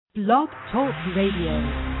Blog Talk Radio.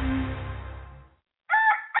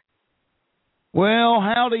 Well,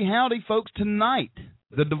 howdy, folks. Tonight,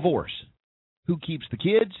 the divorce. Who keeps the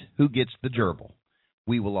kids? Who gets the gerbil?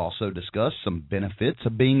 We will also discuss some benefits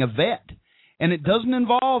of being a vet. And it doesn't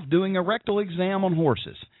involve doing a rectal exam on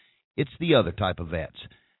horses. It's the other type of vets.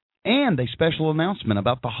 And a special announcement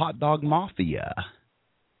about the hot dog mafia.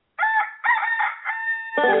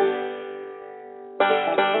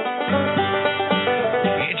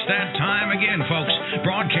 It's that time again, folks.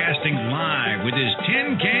 Broadcasting live with his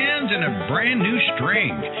tin cans and a brand new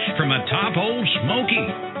string from atop Old Smoky.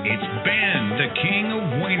 It's Ben, the king of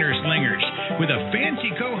Wiener Slingers, with a fancy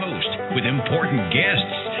co-host, with important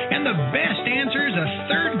guests, and the best answers a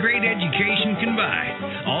third-grade education can buy.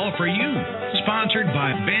 All for you. Sponsored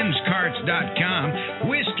by benscarts.com,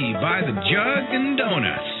 whiskey by the jug and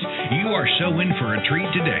donuts. You are so in for a treat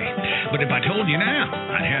today. But if I told you now,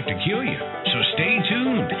 I'd have to kill you. So stay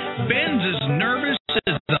tuned. Ben's as nervous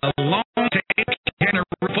as the long take and a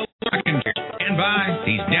full rocking chair. Stand by.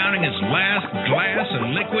 He's downing his last glass of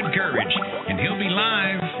liquid courage, and he'll be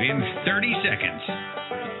live in 30 seconds.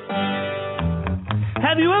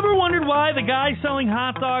 Have you ever wondered why the guy selling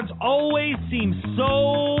hot dogs always seems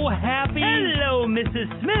so happy? Hello, Mrs.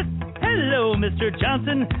 Smith. Hello, Mr.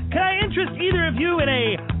 Johnson. Can I interest either of you in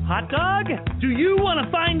a hot dog? Do you want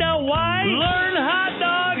to find out why?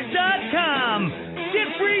 LearnHotDogs.com. Get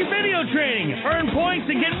free video training, earn points,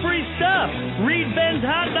 and get free stuff. Read Ben's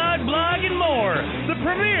hot dog blog and more. The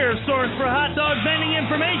premier source for hot dog vending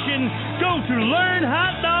information. Go to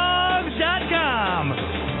LearnHotDogs.com.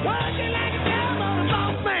 Would you like to tell the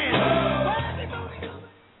boss man?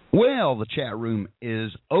 Well, the chat room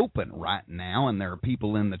is open right now, and there are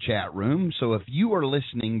people in the chat room. So if you are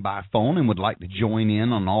listening by phone and would like to join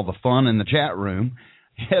in on all the fun in the chat room,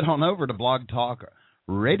 head on over to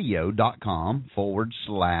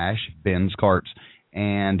blogtalkradio.com/BensCarts,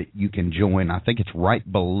 and you can join. I think it's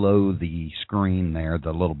right below the screen there,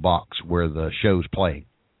 the little box where the show's playing.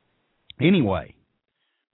 Anyway,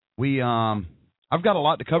 I've got a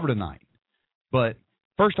lot to cover tonight, but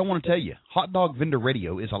first, I want to tell you, Hot Dog Vendor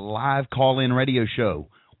Radio is a live call-in radio show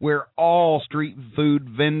where all street food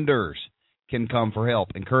vendors can come for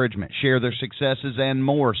help, encouragement, share their successes, and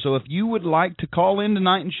more. So if you would like to call in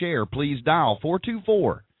tonight and share, please dial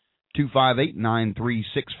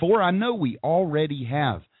 424-258-9364. I know we already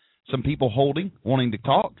have some people holding, wanting to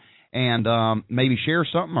talk, and maybe share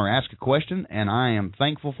something or ask a question, and I am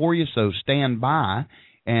thankful for you, so stand by,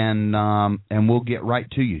 and we'll get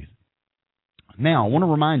right to you. Now, I want to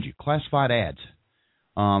remind you, classified ads,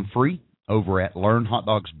 free over at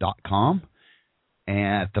learnhotdogs.com.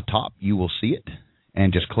 And at the top, you will see it,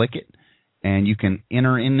 and just click it, and you can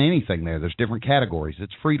enter in anything there. There's different categories.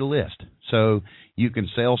 It's free to list. So you can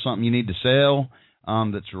sell something you need to sell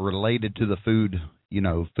that's related to the food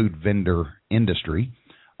vendor industry.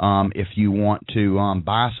 If you want to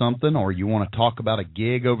buy something or you want to talk about a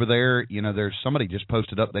gig over there, there's somebody just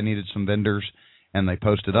posted up they needed some vendors, and they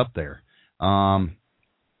posted up there.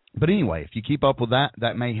 But anyway, if you keep up with that,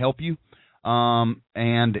 that may help you,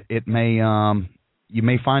 and it may you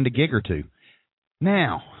may find a gig or two.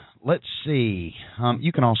 Now, let's see.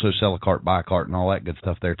 You can also sell a cart, buy a cart, and all that good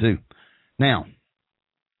stuff there too. Now,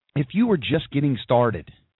 if you were just getting started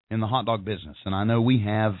in the hot dog business, and I know we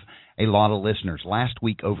have a lot of listeners. Last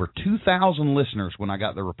week, over 2,000 listeners when I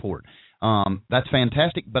got the report. That's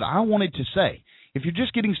fantastic, but I wanted to say, if you're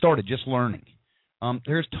just getting started, just learning,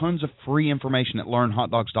 there's tons of free information at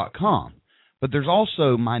learnhotdogs.com, but there's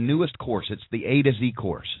also my newest course. It's the A to Z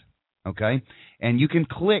course, okay? And you can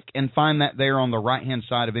click and find that there on the right-hand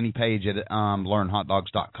side of any page at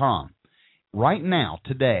learnhotdogs.com. Right now,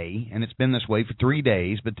 today, and it's been this way for 3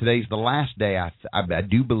 days, but today's the last day, I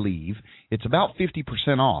do believe, it's about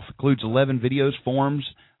 50% off. Includes 11 videos,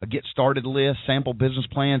 forums, a get-started list, sample business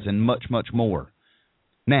plans, and much, much more.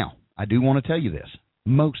 Now, I do want to tell you this.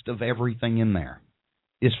 Most of everything in there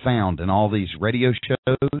is found in all these radio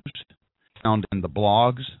shows, found in the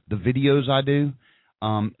blogs, the videos I do.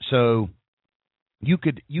 So you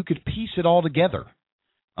could piece it all together.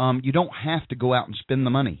 You don't have to go out and spend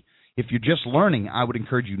the money. If you're just learning, I would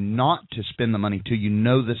encourage you not to spend the money till you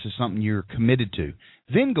know this is something you're committed to.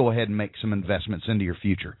 Then go ahead and make some investments into your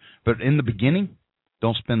future. But in the beginning,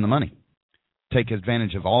 don't spend the money. Take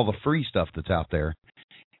advantage of all the free stuff that's out there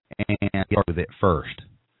and start with it first.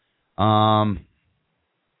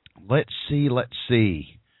 Let's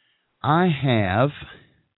see. I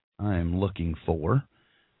am looking for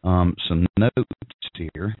some notes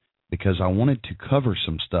here. because I wanted to cover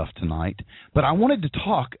some stuff tonight. But I wanted to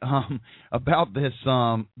talk about this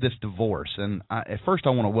divorce. And at first I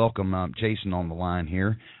want to welcome Jason on the line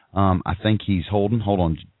here. I think he's holding. Hold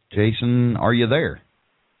on, Jason, are you there?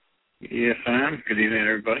 Yes, I am. Good evening,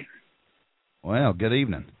 everybody. Well, good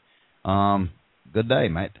evening. Good day,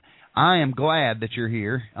 mate. I am glad that you're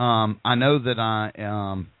here. I know that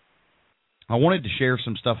I wanted to share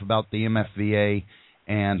some stuff about the MFVA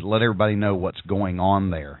and let everybody know what's going on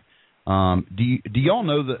there. Do y'all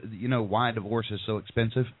know why divorce is so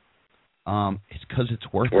expensive? It's because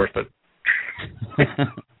it's worth it.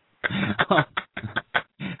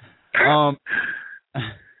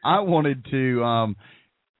 I wanted to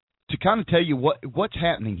kind of tell you what's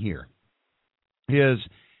happening here. Is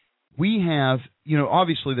we have,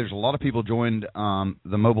 obviously there's a lot of people joined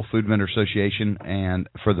the Mobile Food Vendor Association and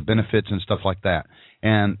for the benefits and stuff like that.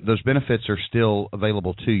 And those benefits are still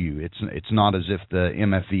available to you. It's not as if the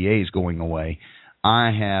MFVA is going away.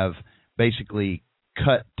 I have basically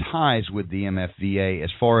cut ties with the MFVA as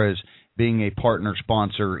far as being a partner,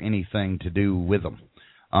 sponsor, anything to do with them.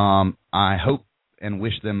 I hope and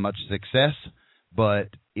wish them much success, but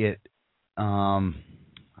I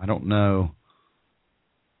don't know.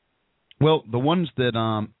 Well, the ones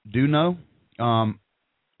that do know,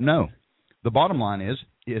 no. The bottom line is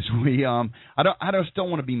we I just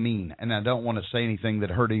don't want to be mean, and I don't want to say anything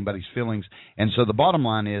that hurt anybody's feelings. And so the bottom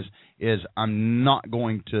line is I'm not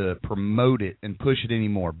going to promote it and push it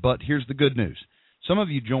anymore. But here's the good news. Some of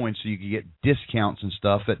you joined so you could get discounts and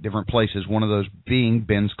stuff at different places, one of those being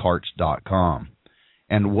benscarts.com.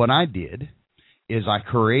 And what I did is I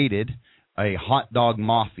created a hot dog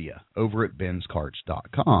mafia over at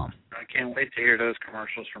benscarts.com. I can't wait to hear those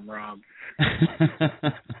commercials from Rob.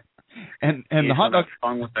 and the hot dog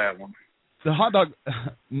fun with that one. The hot dog,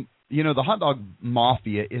 the hot dog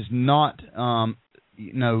mafia is not,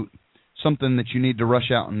 something that you need to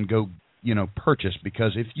rush out and go, purchase,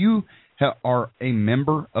 because if you are a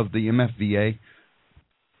member of the MFVA,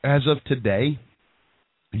 as of today,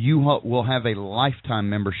 you will have a lifetime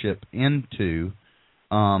membership into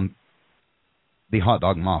the hot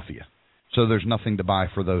dog mafia. So there's nothing to buy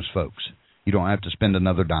for those folks. You don't have to spend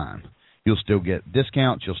another dime. You'll still get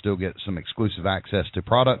discounts. You'll still get some exclusive access to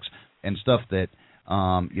products and stuff that,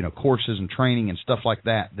 courses and training and stuff like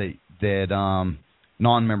that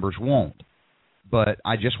non-members won't. But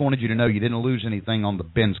I just wanted you to know you didn't lose anything on the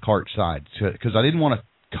Ben's Cart side, because I didn't want to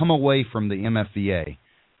come away from the MFVA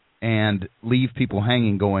and leave people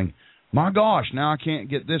hanging going, my gosh, now I can't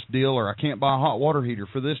get this deal, or I can't buy a hot water heater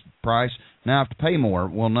for this price. Now I have to pay more.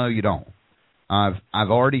 Well, no, you don't. I've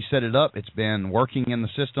already set it up. It's been working in the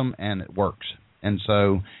system, and it works. And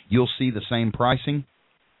so you'll see the same pricing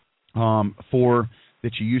for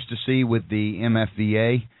that you used to see with the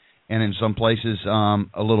MFVA, and in some places a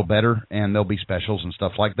little better, and there'll be specials and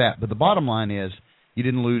stuff like that. But the bottom line is you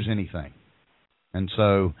didn't lose anything. And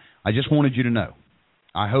so I just wanted you to know.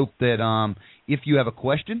 I hope that if you have a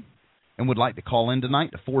question and would like to call in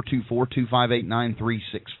tonight to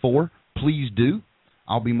 424-258-9364, please do.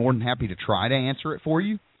 I'll be more than happy to try to answer it for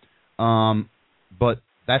you. But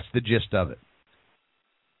that's the gist of it.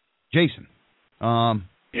 Jason.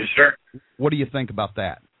 Yes, sir. What do you think about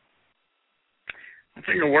that? I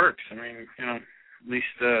think it works. I mean, at least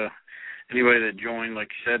anybody that joined, like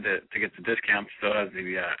you said, to get the discount still has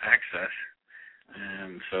the access.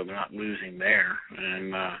 And so they're not losing there.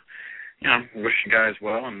 And, wish you guys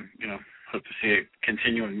well, and, hope to see it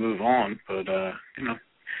continue and move on. But,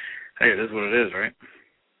 hey, it is what it is, right?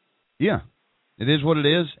 Yeah, it is what it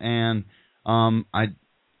is. And I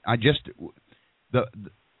guess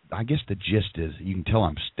the gist is you can tell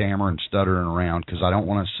I'm stammering, stuttering around because I don't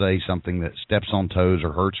want to say something that steps on toes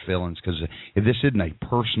or hurts feelings, because if this isn't a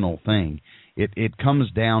personal thing, it comes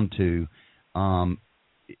down to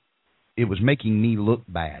it was making me look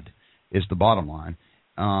bad is the bottom line.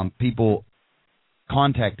 People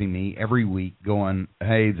contacting me every week going,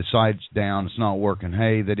 hey, the site's down, it's not working.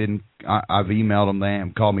 Hey, I've emailed them, they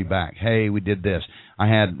haven't called me back. Hey, we did this. I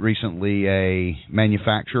had recently a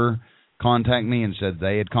manufacturer contact me and said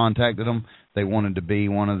they had contacted them. They wanted to be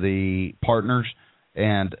one of the partners,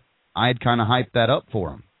 and I had kind of hyped that up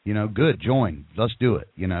for them. Good, join, let's do it.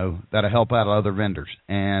 That'll help out other vendors.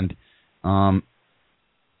 And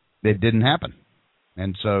it didn't happen.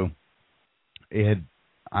 And so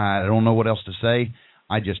I don't know what else to say.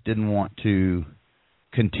 I just didn't want to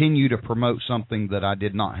continue to promote something that I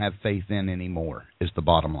did not have faith in anymore, is the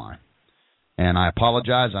bottom line. And I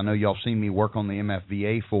apologize. I know y'all seen me work on the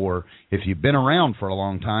MFVA if you've been around for a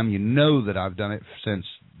long time, you know that I've done it since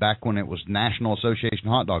back when it was National Association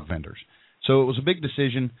of Hot Dog Vendors. So it was a big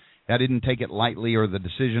decision. didn't take it lightly or the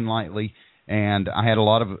decision lightly, and I had a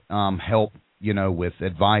lot of help, with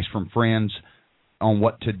advice from friends on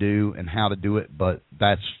what to do and how to do it, but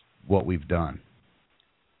that's what we've done.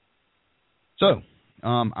 So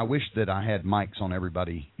I wish that I had mics on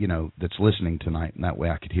everybody, that's listening tonight, and that way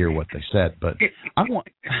I could hear what they said. But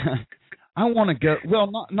I want to go, well,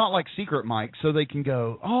 not like secret mics, so they can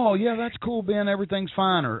go, oh, yeah, that's cool, Ben, everything's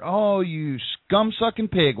fine, or, oh, you scum-sucking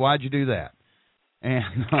pig, why'd you do that? And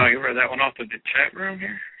you read that one off of the chat room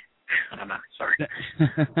here? Oh, no, sorry.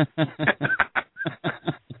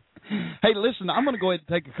 Hey, listen, I'm going to go ahead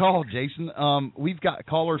and take a call, Jason. We've got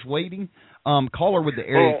callers waiting. Caller with the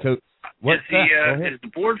area code. What's that? Is the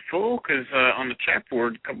board full? Because on the chat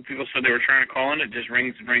board, a couple people said they were trying to call in. It just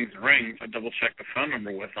rings and rings and rings. I double-checked the phone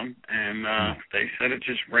number with them, and they said it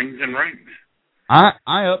just rings and rings. I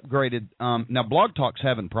upgraded. Now, Blog Talk's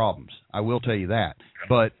having problems. I will tell you that.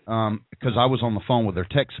 But because I was on the phone with their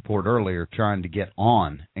tech support earlier trying to get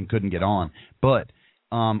on and couldn't get on. But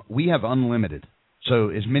we have unlimited. So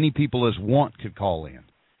as many people as want could call in.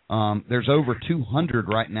 There's over 200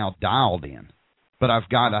 right now dialed in. But I've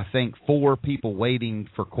got, I think, 4 people waiting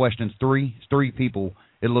for questions. Three people,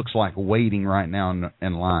 it looks like, waiting right now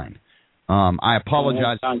in line. I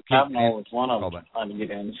apologize. Kavanaugh was one of them trying to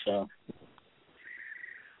get in, so.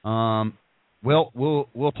 Well,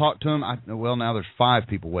 we'll talk to him. Now there's 5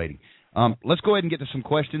 people waiting. Let's go ahead and get to some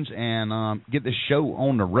questions and get this show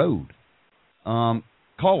on the road.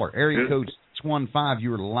 Caller, area code 615.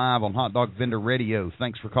 You were live on Hot Dog Vendor Radio.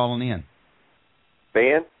 Thanks for calling in.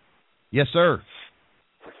 Ben? Yes, sir.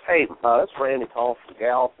 Hey, that's Randy calling from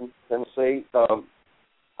Gallatin, Tennessee.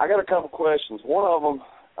 I got a couple questions. One of them,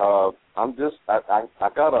 I'm just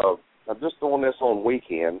doing this on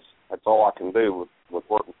weekends. That's all I can do with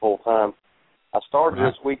working full time. I started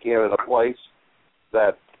this weekend at a place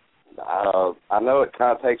that I know it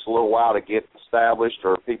kind of takes a little while to get established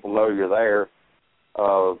or people know you're there.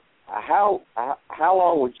 How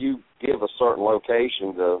long would you give a certain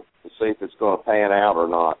location to see if it's going to pan out or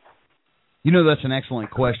not? That's an excellent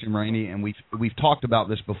question, Randy, and we've talked about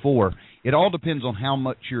this before. It all depends on how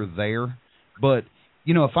much you're there. But,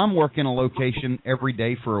 if I'm working a location every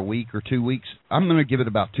day for a week or 2 weeks, I'm going to give it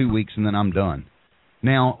about 2 weeks and then I'm done.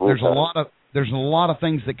 Now, there's a lot of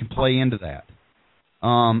things that can play into that.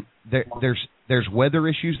 There's weather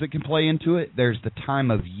issues that can play into it. There's the time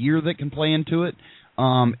of year that can play into it.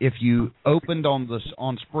 If you opened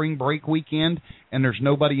on spring break weekend and there's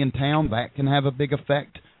nobody in town, that can have a big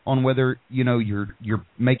effect on whether you're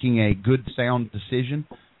making a good sound decision.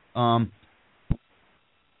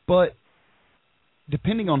 But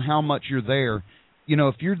depending on how much you're there,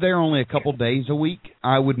 if you're there only a couple days a week,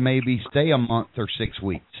 I would maybe stay a month or 6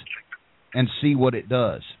 weeks and see what it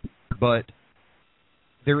does. But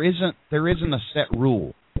there isn't a set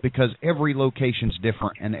rule because every location's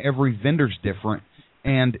different and every vendor's different.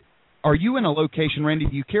 And are you in a location, Randy,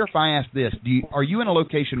 do you care if I ask this? Are you in a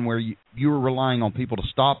location where you're relying on people to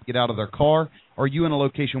stop, get out of their car? Or are you in a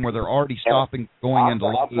location where they're already stopping, going into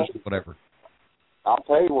Lowe's, whatever? I'll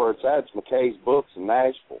tell you where it's at. It's McKay's Books in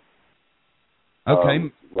Nashville.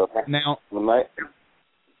 Okay. Now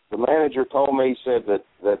the manager told me, he said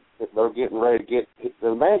that they're getting ready to get –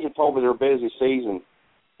 the manager told me their busy season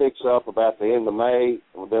picks up about the end of May.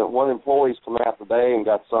 One employee's come out today and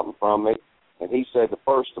got something from me. And he said the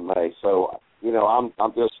 1st of May. So,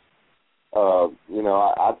 I'm just, I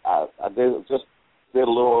did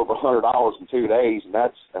a little over $100 in 2 days, and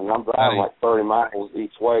I'm driving like 30 miles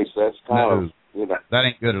each way. So that's kind of, that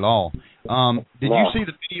ain't good at all. Did you see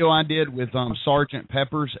the video I did with Sergeant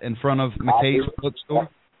Peppers in front of McKay's bookstore?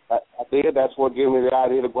 I did. That's what gave me the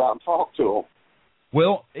idea to go out and talk to him.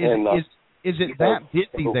 Well, is it that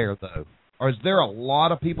busy there though, or is there a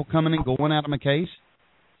lot of people coming and going out of McKay's?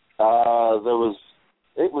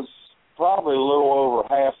 It was probably a little over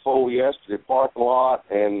half full yesterday, parking lot,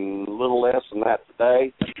 and a little less than that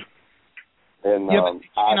today. And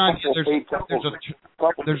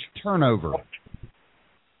there's turnover.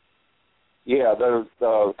 Yeah, there's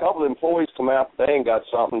a couple of employees come out today and got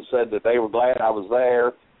something, said that they were glad I was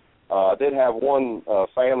there. I did have one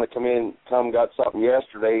family come got something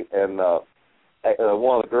yesterday, and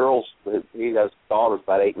one of the girls, he has daughters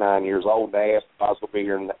about 8, 9 years old, and they asked if I was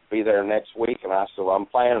going to be there next week, and I said, well, I'm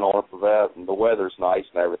planning on it for that, and the weather's nice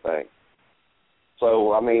and everything.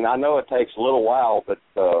 So, I know it takes a little while, but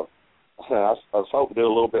I was hoping to do a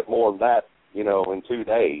little bit more of that, in 2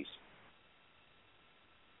 days.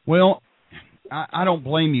 Well, I don't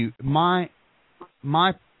blame you. My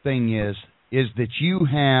thing is that you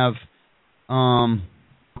have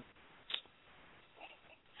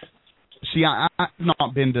see, I've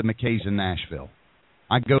not been to McKay's in Nashville.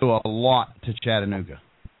 I go a lot to Chattanooga,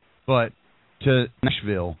 but to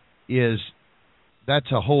Nashville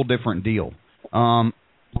that's a whole different deal.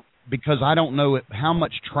 Because I don't know how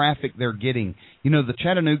much traffic they're getting. You know, the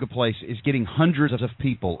Chattanooga place is getting hundreds of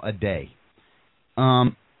people a day,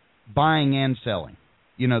 buying and selling.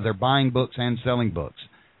 You know, they're buying books and selling books.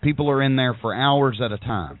 People are in there for hours at a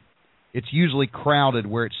time. It's usually crowded,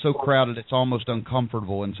 where it's so crowded it's almost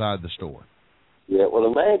uncomfortable inside the store. Yeah, well, the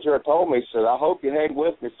manager told me, he said, I hope you hang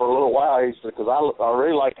with me for a little while. He said, because I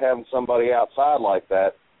really like having somebody outside like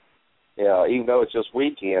that. Yeah, even though it's just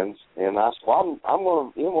weekends, and I said, well, I'm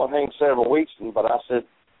going to hang several weeks. But I said,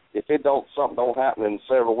 if something don't happen in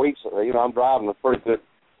several weeks, you know, I'm driving a pretty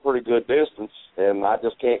good distance, and I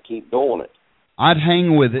just can't keep doing it. I'd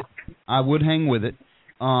hang with it. I would hang with it.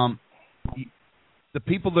 The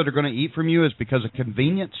people that are going to eat from you is because of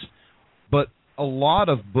convenience, but a lot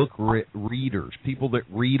of book readers, people that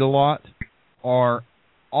read a lot, are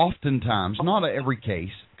oftentimes, not every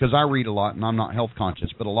case, because I read a lot and I'm not health conscious,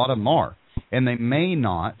 but a lot of them are, and they may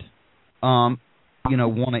not, want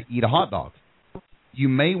to eat a hot dog. You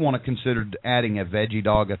may want to consider adding a veggie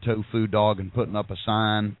dog, a tofu dog, and putting up a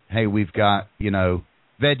sign, hey, we've got,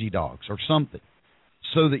 veggie dogs or something,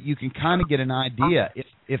 so that you can kind of get an idea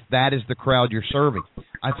if that is the crowd you're serving.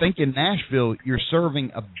 I think in Nashville, you're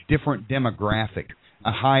serving a different demographic,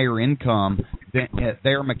 a higher income than at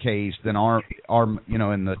their McKay's than our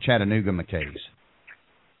in the Chattanooga McKay's.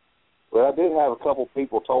 Well, I did have a couple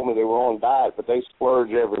people told me they were on diet, but they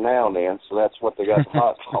splurge every now and then, so that's what they got the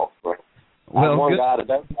hot dog for. Well, one guy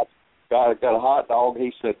today got a hot dog.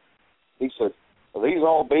 He said, are these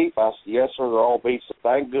all beef? I said, yes, sir, they're all beef. So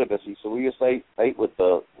thank goodness. He said, we just ate with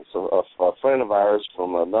a friend of ours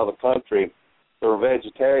from another country. They were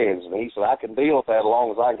vegetarians, and he said, I can deal with that as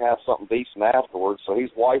long as I can have something decent afterwards. So his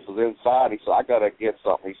wife was inside. He said, I got to get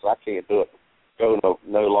something. He said, I can't do it. Go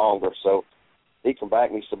no longer. So he come back,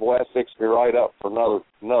 and he said, boy, that fixed me right up for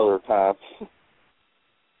another time.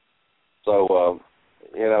 So,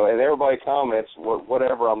 and everybody comments,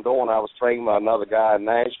 whatever I'm doing. I was trained by another guy in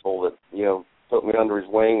Nashville that, put me under his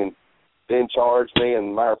wing and didn't charge me.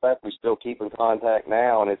 And matter of fact, we still keep in contact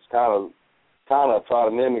now, and it's kind of try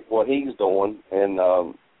to mimic what he's doing. And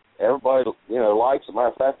everybody, likes it. Matter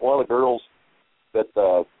of fact, one of the girls that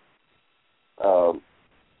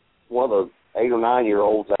one of the 8 or 9 year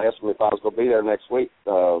olds asked me if I was going to be there next week.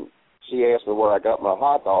 She asked me where I got my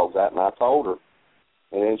hot dogs at, and I told her.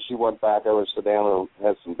 And then she went back over and sat down and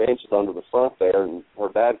had some benches under the front there, and her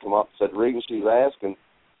dad come up and said, the reason she's asking,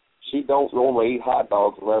 she don't normally eat hot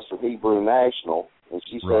dogs unless they're Hebrew National, and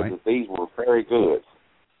she said that these were very good.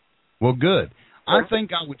 Well, good. I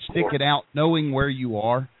think I would stick it out knowing where you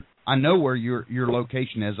are. I know where your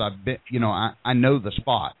location is. I've been, I know the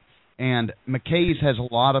spot. And McKay's has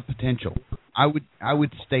a lot of potential. I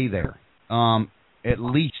would stay there at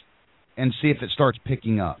least and see if it starts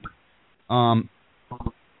picking up.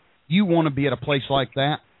 You want to be at a place like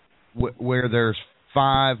that where there's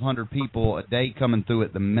 500 people a day coming through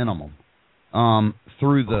at the minimum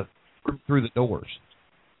through the doors.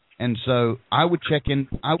 And so I would check in.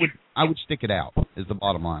 I would stick it out is the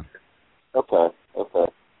bottom line. Okay.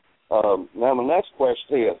 Now my next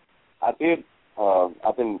question is, I've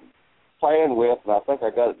been playing with, and I think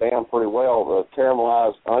I got it down pretty well, the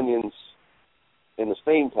caramelized onions in the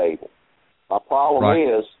steam table. My problem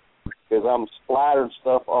is I'm splattering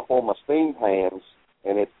stuff up on my steam pans,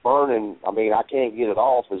 and it's burning. I mean, I can't get it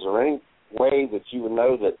off. Is there any way that you would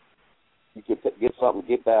know that you could get something to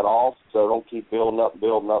get that off so it don't keep building up?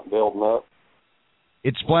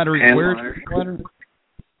 It's splattering. Where is it splattering?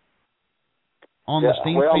 On the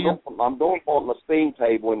steam pan? I'm doing it on my steam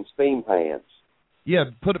table in steam pans. Yeah,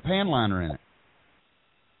 put a pan liner in it.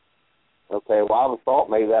 Okay, well, I would have thought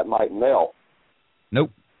maybe that might melt.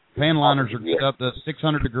 Nope. Pan liners are good up to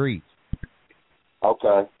 600 degrees.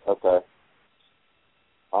 Okay.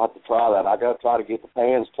 I'll have to try that. I got to try to get the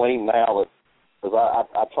pans clean now, because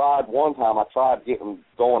I tried one time. I tried getting them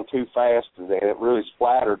going too fast, and it really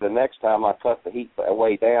splattered. The next time I cut the heat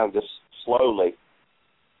way down, just slowly,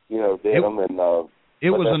 did them. And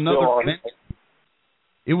It was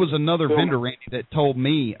another vendor, Randy, that told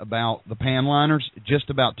me about the pan liners just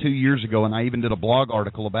about 2 years ago, and I even did a blog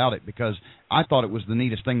article about it because I thought it was the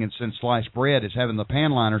neatest thing since sliced bread is having the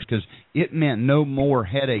pan liners, because it meant no more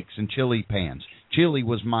headaches in chili pans. Chili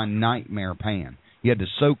was my nightmare pan. You had to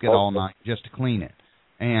soak it all night just to clean it.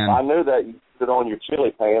 And I knew that you put it on your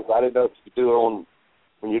chili pans. I didn't know if you could do it on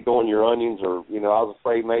when you're doing your onions, or I was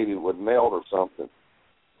afraid maybe it would melt or something.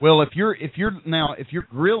 Well, if you're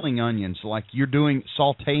grilling onions, like you're doing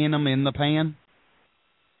sautéing them in the pan,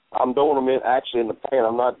 I'm doing them in the pan.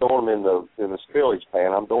 I'm not doing them in the spillage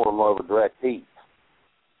pan. I'm doing them over direct heat.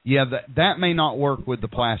 Yeah, that may not work with the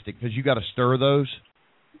plastic because you got to stir those,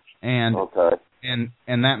 and okay. and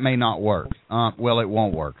that may not work. Well, it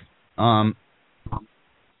won't work. I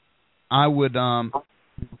would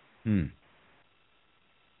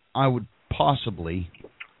possibly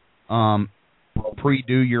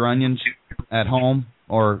pre-do your onions at home,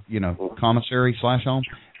 or commissary / home,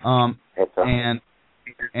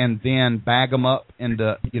 and then bag them up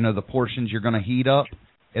into the portions you're going to heat up,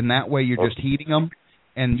 and that way you're just heating them,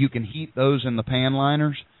 and you can heat those in the pan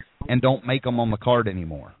liners, and don't make them on the cart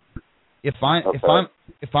anymore. If I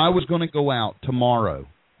was going to go out tomorrow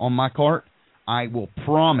on my cart, I will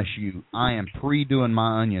promise you I am pre-doing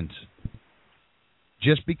my onions,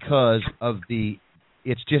 just because of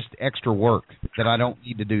it's just extra work that I don't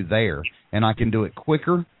need to do there, and I can do it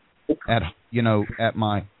quicker at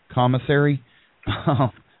my commissary.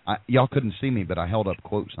 Y'all couldn't see me, but I held up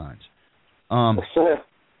quote signs.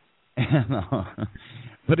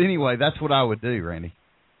 But anyway, that's what I would do, Randy.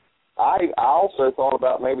 I also thought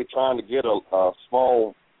about maybe trying to get a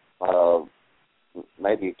small,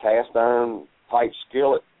 maybe cast iron type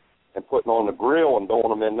skillet and putting on the grill and throwing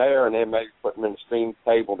them in there, and then maybe putting them in the steam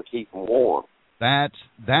table to keep them warm.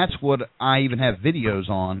 That's what I even have videos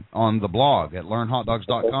on the blog at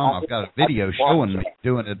learnhotdogs.com. I've got a video showing me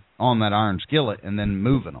doing it on that iron skillet and then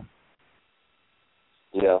moving them.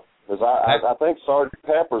 Yeah, because I think Sergeant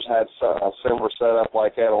Pepper's had a similar setup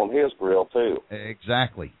like that on his grill too.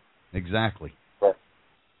 Exactly. But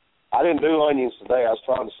I didn't do onions today. I was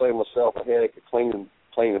trying to save myself a headache of cleaning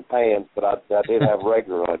pans, but I did have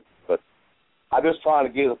regular onions. But I'm just trying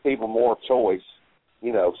to give the people more choice.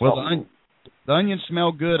 Well, the onions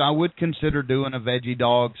smell good. I would consider doing a veggie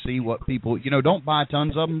dog, see what people, don't buy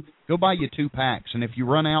tons of them. Go buy you 2 packs. And if you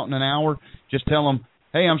run out in an hour, just tell them,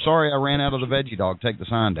 hey, I'm sorry I ran out of the veggie dog. Take the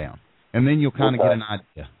sign down. And then you'll kind of get an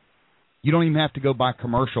idea. You don't even have to go buy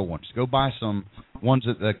commercial ones. Go buy some ones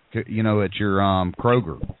at at your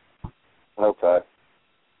Kroger. Okay,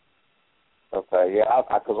 yeah,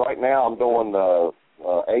 because right now I'm doing 8-to-1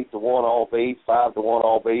 all beef, 5-to-1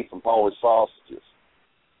 all beef, and Polish sausages.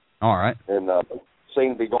 All right. And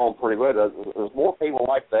seem to be going pretty good. There's more people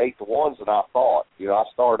like the 8-to-1s than I thought. I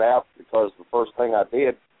started out because the first thing I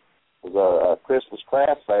did was a Christmas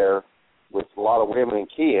craft fair with a lot of women and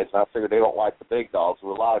kids, and I figured they don't like the big dogs.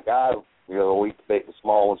 There's a lot of guys, who eat the big and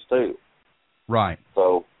small ones too. Right.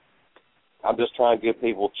 So I'm just trying to give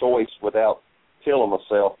people choice without killing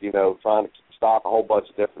myself, trying to stock a whole bunch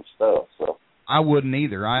of different stuff. So I wouldn't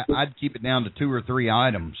either. I'd keep it down to 2 or 3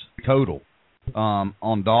 items total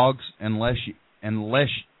on dogs, unless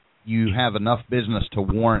you have enough business to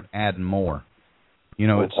warrant adding more.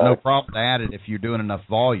 It's no problem to add it if you're doing enough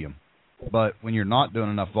volume. But when you're not doing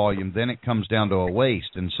enough volume, then it comes down to a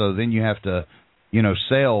waste. And so then you have to,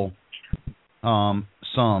 sell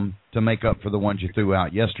some to make up for the ones you threw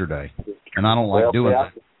out yesterday. And I don't like doing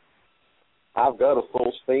that. I've got a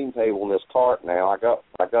full steam table in this cart now. I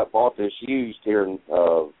bought this used here in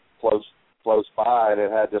close by, and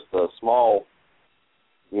it had just a small,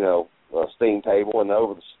 steam table. And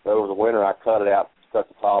over the winter, I cut it out, cut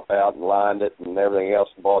the top out, and lined it and everything else,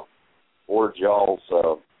 and ordered y'all's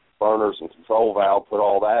burners and control valve, put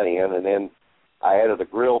all that in, and then I added a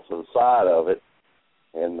grill to the side of it,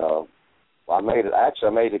 and I made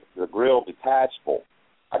the grill detachable.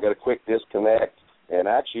 I got a quick disconnect, and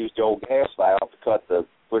I actually used the old gas valve to cut the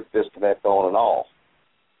quick disconnect on and off.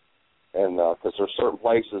 And because there's certain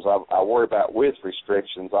places I worry about width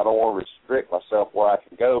restrictions. I don't want to restrict myself where I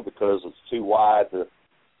can go because it's too wide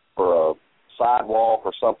for a sidewalk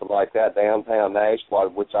or something like that downtown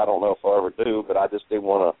Nashville, which I don't know if I'll ever do, but I just didn't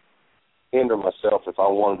want to hinder myself if I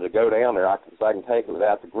wanted to go down there. I can take it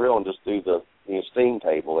without the grill and just do the steam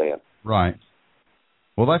table in. Right.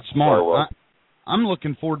 Well, that's smart. So, I'm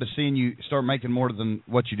looking forward to seeing you start making more than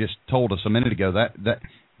what you just told us a minute ago.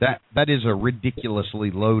 That is a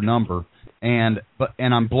ridiculously low number, and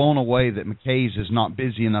I'm blown away that McKay's is not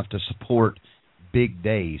busy enough to support big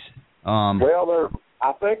days. I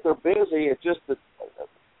think they're busy. It's just that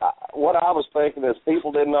what I was thinking is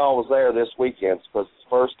people didn't know I was there this weekend because it's the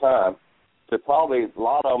first time. But probably a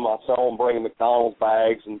lot of them I saw them bringing McDonald's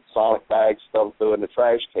bags and Sonic bags, stuff through in the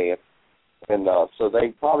trash can. And so they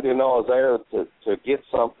probably didn't know I was there to get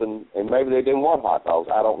something, and maybe they didn't want hot dogs.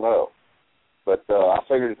 I don't know. But I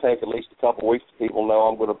figured it'd take at least a couple of weeks for people to know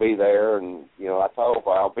I'm going to be there. And, I told them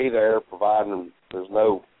I'll be there providing there's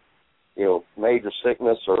no, major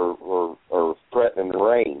sickness or threatening the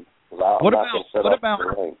rain.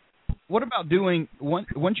 what about doing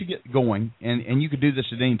once you get going, and you could do this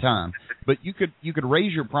at any time, but you could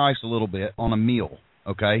raise your price a little bit on a meal,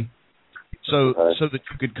 okay? So that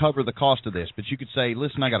you could cover the cost of this. But you could say,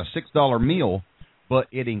 listen, I got a $6 meal, but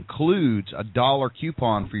it includes a $1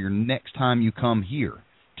 coupon for your next time you come here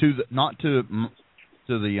not to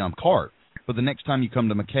the cart, but the next time you come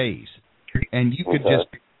to McKay's, and you could just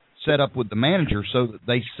set up with the manager so that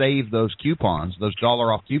they save those coupons, those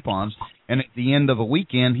 $1 off coupons, and at the end of a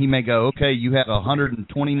weekend, he may go, okay, you had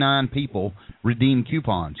 129 people redeem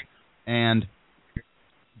coupons, and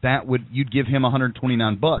you'd give him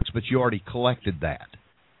 $129, but you already collected that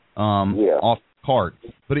off the cart.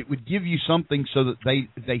 But it would give you something so that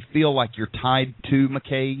they feel like you're tied to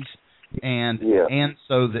McKay's, and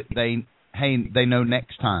so that they know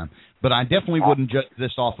next time. But I definitely wouldn't judge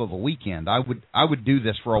this off of a weekend. I would do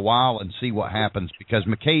this for a while and see what happens, because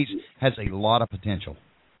McKay's has a lot of potential.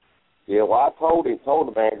 Yeah, well, I told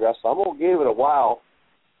the manager, I said, I'm going to give it a while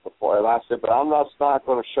before, and I said, but I'm not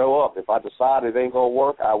going to show up. If I decide it ain't going to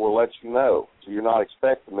work, I will let you know. So you're not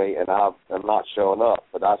expecting me, and I'm not showing up.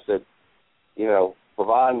 But I said,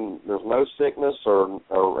 providing there's no sickness or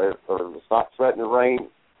it's not threatening to rain,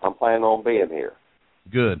 I'm planning on being here.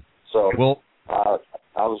 Good. So, well, I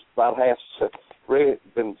was about really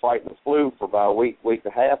been fighting the flu for about a week and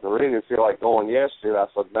a half, and really didn't feel like going yesterday. I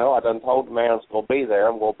said, no, I done told the man I was going to be there.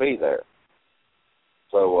 I'm going to be there.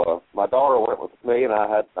 So my daughter went with me, and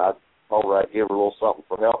I told her I'd give her a little something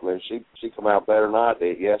for helping me, and she come out better than I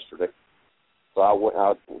did yesterday. So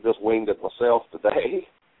I just winged it myself today.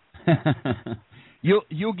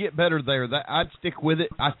 You'll get better there. I'd stick with it.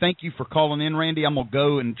 I thank you for calling in, Randy. I'm gonna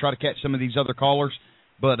go and try to catch some of these other callers,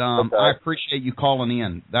 but okay. I appreciate you calling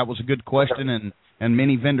in. That was a good question, and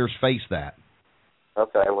many vendors face that.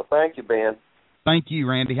 Okay. Well, thank you, Ben. Thank you,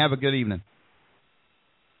 Randy. Have a good evening.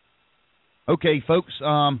 Okay, folks.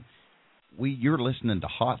 You're listening to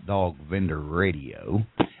Hot Dog Vendor Radio,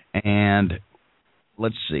 and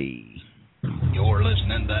let's see. You're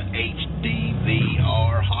listening to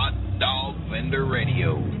HDVR Hot Dog Vendor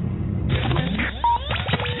Radio.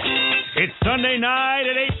 It's Sunday night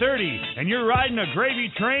at 8:30, and you're riding a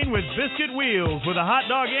gravy train with biscuit wheels with a hot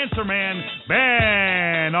dog answer man,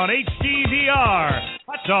 Ben, on HDVR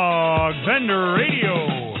Hot Dog Vendor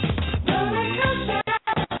Radio.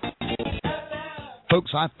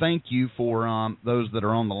 Folks, I thank you for those that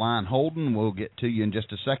are on the line holding. We'll get to you in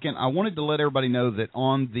just a second. I wanted to let everybody know that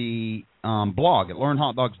on the blog at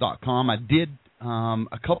learnhotdogs.com, I did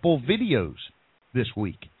a couple videos this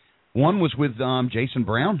week. One was with Jason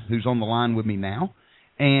Brown, who's on the line with me now,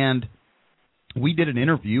 and we did an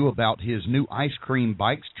interview about his new ice cream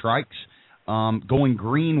bikes, trikes, going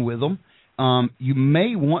green with them. You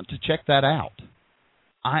may want to check that out.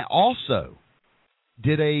 I also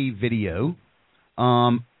did a video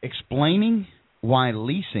explaining why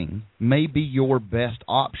leasing may be your best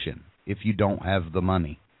option if you don't have the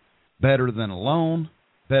money. Better than a loan,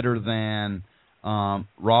 better than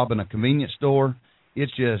robbing a convenience store.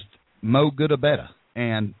 It's just mo good or better.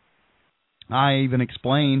 And I even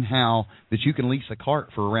explain how that you can lease a cart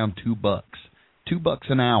for around $2. $2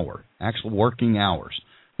 an hour, actual working hours.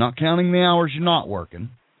 Not counting the hours you're not working.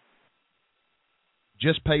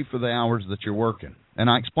 Just pay for the hours that you're working. And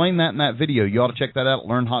I explained that in that video. You ought to check that out at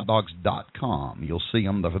learnhotdogs.com. You'll see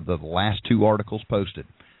them, the last two articles posted.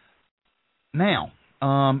 Now,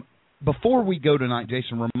 before we go tonight,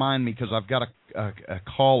 Jason, remind me, because I've got a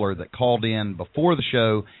caller that called in before the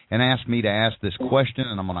show and asked me to ask this question,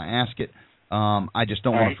 and I'm going to ask it. I just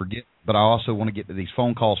don't want to forget, but I also want to get to these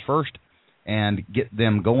phone calls first and get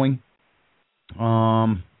them going.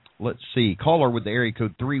 Let's see. Caller with the area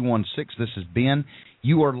code 316. This is Ben.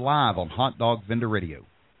 You are live on Hot Dog Vendor Radio.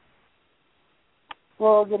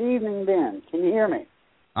 Well, good evening, Ben. Can you hear me?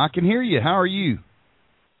 I can hear you. How are you?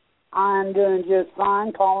 I'm doing just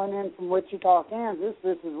fine. Calling in from Wichita, Kansas.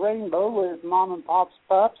 This is Rainbow with Mom and Pop's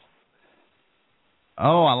Pups.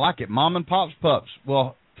 Oh, I like it. Mom and Pop's Pups.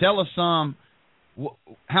 Well, tell us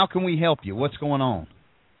how can we help you? What's going on?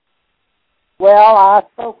 Well, I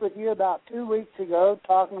spoke with you about 2 weeks ago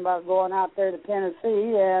talking about going out there to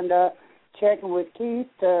Tennessee and checking with Keith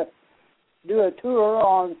to do a tour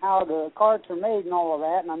on how the carts are made and all of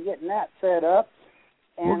that, and I'm getting that set up.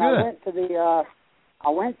 And well, I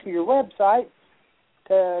went to your website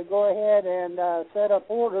to go ahead and set up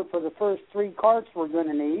order for the first 3 carts we're going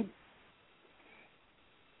to need.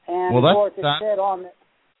 And of course, it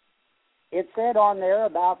said on there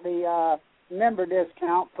about the member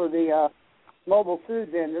discount for the mobile food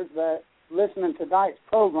vendors, but listening to tonight's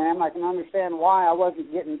program, I can understand why I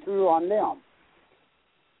wasn't getting through on them.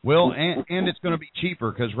 Well, and it's going to be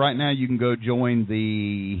cheaper because right now you can go join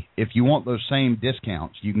if you want those same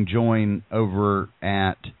discounts, you can join over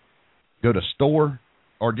go to store,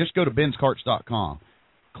 or just go to benscarts.com.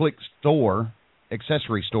 Click store,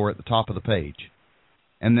 accessory store at the top of the page.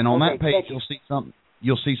 And then on that page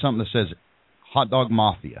you'll see something that says Hot Dog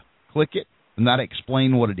Mafia. Click it, and that'll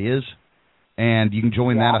explain what it is. And you can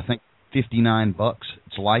join that, I think, $59.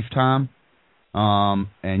 It's lifetime.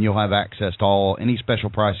 And you'll have access to any special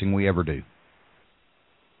pricing we ever do.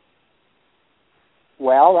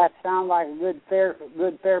 Well, that sounds like a good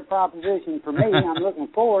fair proposition for me. I'm looking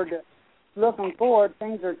forward.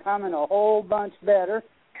 Things are coming a whole bunch better.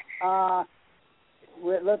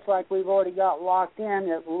 It looks like we've already got locked in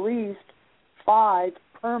at least 5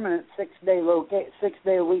 permanent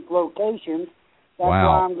 6-day-a-week locations. That's why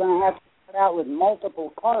I'm going to have to put out with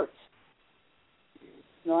multiple carts.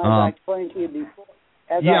 As I explained to you before.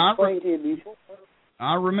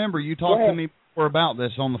 I remember you talked to me before about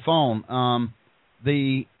this on the phone.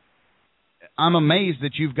 I'm amazed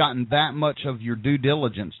that you've gotten that much of your due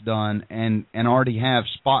diligence done and already have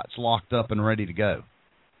spots locked up and ready to go.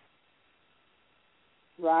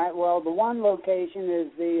 Right. Well, the one location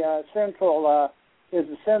is the central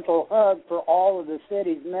hub for all of the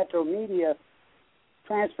city's metro media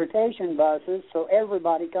transportation buses, so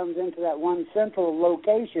everybody comes into that one central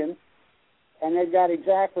location, and they've got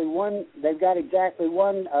exactly one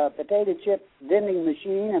potato chip vending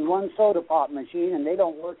machine and one soda pop machine, and they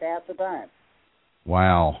don't work half the time.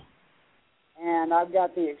 Wow. And I've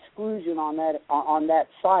got the exclusion on that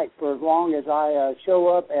site for as long as I show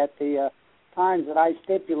up at the times that I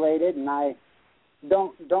stipulated, and I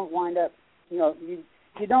don't wind up, you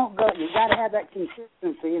don't go. You got to have that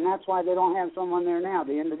consistency, and that's why they don't have someone there now.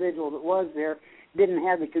 The individual that was there didn't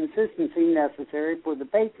have the consistency necessary for the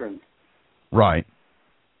patrons. Right.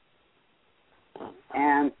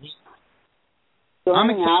 And so I'm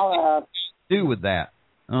anyhow, excited to do with that.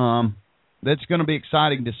 That's going to be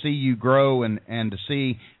exciting to see you grow and to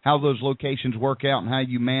see how those locations work out and how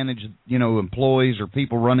you manage, employees or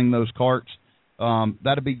people running those carts.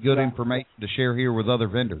 That'll be good information to share here with other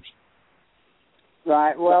vendors.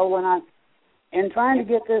 Right. Well, in trying to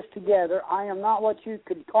get this together, I am not what you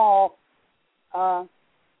could call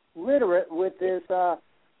literate with this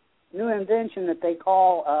new invention that they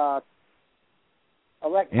call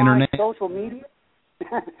electronic Internet. Social media.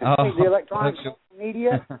 The electronic social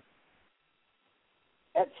media.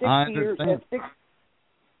 At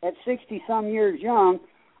 60 some years young,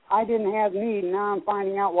 I didn't have need. Now I'm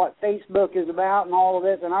finding out what Facebook is about and all of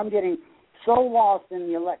this, and I'm getting so lost in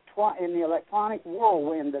the electronic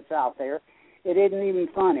whirlwind that's out there, it isn't even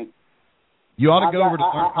funny. You ought to go over to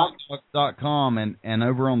learnhotdogs.com, and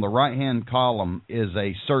over on the right-hand column is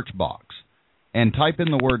a search box. And type in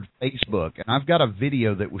the word Facebook. And I've got a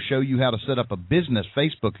video that will show you how to set up a business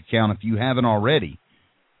Facebook account if you haven't already,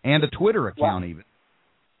 and a Twitter account even.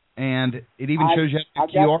 And it even shows you how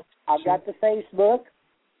to QR. I've got the Facebook.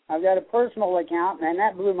 I've got a personal account, and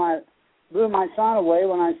that blew my son away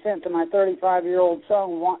when I sent to my 35-year-old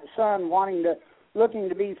son looking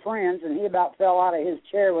to be friends, and he about fell out of his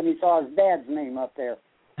chair when he saw his dad's name up there.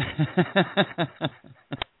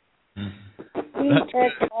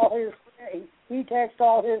 He texted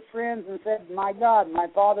all his friends and said, "My God, my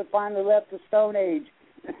father finally left the Stone Age."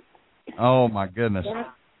 Oh my goodness.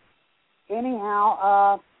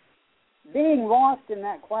 Anyhow, being lost in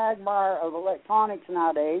that quagmire of electronics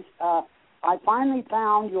nowadays, I finally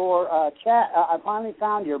found your I finally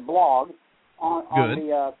found your blog on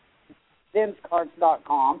the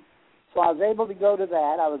benscarts.com. So I was able to go to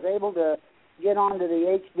that. I was able to get onto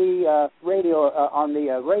the HD radio on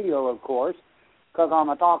the radio, of course, because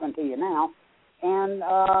I'm talking to you now. And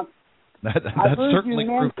I've heard you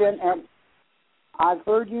mention. I've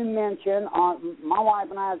heard you mention. My wife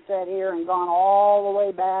and I have sat here and gone all the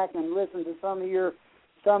way back and listened to some of your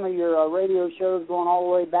radio shows going all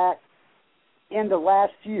the way back into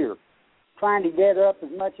last year, trying to gather up as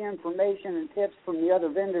much information and tips from the other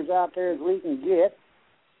vendors out there as we can get.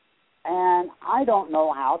 And I don't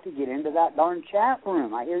know how to get into that darn chat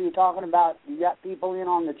room. I hear you talking about you got people in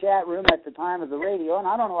on the chat room at the time of the radio, and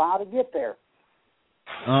I don't know how to get there.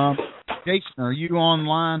 Jason, are you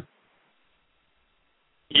online?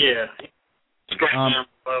 Yeah. It's going down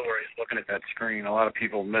below where he's looking at that screen. A lot of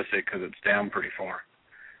people miss it because it's down pretty far.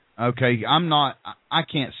 Okay, I'm not. I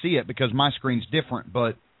can't see it because my screen's different.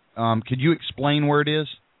 But could you explain where it is?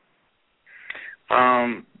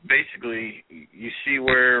 Basically, you see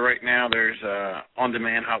where right now there's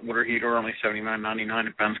on-demand hot water heater, only $79.99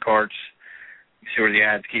 at Ben's Carts. You see where the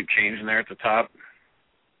ads keep changing there at the top?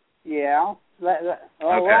 Yeah. Okay.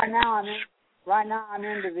 Right now right now I'm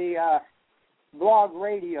into the blog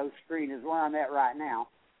radio screen is where I'm at right now.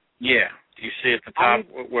 Yeah. You see at the top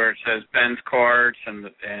where it says Ben's cards, and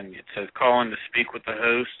it says call in to speak with the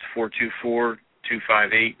host,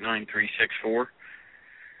 424-258-9364.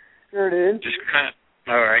 Sure it is. Just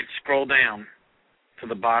all right, scroll down to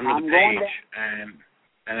the bottom of the page, and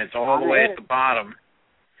it's all the way at the bottom,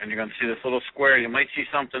 and you're going to see this little square. You might see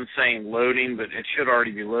something saying loading, but it should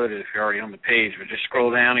already be loaded if you're already on the page. But just scroll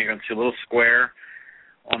down, and you're going to see a little square.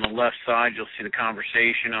 On the left side, you'll see the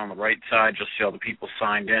conversation. On the right side, you'll see all the people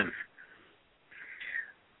signed in.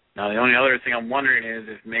 Now, the only other thing I'm wondering is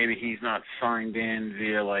if maybe he's not signed in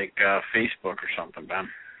via, like, Facebook or something, Ben.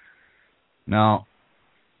 No,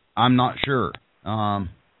 I'm not sure how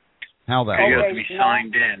that You works. have to be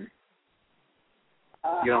signed in.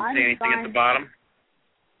 You don't see anything at the bottom?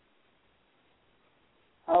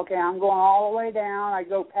 Okay, I'm going all the way down. I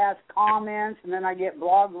go past comments, and then I get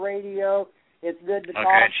blog radio. It's good to talk.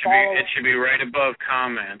 Okay, it should be right above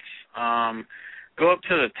comments. Go up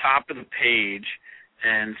to the top of the page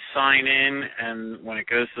and sign in, and when it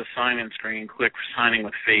goes to the sign-in screen, click signing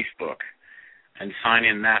with Facebook, and sign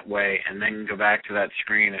in that way, and then go back to that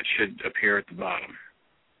screen. It should appear at the bottom.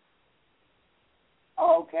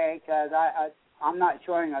 Okay, because I'm not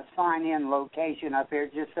showing a sign-in location up here.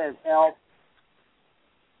 It just says help.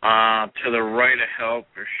 To the right of help,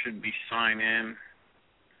 there should be sign in.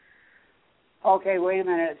 Okay, wait a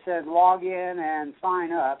minute. It says log in and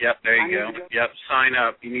sign up. Yep, there you go. Yep, sign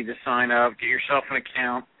up. You need to sign up. Get yourself an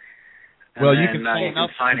account. Well, you can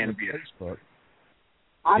sign in via Facebook.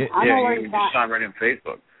 I'm you already can just sign right in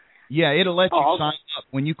Facebook. Yeah, it'll let you sign up.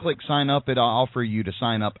 When you click sign up, it'll offer you to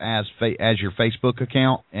sign up as your Facebook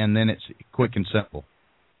account, and then it's quick and simple.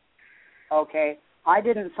 Okay. I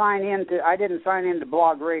didn't sign into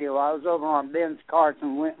Blog Radio. I was over on Ben's carts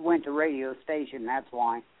and went to radio station. That's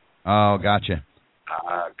why. Oh, gotcha.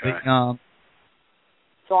 Okay.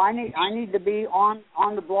 So I need to be on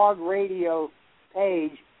the Blog Radio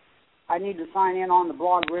page. I need to sign in on the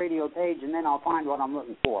Blog Radio page, and then I'll find what I'm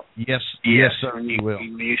looking for. Yes, sir. When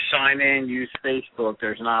you sign in, use Facebook.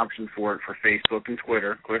 There's an option for it for Facebook and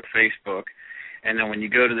Twitter. Click Facebook, and then when you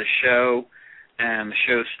go to the show and the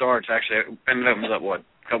show starts, actually, it opens up, a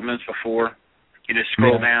couple minutes before. You just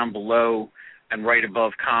scroll down below and right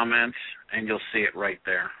above comments, and you'll see it right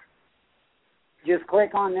there. Just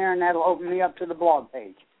click on there, and that'll open me up to the blog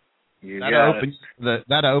page.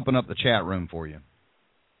 That'll open up the chat room for you.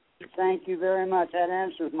 Thank you very much. That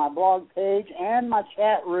answers my blog page and my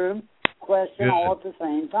chat room question all at the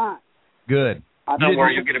same time. Good. Don't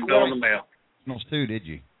worry, you'll get a bill in the mail. Too, did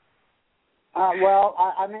you? Well,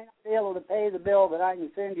 I may not be able to pay the bill, but I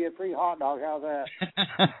can send you a free hot dog. How's that?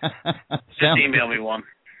 Just email me one.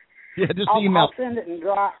 Yeah, just email. I'll send it in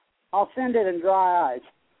dry. I'll send it in dry eyes.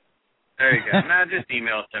 There you go. Nah, just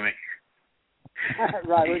email it to me.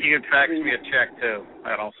 Right. You can fax me a check too.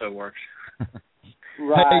 That also works.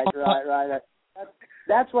 Right.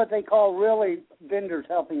 That's what they call really vendors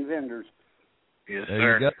helping vendors. Yes,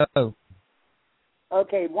 there sir. You go.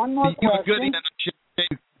 Okay, one more question.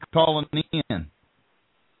 Good calling in.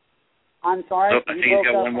 I'm sorry. I think he's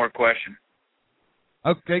got one more question.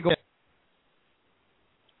 Okay, go ahead.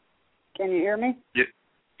 Can you hear me? Yep.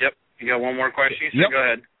 You got one more question? So go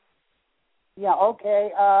ahead. Yeah. Okay.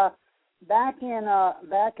 Back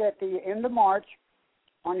at the end of March,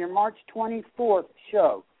 on your March 24th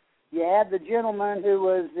show, you had the gentleman who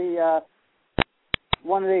was the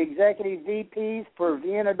one of the executive VPs for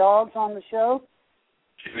Vienna Dogs on the show.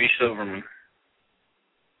 Jimmy Silverman.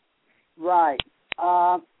 Right.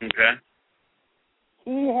 Okay.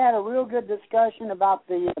 He had a real good discussion about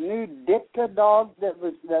the new Ditka dog that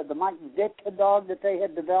was the Mike Ditka dog that they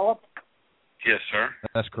had developed. Yes, sir.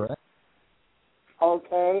 That's correct.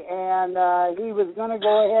 Okay, and he was going to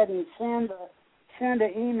go ahead and send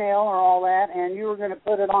an email or all that, and you were going to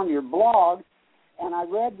put it on your blog. And I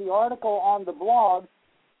read the article on the blog.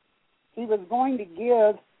 He was going to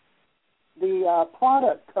give the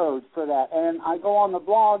product code for that, and I go on the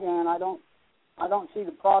blog and I don't see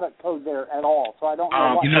the product code there at all. So I don't know.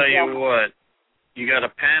 I'll tell you what. You got a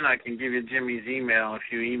pen? I can give you Jimmy's email.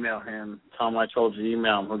 If you email him, tell him I told you to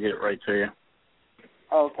email him. He'll get it right to you.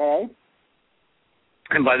 Okay.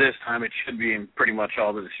 And by this time, it should be in pretty much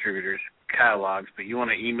all the distributors' catalogs. But you want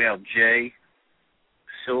to email J.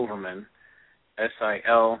 Silverman,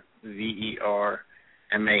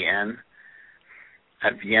 SILVERMAN,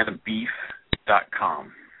 at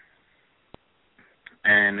viennabeef.com.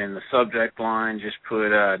 And in the subject line, just put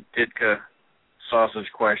Ditka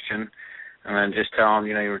sausage question, and then just tell him,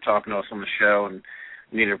 you were talking to us on the show and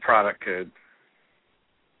needed a product code.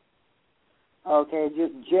 Okay,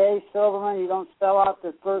 just J. Silverman. You don't spell out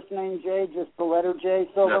the first name J, just the letter J.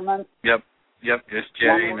 Silverman? Yep, just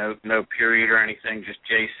J, no period or anything, just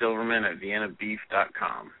J. Silverman at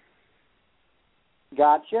viennabeef.com.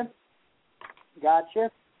 Gotcha. Yeah,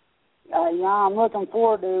 I'm looking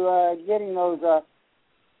forward to getting those.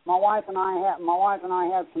 My wife and I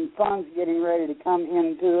have some funds getting ready to come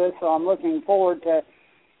into it, so I'm looking forward to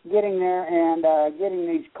getting there and getting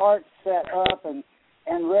these carts set up and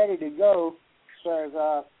ready to go.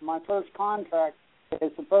 Because my first contract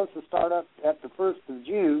is supposed to start up at the 1st of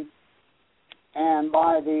June, and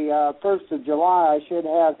by the 1st of July, I should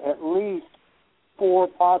have at least 4,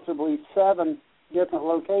 possibly 7 different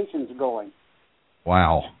locations going.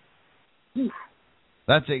 Wow.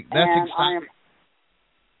 That's exciting.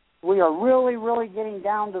 We are really, really getting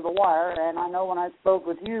down to the wire, and I know when I spoke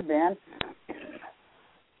with you, Ben,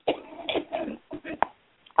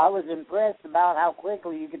 I was impressed about how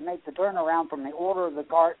quickly you could make the turnaround from the order of the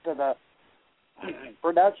cart to the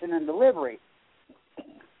production and delivery.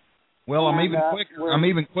 Well, I'm even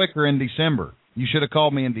quicker in December. You should have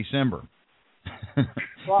called me in December.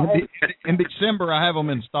 Well, in December, I have them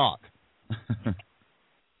in stock.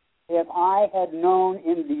 If I had known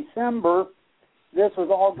in December this was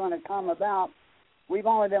all going to come about, we've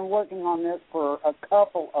only been working on this for a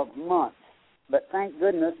couple of months. But thank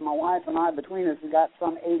goodness my wife and I, between us, have got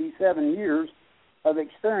some 87 years of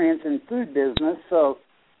experience in food business. So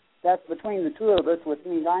that's between the two of us, which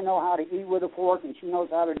means I know how to eat with a fork and she knows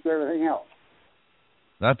how to do everything else.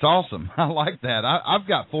 That's awesome. I like that. I've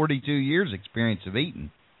got 42 years experience of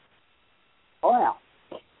eating. Oh, yeah.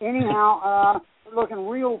 Anyhow, we're looking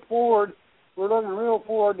real forward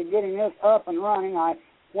to getting this up and running. I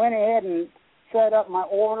went ahead and set up my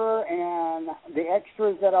order and the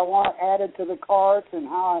extras that I want added to the carts and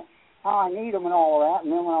how I need them and all of that.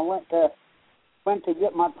 And then when I went to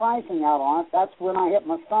get my pricing out on it, that's when I hit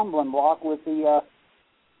my stumbling block with the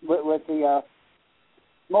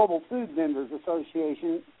Mobile Food Vendors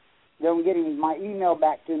Association. Them getting my email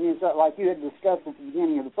back to me, so like you had discussed at the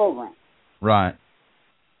beginning of the program. Right.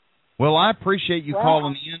 Well, I appreciate you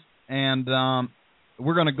calling in, and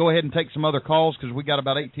we're going to go ahead and take some other calls because we got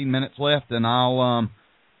about 18 minutes left, and I'll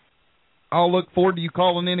look forward to you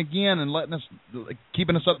calling in again and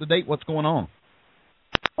keeping us up to date what's going on.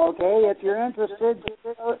 Okay, if you're interested,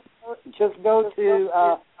 just go to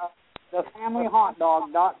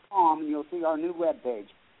thefamilyhotdog.com and you'll see our new webpage.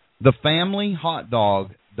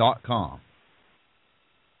 Thefamilyhotdog.com.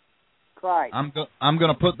 Right. I'm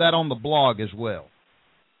going to put that on the blog as well.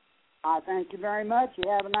 I thank you very much. You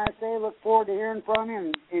have a nice day. Look forward to hearing from you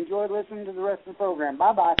and enjoy listening to the rest of the program.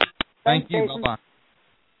 Bye-bye. Thank you. Jason. Bye-bye.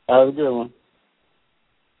 Have a good one.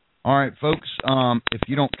 All right, folks, if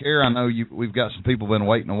you don't care, I know we've got some people been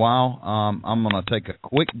waiting a while. I'm going to take a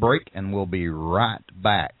quick break, and we'll be right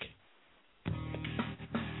back.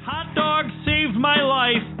 Hot Dog Saved My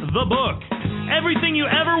Life, the book. Everything you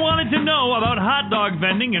ever wanted to know about hot dog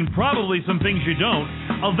vending and probably some things you don't.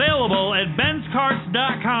 Available at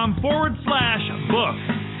benscarts.com/book.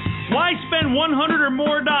 Why spend $100 or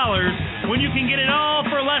more when you can get it all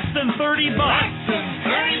for less than $30?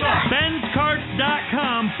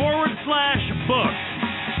 benscarts.com/book.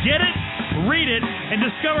 Get it, read it, and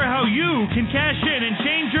discover how you can cash in and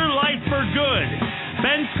change your life for good.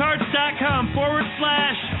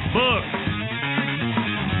 benscarts.com/book.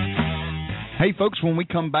 Hey, folks, when we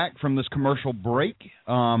come back from this commercial break,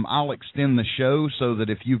 I'll extend the show so that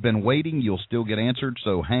if you've been waiting, you'll still get answered,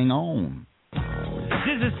 so hang on.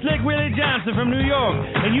 This is Slick Willie Johnson from New York,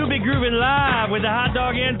 and you'll be grooving live with the Hot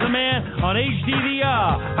Dog Answer Man on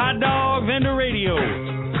HDVR, Hot Dog Vendor Radio.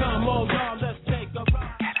 Come on, y'all, let's take a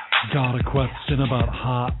ride. Got a question about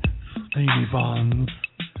hot, steamy buns?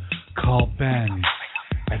 Call Ben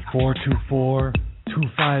at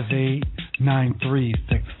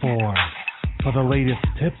 424-258-9364 for the latest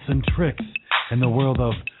tips and tricks in the world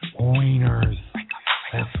of wieners.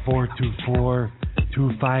 That's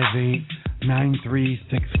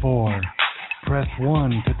 424-258-9364. Press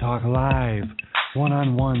 1 to talk live,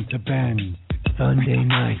 one-on-one to Ben. Sunday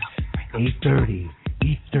night, 8:30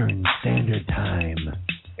 Eastern Standard Time.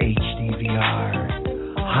 HDVR,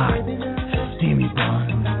 hot, steamy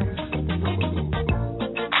buns.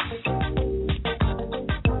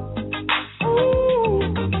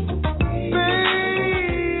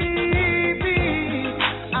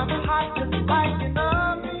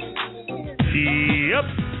 Yep,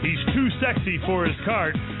 he's too sexy for his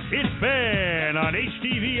cart. It's Ben on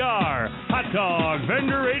HDVR, Hot Dog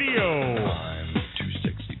Vendor Radio. I'm too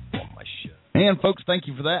sexy for my show. And, folks, thank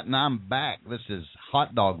you for that, and I'm back. This is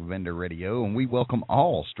Hot Dog Vendor Radio, and we welcome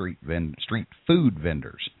all street food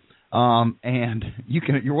vendors. And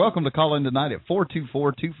you're welcome to call in tonight at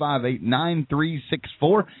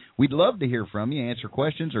 424-258-9364. We'd love to hear from you, answer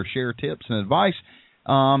questions, or share tips and advice.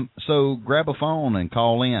 So grab a phone and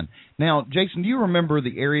call in. Now, Jason, do you remember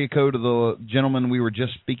the area code of the gentleman we were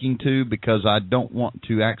just speaking to? Because I don't want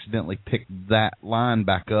to accidentally pick that line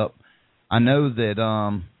back up. I know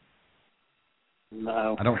that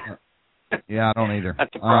No. I don't. Yeah, I don't either.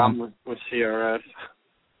 That's a problem with CRS.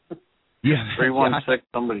 Yeah. 316,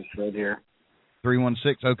 somebody said here.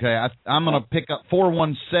 316. Okay, I'm going to pick up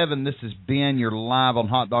 417. This is Ben. You're live on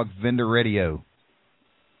Hot Dog Vendor Radio.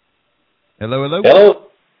 Hello, hello. Hello.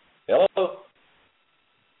 Hello.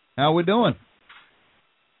 How we doing?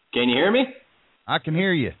 Can you hear me? I can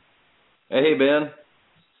hear you. Hey, Ben.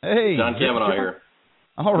 Hey. John Kavanaugh here.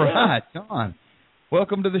 All right, John.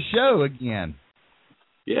 Welcome to the show again.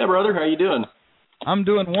 Yeah, brother. How you doing? I'm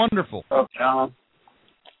doing wonderful. Oh, John.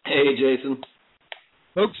 Hey, Jason.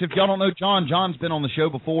 Folks, if y'all don't know John, John's been on the show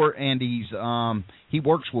before, and he's he's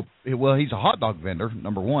a hot dog vendor,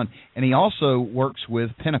 number one, and he also works with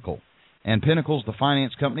Pinnacle. And Pinnacle's the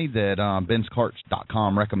finance company that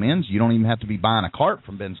BensCarts.com recommends. You don't even have to be buying a cart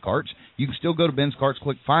from Ben's Carts. You can still go to Ben's Carts,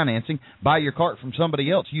 click financing, buy your cart from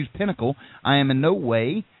somebody else. Use Pinnacle. I am in no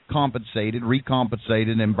way compensated,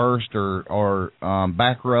 recompensated, embarrassed, or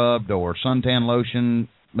back rubbed, or suntan lotion,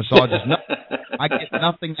 massages. No, I get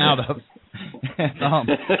nothing out of it.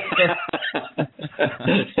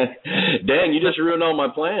 Dang, you just ruined all my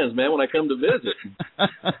plans, man, when I come to visit.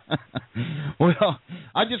 Well,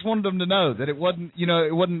 I just wanted them to know that it wasn't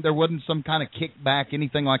there wasn't some kind of kickback,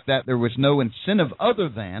 anything like that. There was no incentive other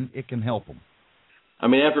than it can help them. I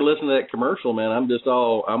mean, after listening to that commercial, man, I'm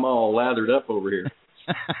all lathered up over here.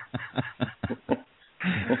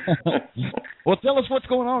 Well, tell us what's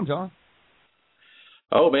going on, John.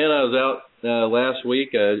 Oh, man, I was out last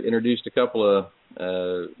week. I introduced a couple of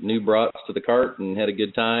new brats to the cart and had a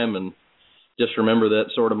good time, and just remember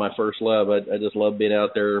that's sort of my first love. I just love being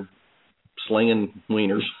out there slinging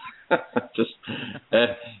wieners. It's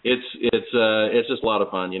just a lot of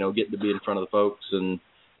fun, getting to be in front of the folks and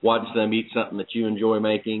watching them eat something that you enjoy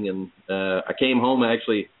making. And I came home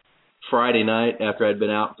actually Friday night after I'd been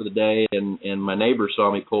out for the day, and my neighbor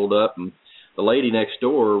saw me pulled up, and the lady next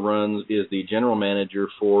door is the general manager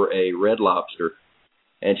for a Red Lobster.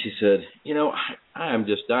 And she said, I am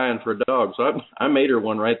just dying for a dog. So I made her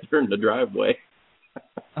one right there in the driveway.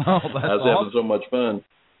 Oh, that's I was having so much fun.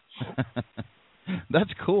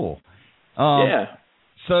 That's cool. Yeah.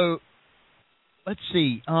 So let's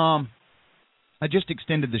see. I just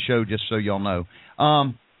extended the show just so y'all know.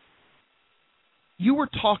 You were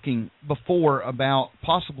talking before about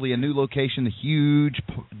possibly a new location, a huge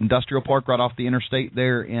industrial park right off the interstate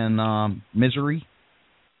there in Missouri.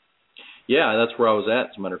 Yeah, that's where I was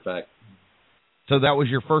at, as a matter of fact. So that was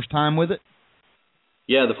your first time with it?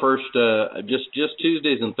 Yeah, the first just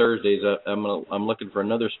Tuesdays and Thursdays. I'm looking for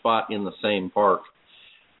another spot in the same park,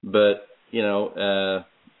 but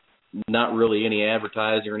not really any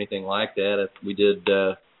advertising or anything like that. We did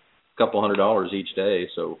a couple $100 each day,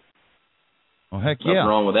 so. Well, heck nothing yeah!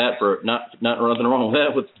 Wrong with that nothing wrong with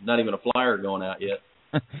that with not even a flyer going out yet.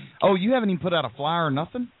 Oh, you haven't even put out a flyer or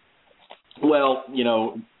nothing? Well,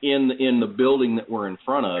 in the building that we're in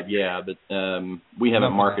front of, yeah, but we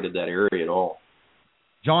haven't marketed that area at all.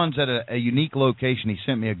 John's at a unique location. He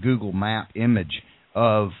sent me a Google Map image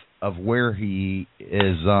of where he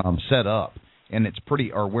is set up, and it's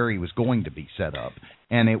where he was going to be set up,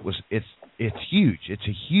 and it's huge. It's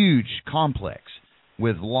a huge complex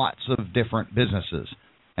with lots of different businesses,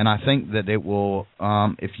 and I think that it will,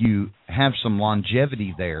 if you have some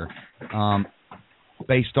longevity there,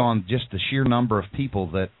 based on just the sheer number of people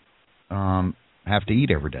that have to eat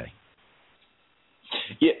every day.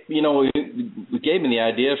 Yeah, it gave me the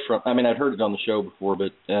idea I'd heard it on the show before,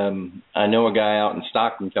 but I know a guy out in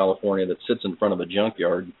Stockton, California that sits in front of a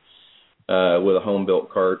junkyard with a home-built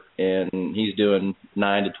cart, and he's doing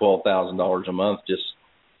 $9,000 to $12,000 a month just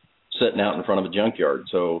sitting out in front of a junkyard.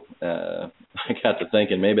 So I got to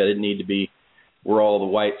thinking maybe I didn't need to be where all the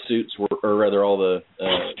white suits were, or rather all the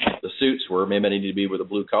suits were. Maybe I needed to be where the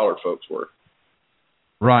blue-collar folks were.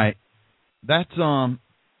 Right. That's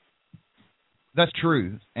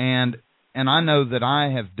true, and I know that I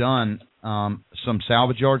have done some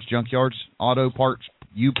salvage yards, junkyards, auto parts,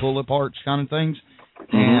 pull parts kind of things,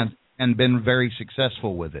 and been very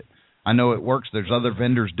successful with it. I know it works. There's other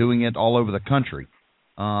vendors doing it all over the country.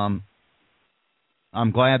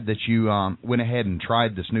 I'm glad that you went ahead and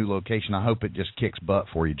tried this new location. I hope it just kicks butt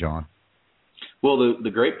for you, John. Well,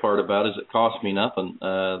 the great part about it is it cost me nothing.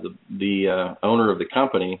 The owner of the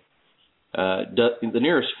company, the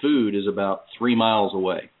nearest food is about 3 miles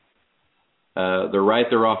away. They're right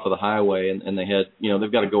there off of the highway, and they had,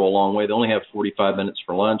 they've got to go a long way. They only have 45 minutes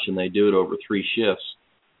for lunch, and they do it over 3 shifts.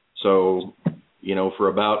 So, for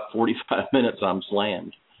about 45 minutes, I'm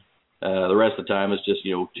slammed. The rest of the time is just,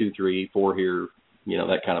 2, 3, 4 here,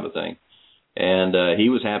 that kind of a thing. And he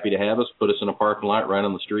was happy to have us, put us in a parking lot right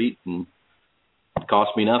on the street, and it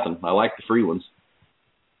cost me nothing. I like the free ones.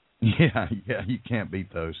 Yeah, you can't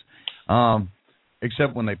beat those.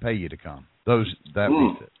 Except when they pay you to come. That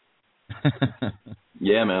beats it.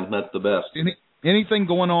 Yeah, man, that's the best. Anything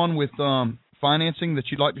going on with financing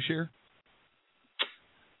that you'd like to share?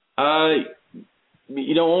 Only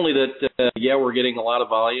that we're getting a lot of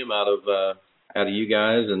volume out of you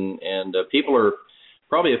guys, and people are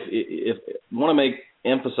probably if want to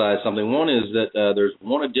emphasize something. One is that there's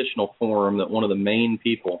one additional form that one of the main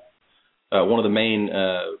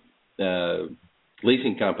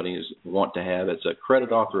leasing companies want to have. It's a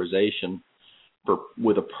credit authorization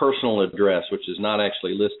with a personal address, which is not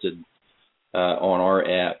actually listed on our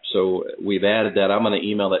app. So we've added that. I'm going to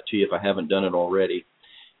email that to you if I haven't done it already.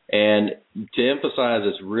 And to emphasize,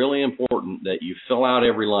 it's really important that you fill out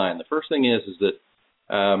every line. The first thing is that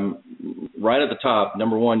right at the top,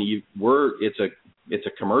 number one, it's a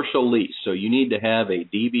commercial lease, so you need to have a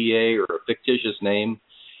DBA or a fictitious name.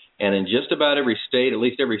 And in just about every state, at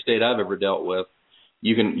least every state I've ever dealt with,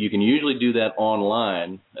 you can usually do that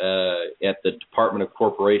online at the Department of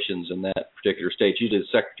Corporations in that particular state, usually the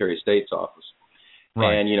Secretary of State's office.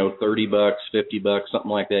 Right. And $30, $50,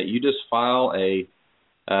 something like that. You just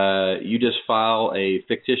file a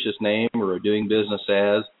fictitious name or a doing business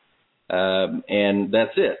as, and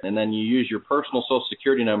that's it. And then you use your personal Social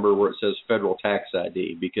Security number where it says federal tax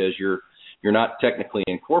ID, because you're not technically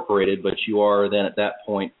incorporated, but you are then at that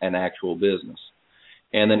point an actual business.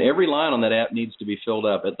 And then every line on that app needs to be filled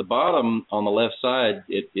up. At the bottom on the left side,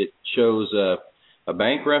 it shows a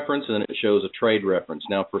bank reference, and then it shows a trade reference.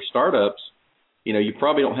 Now, for startups, you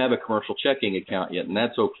probably don't have a commercial checking account yet, and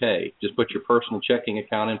that's okay. Just put your personal checking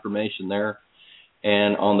account information there.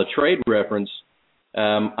 And on the trade reference,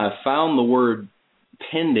 I found the word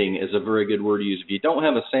pending is a very good word to use. If you don't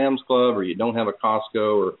have a Sam's Club, or you don't have a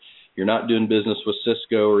Costco, or you're not doing business with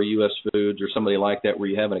Cisco or U.S. Foods or somebody like that where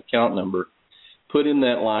you have an account number, put in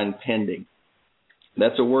that line pending.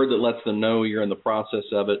 That's a word that lets them know you're in the process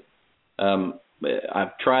of it.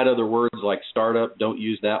 I've tried other words like startup. Don't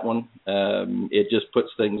use that one. It just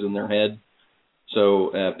puts things in their head.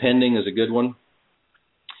 So pending is a good one.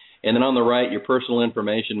 And then on the right, your personal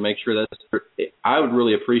information, make sure that's – I would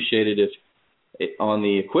really appreciate it if on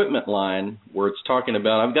the equipment line where it's talking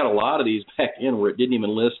about – I've got a lot of these back in where it didn't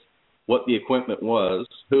even list what the equipment was,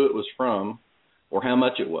 who it was from, or how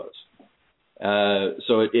much it was.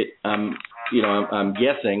 So I'm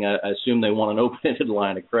guessing. I assume they want an open-ended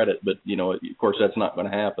line of credit, but of course that's not going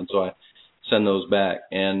to happen. So I send those back,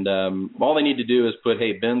 and all they need to do is put,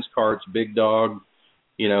 hey, Ben's Carts, Big Dog.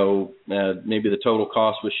 Maybe the total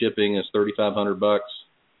cost with shipping is $3,500,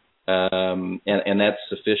 and that's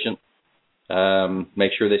sufficient.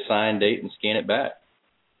 Make sure they sign, date, and scan it back.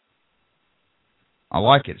 I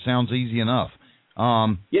like it. Sounds easy enough.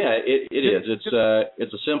 Yeah, it is.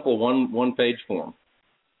 It's a simple one-page form.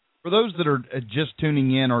 For those that are just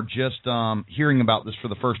tuning in or just hearing about this for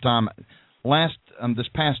the first time, this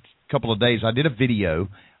past couple of days I did a video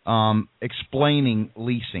explaining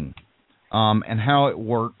leasing and how it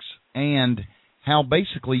works, and how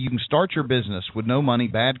basically you can start your business with no money,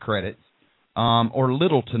 bad credit, or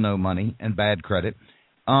little to no money and bad credit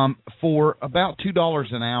for about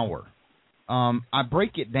 $2 an hour. I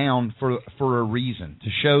break it down for a reason, to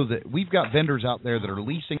show that we've got vendors out there that are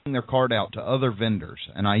leasing their card out to other vendors,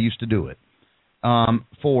 and I used to do it,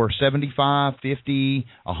 for $75, $50,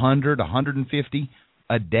 $100, $150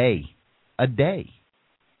 a day. A day.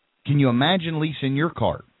 Can you imagine leasing your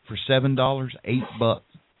card for $7, $8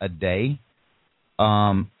 a day?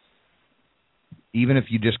 Even if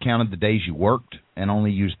you just counted the days you worked and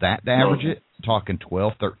only used that to average it, talking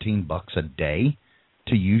 $12, $13 a day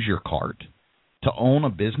to use your card. To own a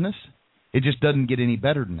business, it just doesn't get any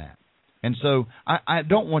better than that. And so I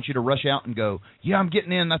don't want you to rush out and go, yeah, I'm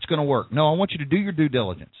getting in, that's going to work. No, I want you to do your due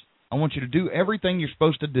diligence. I want you to do everything you're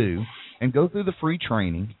supposed to do and go through the free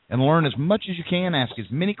training and learn as much as you can, ask as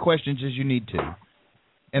many questions as you need to.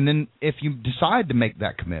 And then if you decide to make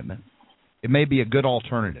that commitment, it may be a good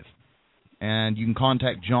alternative. And you can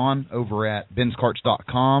contact John over at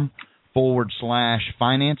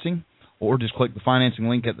benscarts.com/financing. Or just click the financing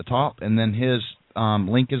link at the top, and then his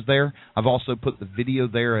link is there. I've also put the video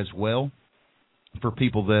there as well for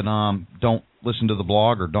people that don't listen to the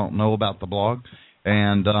blog or don't know about the blog.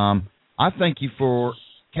 And I thank you for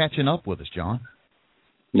catching up with us, John.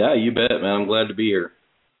 Yeah, you bet, man. I'm glad to be here.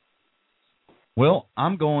 Well,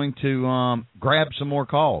 I'm going to grab some more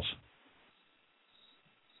calls.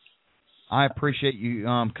 I appreciate you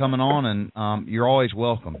coming on, and you're always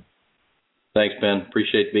welcome. Thanks, Ben.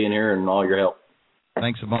 Appreciate being here and all your help.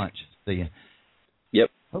 Thanks a bunch. See you. Yep.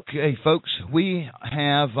 Okay, folks, we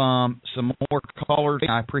have some more callers.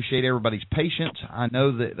 I appreciate everybody's patience. I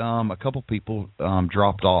know that a couple people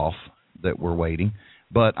dropped off that were waiting,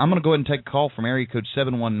 but I'm going to go ahead and take a call from area code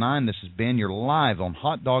 719. This is Ben. You're live on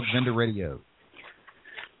Hot Dog Vendor Radio.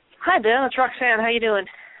 Hi, Ben. It's Roxanne. How you doing?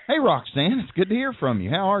 Hey, Roxanne. It's good to hear from you.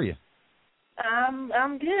 How are you?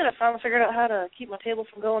 I'm good. I finally figured out how to keep my table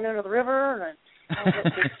from going into the river and all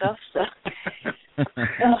that good stuff. So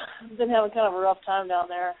I've been having kind of a rough time down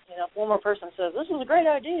there. You know, if one more person says, this is a great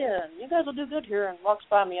idea and you guys will do good here, and walks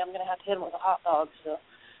by me, I'm going to have to hit him with a hot dog. So,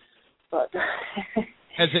 but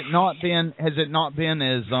Has it not been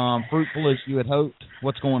as fruitful as you had hoped?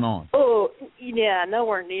 What's going on? Oh, yeah,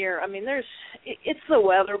 nowhere near. I mean, it's the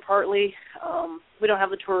weather partly. We don't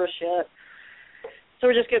have the tourists yet. So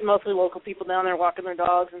we're just getting mostly local people down there walking their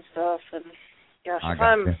dogs and stuff. And gosh, if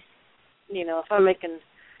I'm making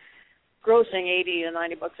grossing $80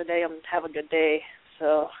 to $90 a day, I'm have a good day.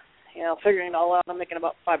 So, figuring it all out, I'm making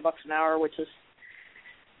about $5 an hour, which is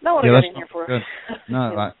not what I got in here for. Good.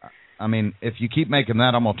 No, I mean, if you keep making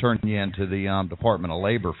that, I'm gonna turn you into the Department of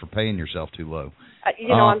Labor for paying yourself too low.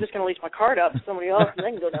 I'm just gonna lease my card out to somebody else, and they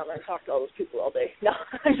can go down there and talk to all those people all day. No,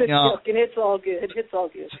 I'm just joking. It's all good. It's all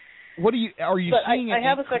good. Are you seeing? I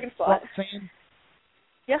have a second spot.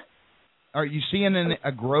 Yeah. Are you seeing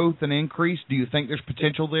a growth and increase? Do you think there's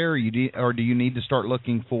potential there, or do you need to start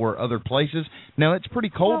looking for other places? No, it's pretty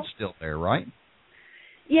cold still there, right?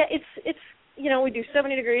 Yeah, it's we do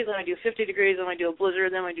 70 degrees, then I do 50 degrees, then I do a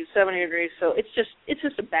blizzard, then I do 70 degrees. So it's just it's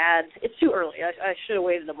too early. I should have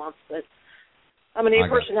waited a month, but I'm an A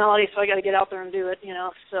personality, so I got to get out there and do it,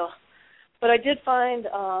 So, but I did find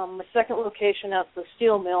my second location at the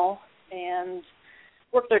steel mill and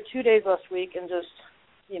worked there 2 days last week and just,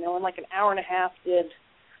 in like an hour and a half did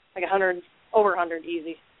like over 100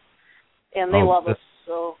 easy. And they love us.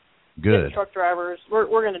 So good. Truck drivers, we're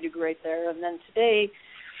going to do great there. And then today,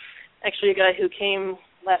 actually a guy who came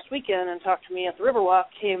last weekend and talked to me at the Riverwalk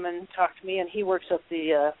came and talked to me, and he works at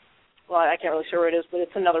the, I can't really say where it is, but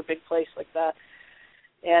it's another big place like that.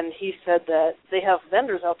 And he said that they have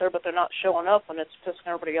vendors out there, but they're not showing up, and it's pissing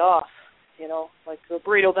everybody off. Like the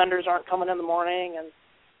burrito vendors aren't coming in the morning, and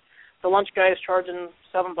the lunch guy is charging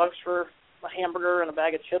 $7 for a hamburger and a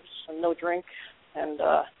bag of chips and no drink. And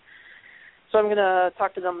so I'm going to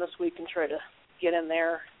talk to them this week and try to get in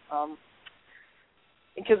there.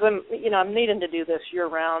 Because I'm needing to do this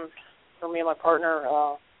year-round for me and my partner.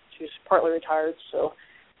 She's partly retired, so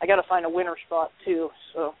I got to find a winter spot too.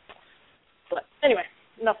 So, but anyway,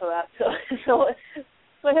 enough of that. So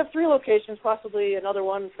I have 3 locations, possibly another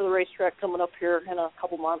one for the racetrack coming up here in a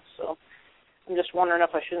couple months. So I'm just wondering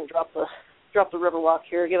if I shouldn't drop the Riverwalk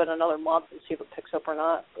here, give it another month, and see if it picks up or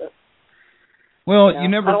not. But you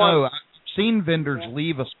never know. I've seen vendors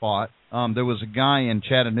leave a spot. There was a guy in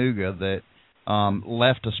Chattanooga that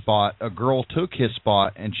left a spot. A girl took his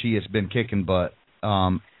spot, and she has been kicking butt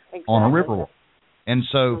on a Riverwalk. And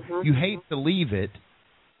so you hate to leave it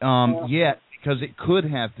yet, because it could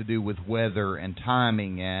have to do with weather and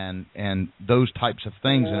timing and those types of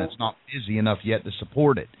things, and it's not busy enough yet to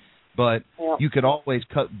support it. But you could always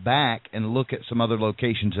cut back and look at some other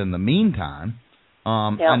locations in the meantime.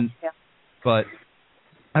 But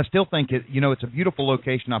I still think it's a beautiful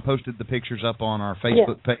location. I posted the pictures up on our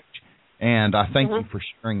Facebook page. And I thank you for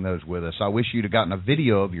sharing those with us. I wish you'd have gotten a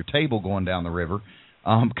video of your table going down the river,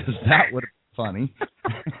 because that would have been funny.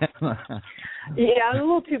 Yeah, I was a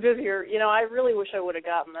little too busy here. I really wish I would have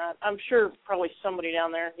gotten that. I'm sure probably somebody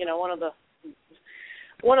down there, one of the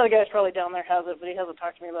guys probably down there has it, but he hasn't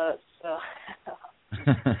talked to me about it. So,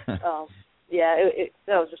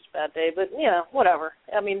 that was just a bad day. But, whatever.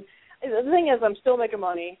 I mean, the thing is, I'm still making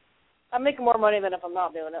money. I'm making more money than if I'm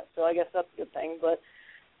not doing it, so I guess that's a good thing. But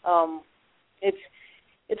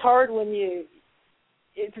it's hard when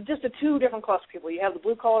it's just 2 different class of people. You have the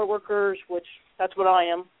blue-collar workers, which that's what I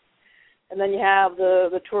am. And then you have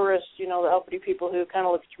the tourists, the uppity people who kind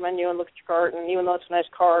of look at your menu and look at your cart, and even though it's a nice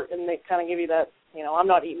cart, and they kind of give you that, I'm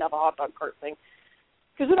not eating up a hot dog cart thing.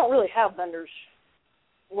 Because we don't really have vendors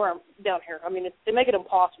where I'm down here. I mean, they make it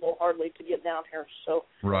impossible hardly to get down here. So,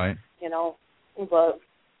 right. But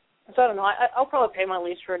so I don't know. I'll probably pay my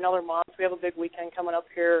lease for another month. We have a big weekend coming up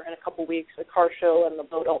here in a couple weeks, a car show and the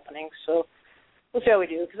boat opening. So we'll see how we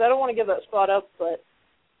do. Because I don't want to give that spot up, but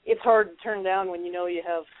it's hard to turn down when you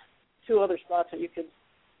have 2 other spots that you could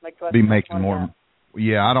make. Be making more.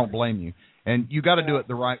 Yeah, I don't blame you. And you got to do it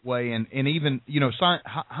the right way. And even,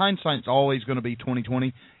 hindsight's always going to be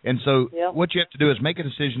 20/20. And so what you have to do is make a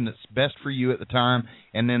decision that's best for you at the time,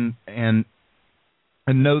 and then and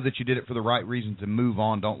know that you did it for the right reasons and move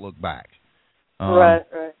on. Don't look back. Right.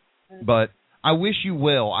 But I wish you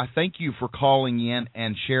well. I thank you for calling in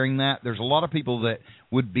and sharing that. There's a lot of people that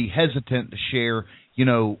would be hesitant to share,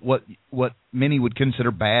 what many would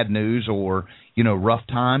consider bad news or, rough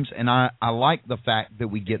times. And I like the fact that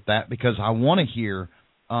we get that, because I want to hear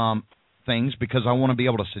things, because I want to be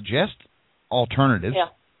able to suggest alternatives. Yeah.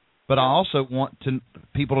 But I also want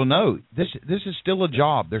people to know this is still a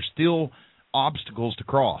job. There's still obstacles to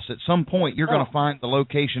cross. At some point, you're going to find the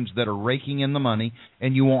locations that are raking in the money,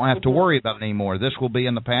 and you won't have to worry about it anymore. This will be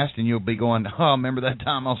in the past, and you'll be going, oh, remember that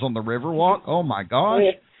time I was on the Riverwalk? Oh, my gosh.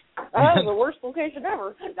 That was the worst location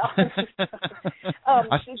ever. Two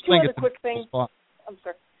other quick things. I'm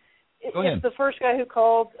sorry. Go ahead. It's the first guy who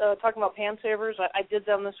called talking about pan savers. I did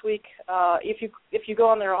them this week. If you go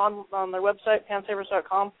on their website,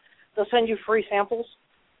 pansavers.com, they'll send you free samples.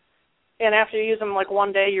 And after you use them like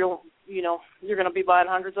one day, you're going to be buying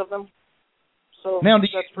hundreds of them. So now, do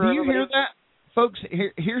you hear that, folks?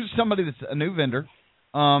 Here's somebody that's a new vendor,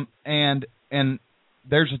 and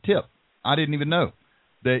there's a tip. I didn't even know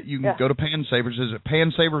that you can go to Pan Savers. Is it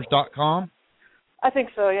pansavers.com? I think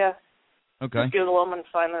so. Yeah. Okay. Just Google them and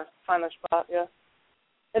find their spot. Yeah.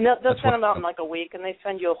 And they'll send them out in like a week, and they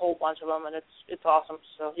send you a whole bunch of them, and it's awesome.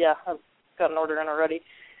 So yeah, I've got an order in already.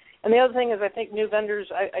 And the other thing is, I think new vendors,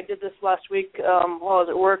 I did this last week while I was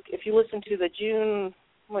at work. If you listen to the June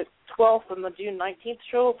 12th and the June 19th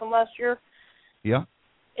show from last year,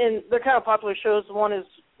 and they're kind of popular shows. One is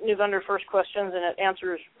New Vendor First Questions, and it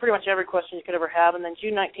answers pretty much every question you could ever have. And then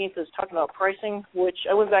June 19th is talking about pricing, which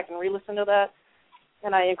I went back and re-listened to that,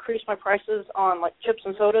 and I increased my prices on, like, chips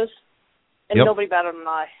and sodas, and nobody batted an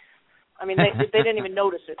eye. I mean, they didn't even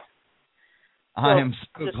notice it. So I am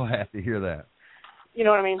so glad to hear that. You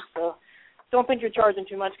know what I mean? So don't think you're charging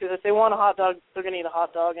too much, because if they want a hot dog, they're going to eat a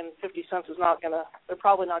hot dog, and 50 cents is they're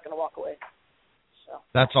probably not going to walk away. So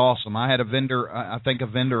that's awesome. I had a vendor, I think a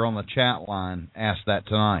vendor on the chat line asked that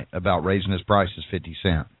tonight about raising his prices 50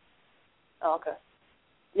 cents. Oh, okay.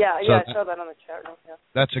 Yeah, so I saw that on the chat room. Yeah.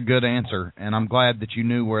 That's a good answer, and I'm glad that you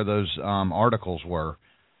knew where those articles were.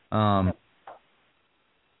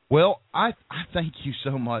 Well, I thank you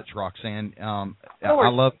so much, Roxanne. I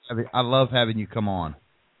love having you come on.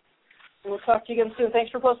 We'll talk to you again soon.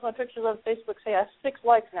 Thanks for posting my pictures on Facebook. Say I have 6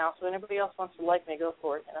 likes now, so anybody else wants to like me, go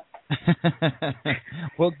for it.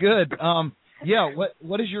 Well, good.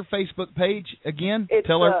 What is your Facebook page again?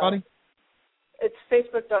 Tell everybody. It's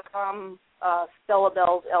facebook.com Stella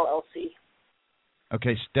Bells LLC.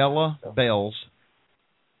 Okay, Stella Bells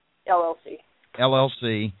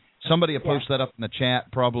LLC. Somebody will post that up in the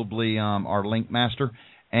chat, probably our link master,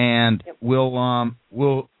 and we'll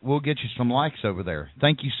get you some likes over there.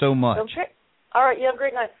 Thank you so much. Okay. All right. You have a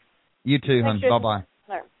great night. You too, hon. Bye-bye. All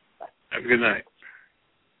right. Bye. Have a good night.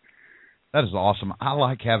 That is awesome. I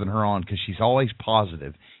like having her on because she's always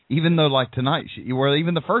positive. Even though, like tonight,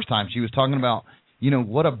 even the first time, she was talking about,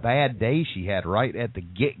 what a bad day she had right at the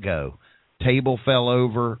get-go. Table fell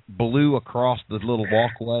over, blew across the little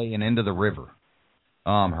walkway and into the river.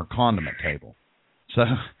 Her condiment table. So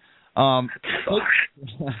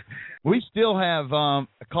we still have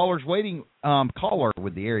callers waiting. Caller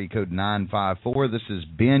with the area code 954. This is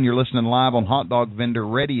Ben. You're listening live on Hot Dog Vendor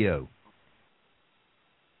Radio.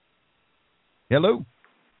 Hello.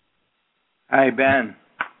 Hi, Ben.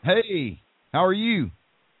 Hey, how are you?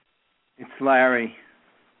 It's Larry.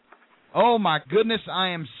 Oh, my goodness. I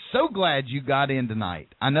am so glad you got in tonight.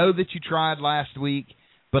 I know that you tried last week,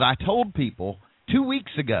 but I told people 2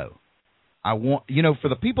 weeks ago, I want, for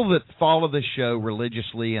the people that follow this show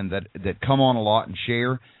religiously and that come on a lot and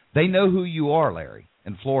share, they know who you are, Larry,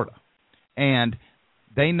 in Florida. And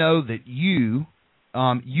they know that you've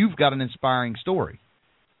got an inspiring story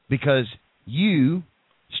because you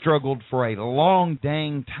struggled for a long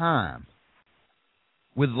dang time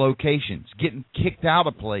with locations, getting kicked out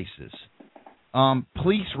of places,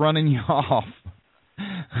 police running you off,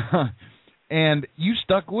 and you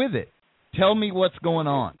stuck with it. Tell me what's going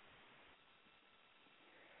on.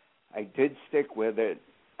 I did stick with it.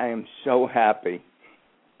 I am so happy.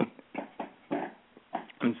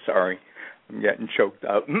 I'm sorry. I'm getting choked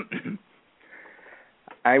up.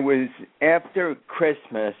 After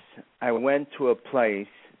Christmas, I went to a place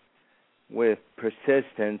with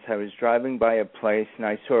persistence. I was driving by a place, and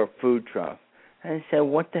I saw a food truck. And I said,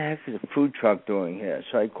 what the heck is a food truck doing here?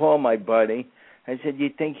 So I called my buddy. I said, you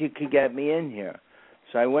think you could get me in here?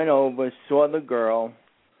 So I went over, saw the girl.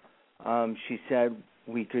 she said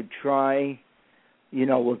we could try,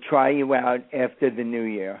 we'll try you out after the New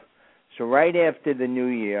Year. So right after the New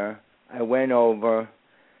Year, I went over.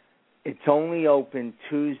 It's only open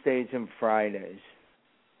Tuesdays and Fridays.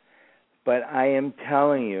 But I am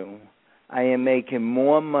telling you, I am making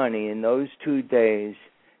more money in those 2 days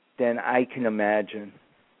than I can imagine.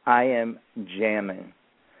 I am jamming.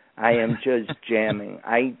 I am just jamming.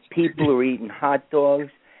 People are eating hot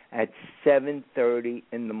dogs at 7:30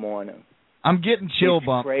 in the morning. I'm getting chill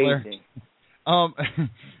bumps, Larry.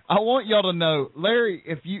 I want y'all to know, Larry,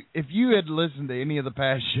 if you had listened to any of the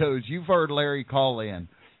past shows, you've heard Larry call in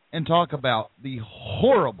and talk about the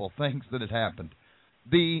horrible things that had happened.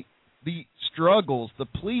 The struggles, the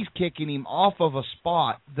police kicking him off of a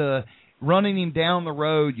spot, the running him down the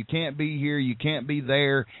road, you can't be here, you can't be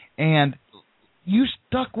there, and you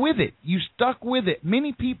stuck with it. You stuck with it.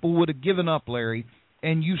 Many people would have given up, Larry,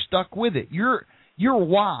 and you stuck with it. You're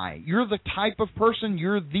why. You're the type of person,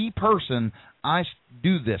 you're the person I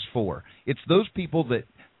do this for. It's those people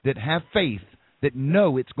that have faith, that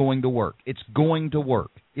know it's going to work. It's going to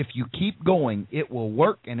work. If you keep going, it will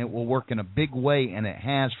work, and it will work in a big way, and it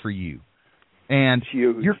has for you. And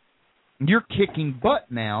you're kicking butt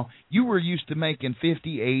now. You were used to making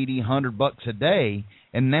 $50, $80, $100 a day,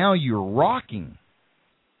 and now you're rocking.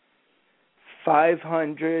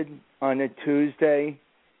 500 on a Tuesday,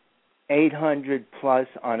 800 plus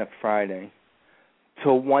on a Friday,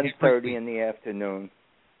 till 1:30 in the afternoon.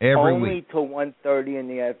 Only till 1:30 in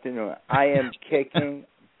the afternoon. I am kicking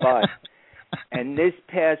butt. And this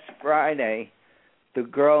past Friday, the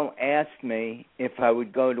girl asked me if I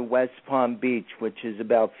would go to West Palm Beach, which is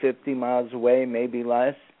about 50 miles away, maybe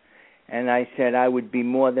less. And I said I would be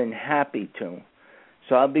more than happy to.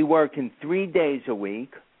 So I'll be working 3 days a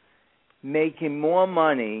week, making more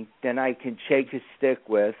money than I can shake a stick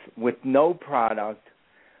with no product.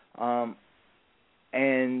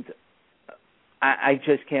 And I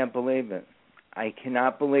just can't believe it. I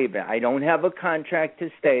cannot believe it. I don't have a contract to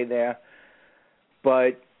stay there,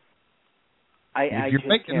 but if you're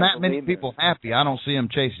making that many people happy, I don't see them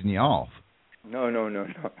chasing you off. No.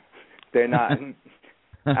 They're not.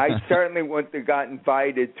 I certainly wouldn't have got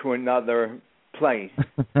invited to another place.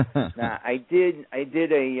 Now, I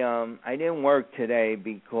didn't work today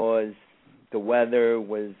because the weather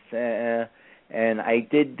was, and I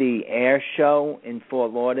did the air show in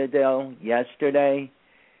Fort Lauderdale yesterday,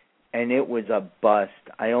 and it was a bust.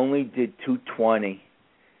 I only did 220,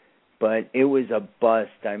 but it was a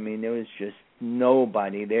bust. I mean, there was just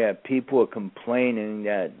nobody there. People were complaining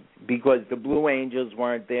that because the Blue Angels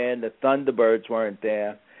weren't there, the Thunderbirds weren't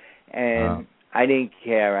there, and I didn't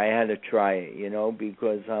care. I had to try it,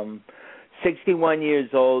 because I'm 61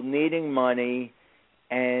 years old, needing money,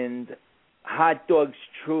 and hot dogs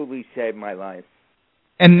truly saved my life.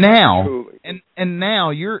 And now, and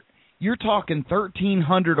now you're talking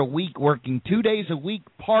 $1,300 a week, working 2 days a week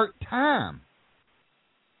part time.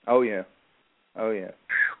 Oh yeah.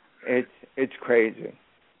 It's crazy.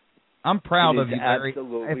 I'm proud of you, Larry.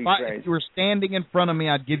 Absolutely if you were standing in front of me,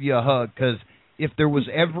 I'd give you a hug, because if there was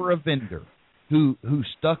ever a vendor who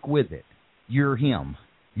stuck with it, you're him.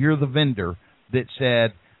 You're the vendor that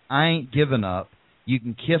said, I ain't giving up. You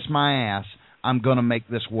can kiss my ass. I'm going to make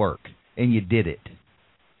this work. And you did it.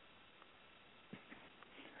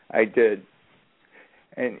 I did.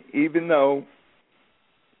 And even though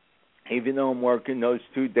I'm working those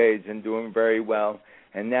 2 days and doing very well,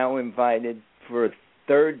 and now invited for a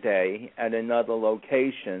third day at another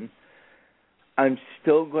location, I'm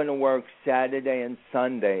still going to work Saturday and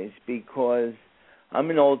Sundays because I'm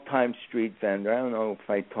an old-time street vendor. I don't know if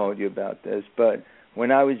I told you about this, but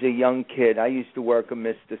when I was a young kid, I used to work a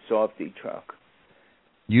Mr. Softy truck.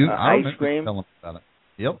 Ice cream. About it.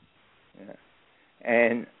 Yep. Yeah.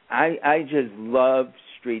 And I just love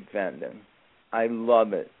street vending. I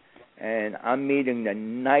love it. And I'm meeting the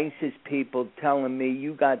nicest people telling me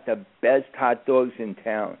you got the best hot dogs in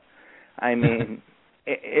town. I mean,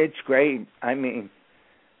 it's great. I mean,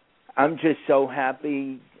 I'm just so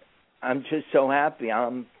happy. I'm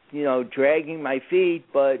dragging my feet,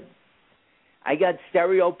 but I got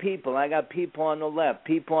stereo people. I got people on the left,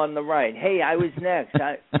 people on the right. Hey, I was next.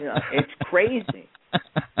 It's crazy.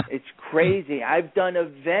 It's crazy. I've done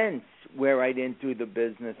events where I didn't do the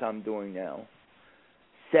business I'm doing now.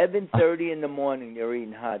 7:30 in the morning, they're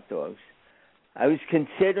eating hot dogs. I was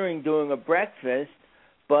considering doing a breakfast,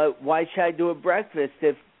 but why should I do a breakfast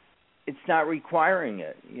if it's not requiring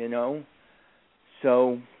it,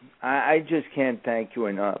 So I just can't thank you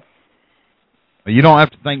enough. You don't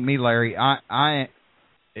have to thank me, Larry. I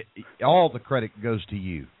all the credit goes to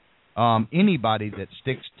you. Anybody that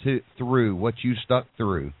sticks through what you stuck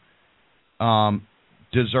through,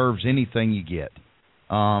 deserves anything you get.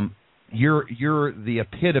 You're the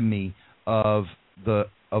epitome of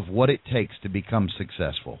what it takes to become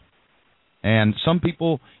successful. And some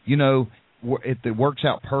people, it works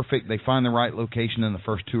out perfect. They find the right location in the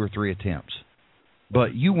first 2 or 3 attempts.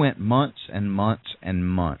 But you went months and months and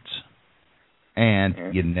months,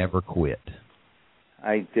 and you never quit.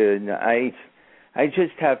 I did. I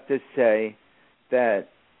just have to say that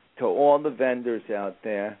to all the vendors out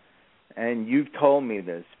there, and you've told me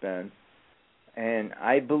this, Ben, and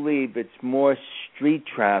I believe it's more street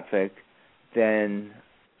traffic than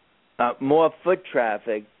more foot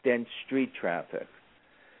traffic than street traffic,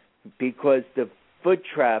 because the foot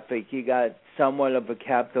traffic, you got somewhat of a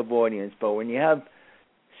captive audience, but when you have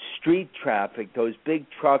street traffic, those big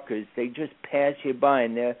truckers, they just pass you by,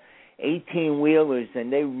 and they're 18-wheelers,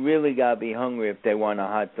 and they really got to be hungry if they want a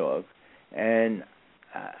hot dog. And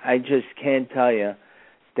I just can't tell you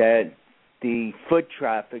that the foot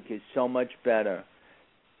traffic is so much better.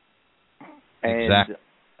 And exactly.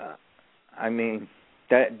 I mean,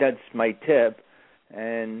 that's my tip.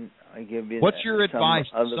 And I give you. What's your advice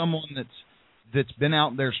to someone that's been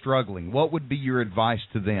out there struggling? What would be your advice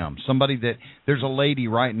to them? Somebody that there's a lady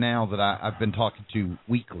right now that I've been talking to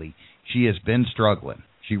weekly. She has been struggling.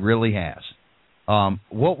 She really has.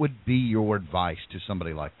 What would be your advice to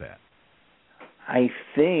somebody like that? I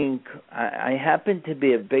think I happen to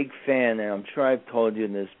be a big fan, and I'm sure I've told you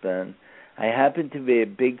this, Ben. I happen to be a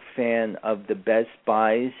big fan of the Best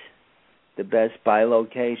Buys, the Best Buy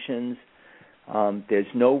locations.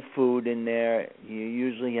 There's no food in there. You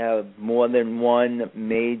usually have more than one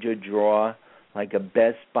major draw, like a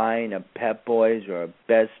Best Buy and a Pep Boys, or a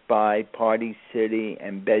Best Buy, Party City,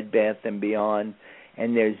 and Bed Bath & Beyond.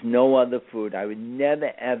 And there's no other food. I would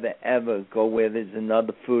never, ever, ever go where there's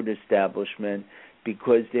another food establishment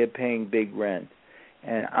because they're paying big rent.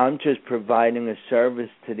 And I'm just providing a service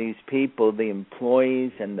to these people, the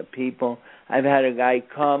employees and the people. I've had a guy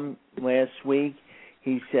come last week.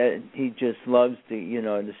 He said he just loves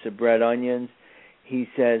the soubrette onions. He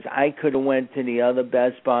says, I could have went to the other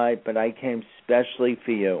Best Buy, but I came specially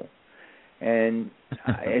for you. And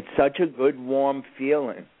it's such a good, warm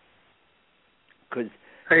feeling. Hey,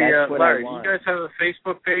 Larry, do you guys have a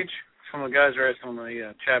Facebook page? Some of the guys are asking on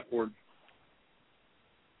the chat board.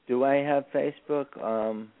 Do I have Facebook?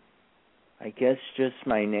 I guess just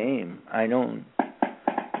my name. I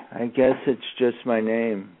guess it's just my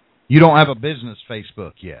name. You don't have a business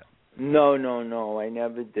Facebook yet? No. I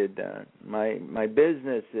never did that. My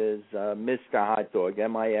business is Mr. Hot Dog,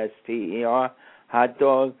 MISTER, Hot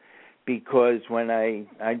Dog, because when I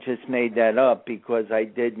just made that up because I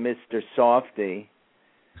did Mr. Softy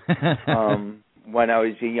when I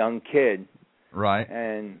was a young kid. Right.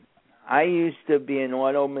 And I used to be an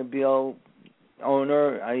automobile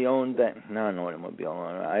owner. I owned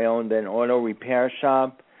an auto repair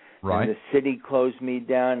shop. Right. And the city closed me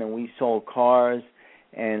down, and we sold cars.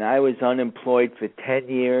 And I was unemployed for 10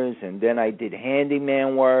 years, and then I did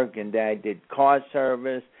handyman work, and then I did car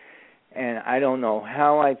service. And I don't know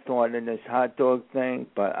how I thought of this hot dog thing,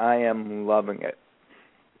 but I am loving it.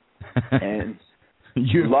 And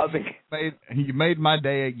loving it. You made my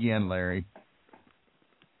day again, Larry.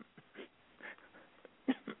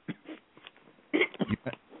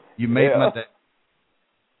 You made my day.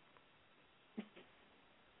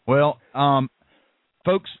 Well,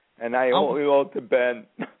 folks. And I owe it all to Ben.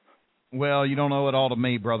 Well, you don't owe it all to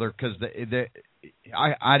me, brother, because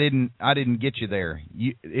I didn't get you there.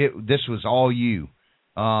 This was all you.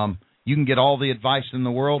 You can get all the advice in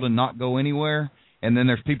the world and not go anywhere, and then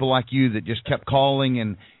there's people like you that just kept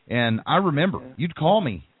calling, and I remember you'd call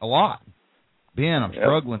me a lot. Ben, I'm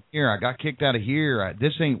struggling here. I got kicked out of here.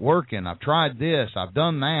 This ain't working. I've tried this. I've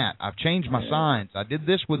done that. I've changed my signs. I did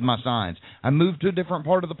this with my signs. I moved to a different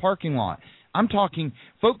part of the parking lot. I'm talking,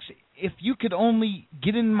 folks, if you could only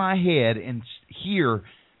get in my head and hear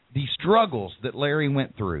the struggles that Larry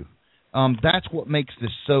went through, that's what makes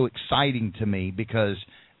this so exciting to me, because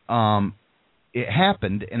it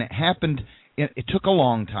happened, and it took a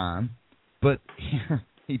long time, but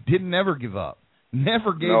he didn't ever give up.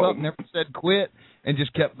 Never gave up, never said quit, and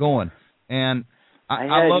just kept going. And I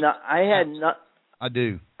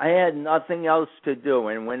do. I had nothing else to do,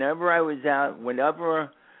 and whenever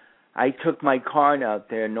I took my card out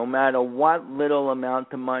there, no matter what little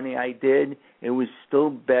amount of money I did, it was still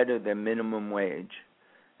better than minimum wage.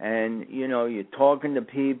 And, you're talking to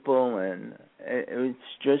people, and it's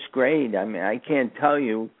just great. I mean, I can't tell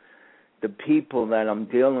you, the people that I'm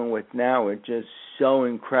dealing with now are just so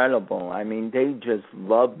incredible. I mean, they just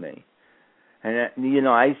love me. And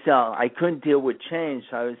I couldn't deal with change,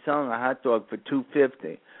 so I was selling a hot dog for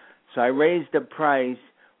 $2.50. So I raised the price,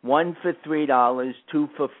 one for $3, two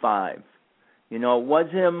for $5. You know, it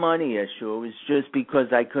wasn't a money issue. It was just because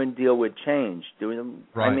I couldn't deal with change.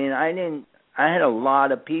 Right. I mean, I had a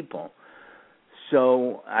lot of people.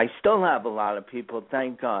 So I still have a lot of people,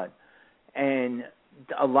 thank God. And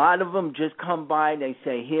a lot of them just come by, they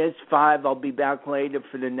say, here's $5, I'll be back later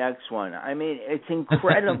for the next one. I mean, it's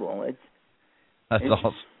incredible. That's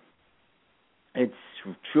awesome. It's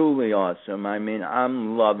truly awesome. I mean,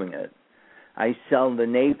 I'm loving it. I sell the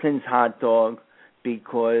Nathan's hot dog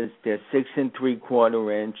because they're 6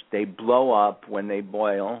 3/4 inch. They blow up when they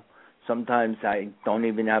boil. Sometimes I don't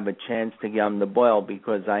even have a chance to get them to boil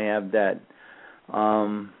because I have that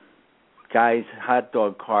guy's hot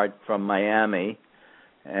dog cart from Miami.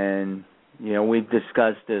 And, you know, we've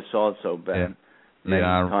discussed this also, Ben. Many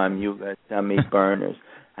times you guys send me burners.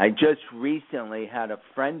 I just recently had a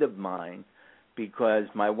friend of mine, because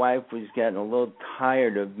my wife was getting a little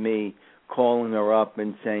tired of me calling her up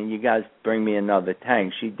and saying, you guys bring me another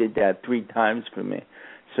tank. She did that 3 times for me.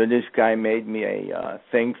 So this guy made me a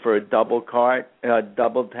thing for a double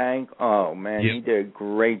tank. Oh, man, He did a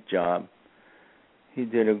great job.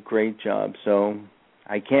 So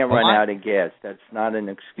I can't run out of gas. That's not an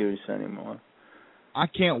excuse anymore. I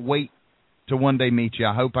can't wait to one day meet you.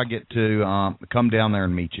 I hope I get to come down there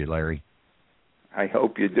and meet you, Larry. I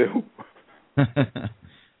hope you do.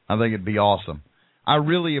 I think it'd be awesome. I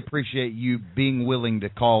really appreciate you being willing to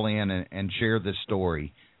call in and share this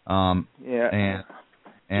story. And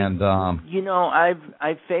you know, I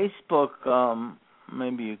Facebook.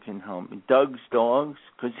 Maybe you can help me. Doug's Dogs,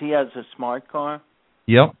 because he has a smart car.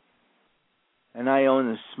 Yep. And I own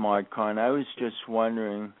a smart car, and I was just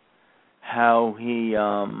wondering how he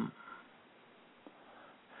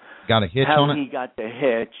got a hitch on it. How he got the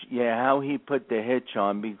hitch? Yeah, how he put the hitch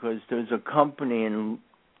on, because there's a company in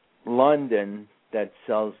London that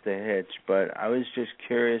sells the hitch, but I was just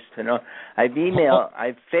curious to know. I've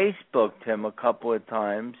Facebooked him a couple of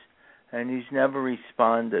times, and he's never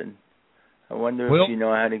responded. I wonder if you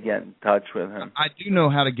know how to get in touch with him. I do know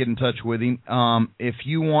how to get in touch with him. If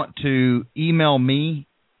you want to email me,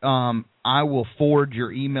 I will forward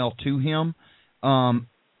your email to him.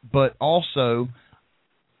 But also,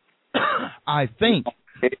 I think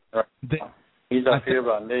he's up here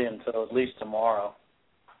by me until at least tomorrow.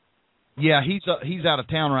 Yeah, he's out of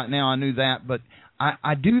town right now. I knew that, but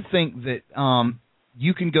I do think that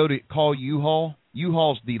you can go to call U-Haul.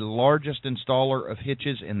 U-Haul's the largest installer of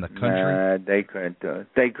hitches in the country. Nah, they couldn't do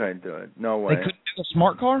it. No way. They couldn't do a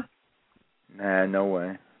smart car? Nah, no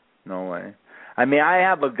way. I mean, I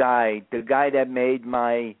have a guy, the guy that made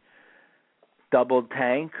my double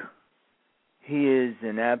tank. He is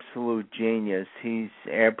an absolute genius. He's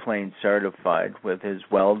airplane certified with his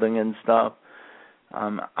welding and stuff.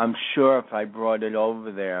 I'm sure if I brought it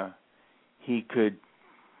over there, he could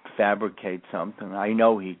fabricate something. I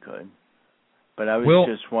know he could. But I was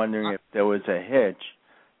just wondering if there was a hitch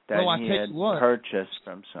that he had purchased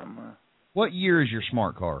from somewhere. What year is your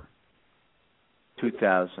smart car?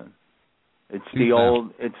 2000. It's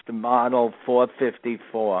the model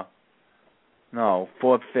 454. No,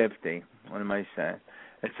 450. What am I saying?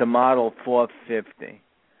 It's a model 450.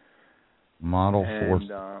 Model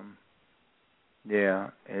 450. Yeah,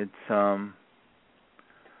 it's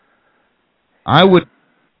I would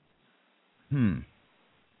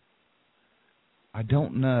I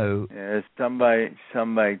don't know. Yeah,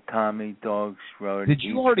 somebody Tommy Dogs wrote. Did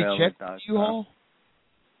you already check U-Haul?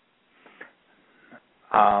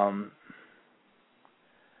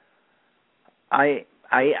 I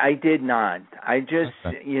did not. I just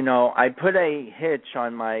I put a hitch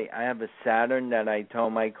on I have a Saturn that I tow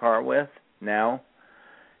my car with now,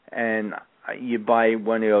 and you buy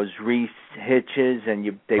one of those Reese hitches and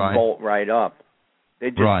they bolt right up. They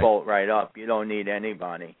just bolt right up. You don't need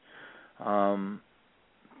anybody.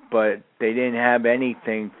 But they didn't have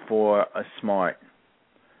anything for a smart.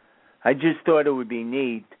 I just thought it would be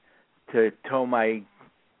neat to tow my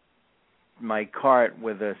cart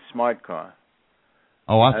with a smart car.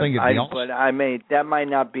 Oh, I think it'd be awesome. But I mean, that might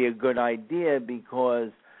not be a good idea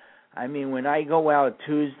because, I mean, when I go out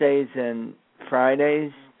Tuesdays and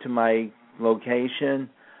Fridays to my location,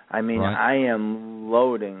 I mean, I am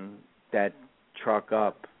loading that truck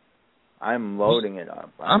up. I'm loading it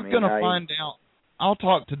up. I'm going to find out. I'll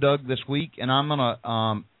talk to Doug this week, and I'm going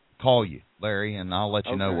to call you, Larry, and I'll let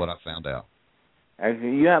you know what I found out.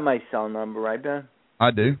 You have my cell number, right, Ben?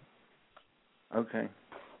 I do. Okay.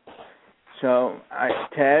 So,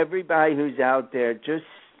 to everybody who's out there, just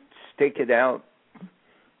stick it out.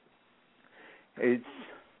 It's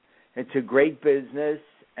a great business,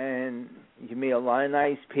 and you meet a lot of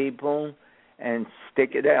nice people, and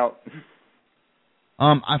stick it out.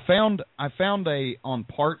 I found a on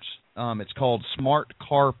parts. It's called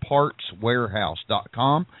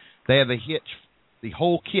SmartCarPartsWarehouse.com. They have the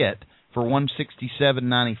whole kit for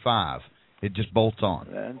 $167.95. It just bolts on.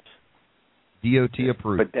 That's DOT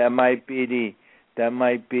approved. But that might be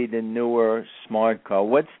the newer smart car.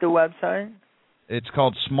 What's the website? It's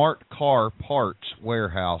called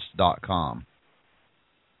SmartCarPartsWarehouse.com.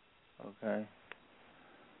 Okay.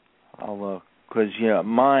 I'll look. Because,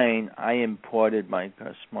 mine, I imported my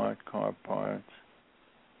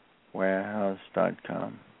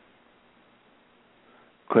SmartCarPartsWarehouse.com.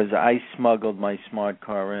 Because I smuggled my smart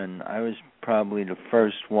car in. I was probably the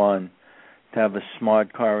first one to have a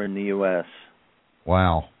smart car in the U.S.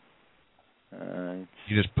 Wow. You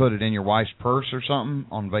just put it in your wife's purse or something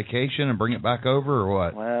on vacation and bring it back over, or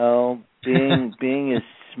what? Well, being as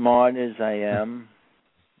smart as I am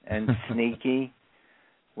and sneaky,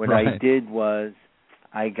 what I did was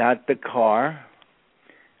I got the car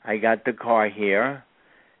here,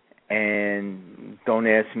 and don't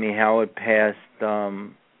ask me how it passed the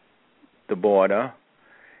border,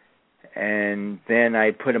 and then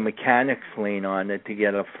I put a mechanic's lien on it to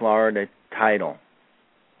get a Florida title.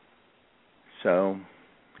 So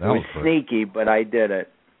it was sneaky, but I did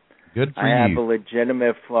it. Good for you. I have a you.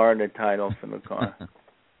 legitimate Florida title for the car.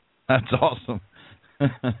 That's awesome.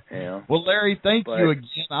 Yeah. Well, Larry, thank you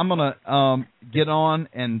again. I'm going to get on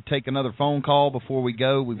and take another phone call before we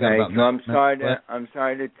go. We've got about I'm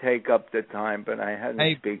sorry to take up the time, but I had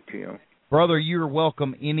to speak to you. Brother, you're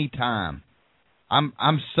welcome anytime.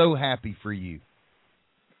 I'm so happy for you.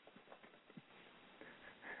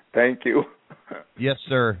 Thank you. Yes,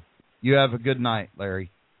 sir. You have a good night, Larry.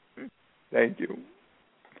 Thank you.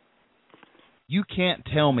 You can't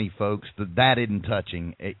tell me, folks, that isn't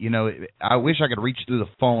touching. I wish I could reach through the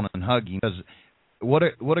phone and hug him, because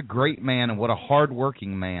what a great man and what a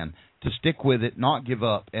hard-working man to stick with it, not give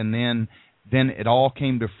up, and then it all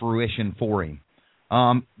came to fruition for him.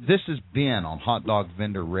 This has been on Hot Dog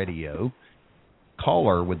Vendor Radio.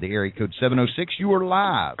 Caller with the area code 706. You are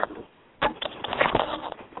live.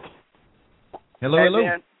 Hello.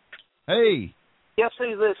 Ben. Hey. Guess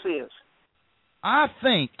who this is?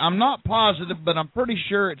 I'm not positive, but I'm pretty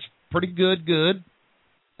sure it's pretty good. Yeah,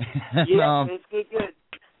 it's good.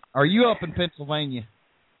 Are you up in Pennsylvania?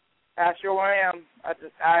 I sure am. I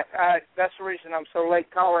that's the reason I'm so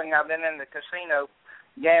late calling. I've been in the casino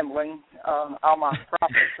gambling all my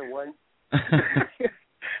profits away.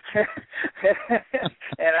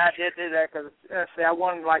 And I did do that because, I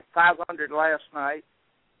won like $500 last night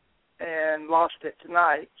and lost it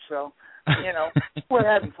tonight. So, we're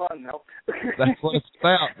having fun, though. That's what it's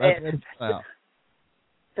about.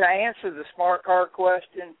 To answer the smart car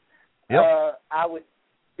question, I would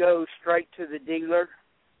go straight to the dealer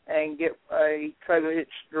and get a trailer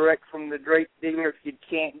hitch direct from the dealer if you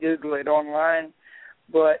can't Google it online.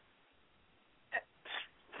 But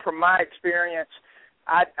from my experience,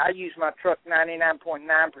 I use my truck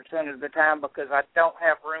 99.9% of the time because I don't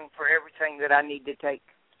have room for everything that I need to take.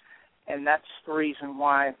 And that's the reason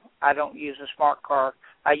why I don't use a smart car.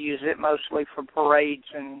 I use it mostly for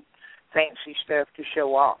parades and fancy stuff to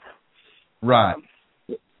show off. Right.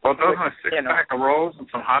 Well, doesn't a six-pack of rolls and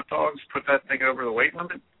some hot dogs put that thing over the weight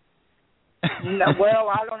limit? No, well,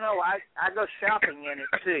 I don't know. I go shopping in it,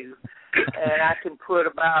 too. And I can put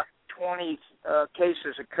about 20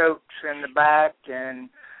 cases of Cokes in the back and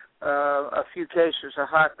a few cases of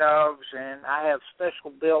hot dogs. And I have special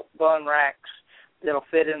built bun racks that'll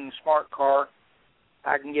fit in the smart car.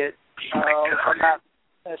 I can get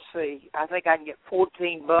I think I can get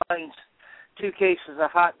 14 buns, 2 cases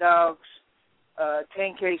of hot dogs,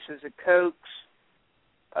 10 cases of Cokes.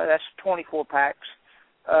 That's 24 packs.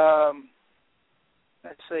 I'm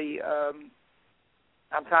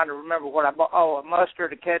trying to remember what I bought. Oh, a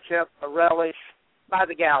mustard, a ketchup, a relish by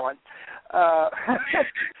the gallon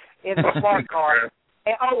in the smart car.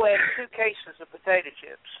 And 2 cases of potato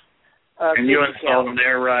chips. And you installed them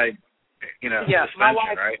there, right? Yeah, my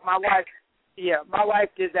wife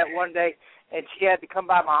did that one day, and she had to come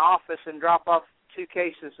by my office and drop off 2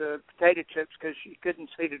 cases of potato chips because she couldn't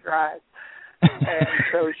see to drive. And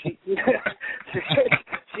so she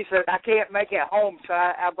said, I can't make it home, so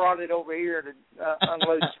I brought it over here to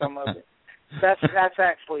unload some of it. That's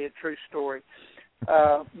actually a true story.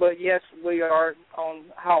 But yes, we are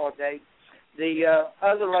on holiday. The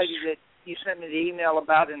other lady that you sent me the email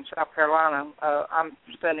about in South Carolina, I'm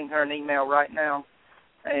sending her an email right now,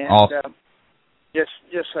 and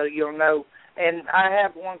just so you'll know. And I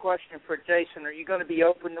have one question for Jason. Are you going to be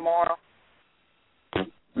open tomorrow?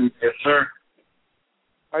 Yes, sir.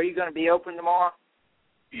 Are you going to be open tomorrow?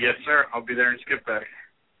 Yes, sir. I'll be there in Skippack.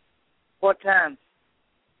 What time?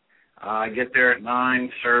 I get there at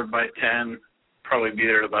 9, serve by 10. Probably be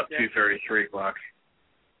there at about 2:30, 3 o'clock.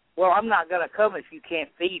 Well, I'm not going to come if you can't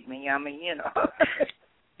feed me. I mean, you know.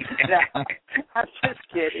 I'm just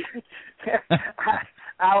kidding.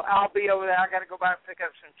 I'll be over there. I got to go back and pick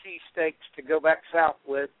up some cheesesteaks to go back south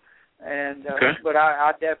with, and but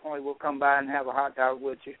I definitely will come by and have a hot dog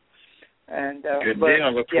with you. And good deal. I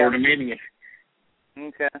look forward to meeting you.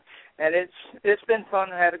 Okay, and it's been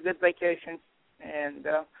fun. I had a good vacation, and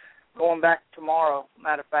going back tomorrow.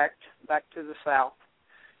 Matter of fact, back to the south,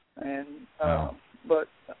 and but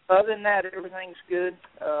other than that, everything's good.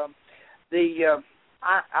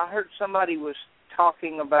 I heard somebody was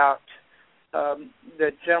talking about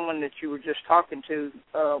the gentleman that you were just talking to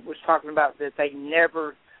was talking about that they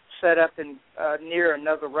never set up in near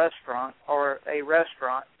another restaurant or a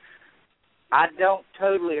restaurant. I don't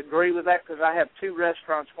totally agree with that because I have 2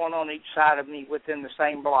 restaurants, one on each side of me within the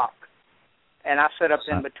same block, and I set up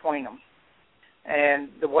in between them. And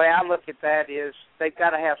the way I look at that is they've got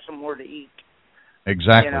to have somewhere to eat.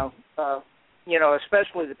 Exactly. You know,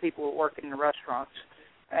 especially the people that work in the restaurants.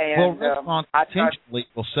 And, restaurants potentially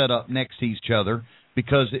will set up next to each other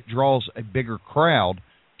because it draws a bigger crowd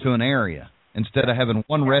to an area. Instead of having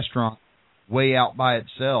one restaurant way out by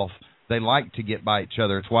itself, they like to get by each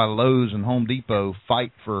other. It's why Lowe's and Home Depot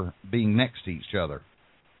fight for being next to each other.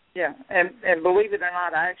 Yeah, and believe it or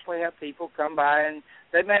not, I actually have people come by, and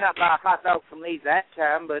they may not buy a hot dog from me that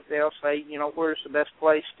time, but they'll say, you know, where's the best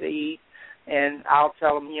place to eat? And I'll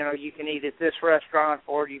tell them, you know, you can eat at this restaurant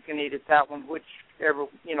or you can eat at that one, whichever,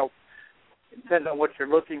 you know, depends on what you're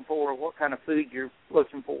looking for or what kind of food you're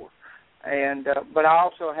looking for. And but I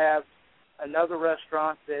also have another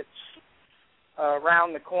restaurant that's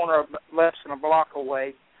around the corner, less than a block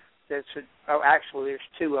away. Actually, there's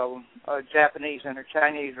 2 of them, a Japanese and a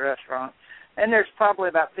Chinese restaurant. And there's probably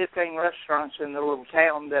about 15 restaurants in the little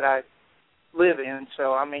town that I live in.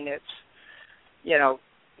 So, I mean, it's, you know,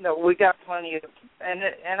 no, we got plenty of,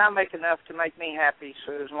 and I make enough to make me happy.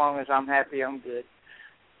 So as long as I'm happy, I'm good.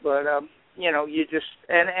 But you know, you just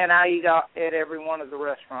and I eat at every one of the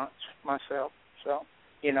restaurants myself. So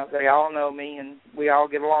you know, they all know me, and we all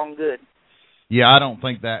get along good. Yeah, I don't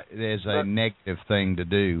think that is a negative thing to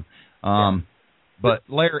do. But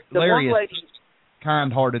Larry is a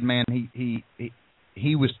kind-hearted man. He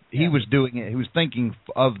was doing it. He was thinking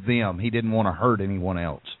of them. He didn't want to hurt anyone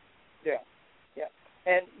else. Yeah.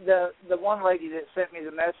 And the one lady that sent me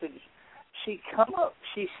the message, she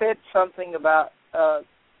said something about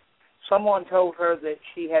someone told her that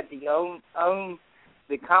she had to own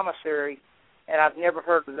the commissary, and I've never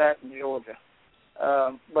heard of that in Georgia.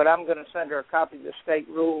 But I'm going to send her a copy of the state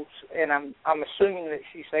rules, and I'm assuming that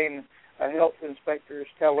she's saying a health inspector is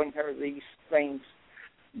telling her these things.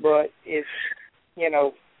 But if, you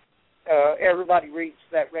know, everybody reads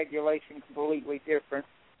that regulation completely different.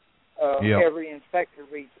 Every inspector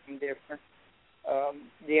reads them different.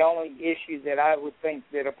 The only issue that I would think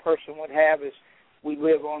that a person would have is we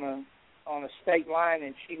live on a state line,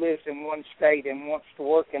 and she lives in one state and wants to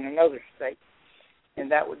work in another state,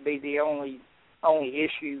 and that would be the only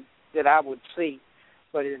issue that I would see.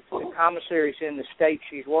 But if the commissary's in the state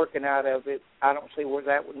she's working out of, I don't see where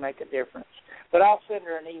that would make a difference. But I'll send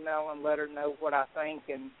her an email and let her know what I think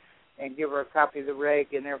and give her a copy of the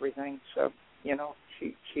reg and everything. So, you know,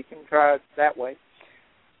 she can try it that way.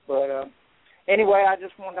 But anyway, I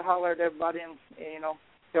just wanted to holler at everybody and, you know,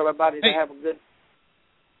 tell everybody to have a good...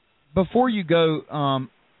 Before you go,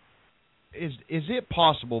 is it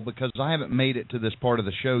possible, because I haven't made it to this part of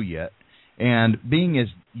the show yet, and being as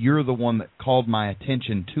you're the one that called my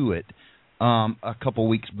attention to it a couple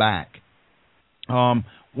weeks back,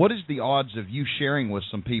 what is the odds of you sharing with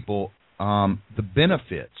some people the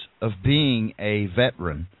benefits of being a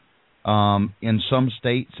veteran in some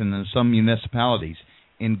states and in some municipalities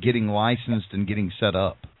in getting licensed and getting set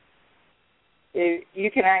up? You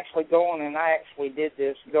can actually go on, and I actually did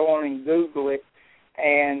this, go on and Google it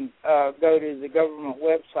and go to the government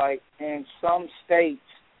website, and some states,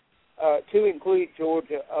 to include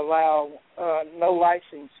Georgia, allow no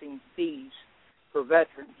licensing fees for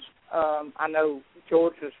veterans. I know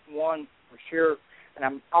Georgia's one for sure, and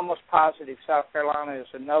I'm almost positive South Carolina is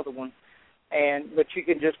another one. But you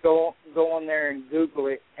can just go on there and Google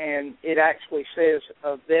it, and it actually says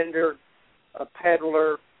a vendor, a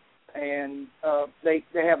peddler, and they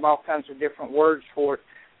have all kinds of different words for it.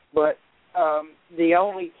 But the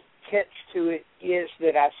only catch to it is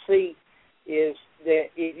that I see is that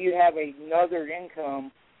if you have another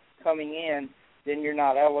income coming in, then you're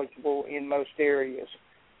not eligible in most areas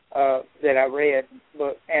that I read.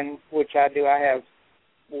 But which I do. I have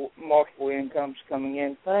multiple incomes coming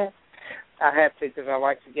in. I have to because I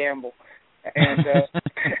like to gamble, and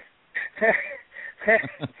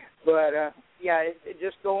but yeah,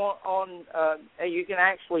 just go on. You can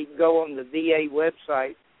actually go on the VA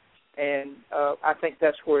website, and I think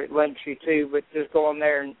that's where it links you to. But just go on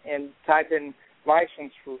there and type in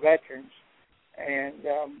license for veterans, and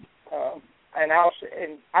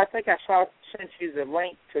I think I sent you the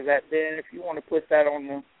link to that. Then, if you want to put that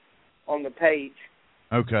on the page.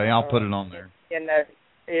 Okay, I'll put it on there. And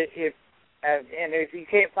if you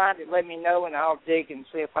can't find it, let me know, and I'll dig and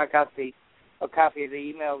see if I got a copy of the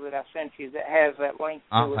email that I sent you that has that link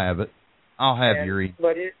to I'll have it. I'll have your email.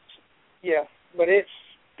 But it's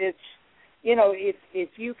you know, if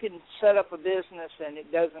you can set up a business and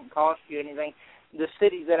it doesn't cost you anything, the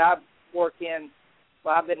city that I work in,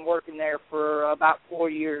 well, I've been working there for about 4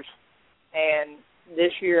 years, and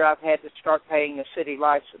this year I've had to start paying a city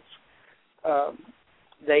license.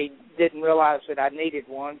 They didn't realize that I needed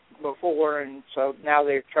one before, and so now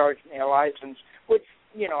they're charging me a license, which,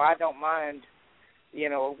 you know, I don't mind. You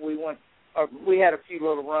know, we had a few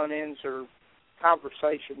little run-ins or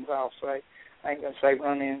conversations, I'll say. I ain't going to say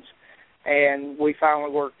run-ins. And we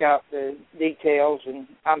finally worked out the details, and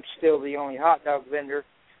I'm still the only hot dog vendor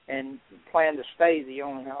and plan to stay the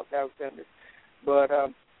only hot dog vendor. But,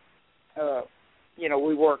 you know,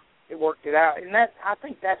 we worked it out. And I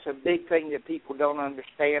think that's a big thing that people don't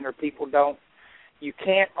understand, or you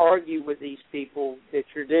can't argue with these people that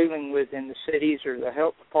you're dealing with in the cities or the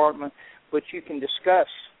health department, but you can discuss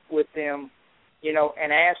with them, you know,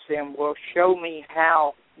 and ask them, well, show me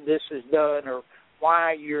how this is done, or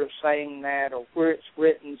why you're saying that, or where it's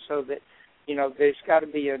written, so that, you know, there's got to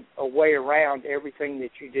be a way around everything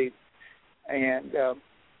that you do. And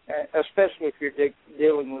especially if you're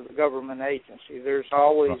dealing with a government agency, there's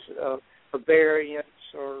always a variance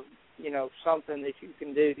or, you know, something that you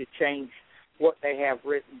can do to change what they have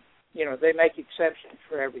written. You know, they make exceptions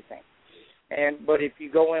for everything. But if you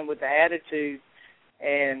go in with the attitude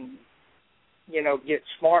and, you know, get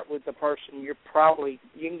smart with the person, you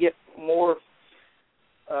can get more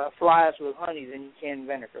flies with honey than you can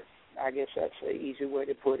vinegar. I guess that's the easy way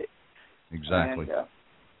to put it. Exactly.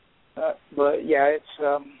 But yeah, it's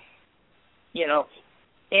you know,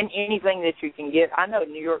 anything that you can get. I know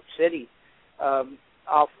New York City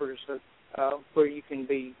offers where you can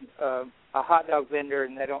be a hot dog vendor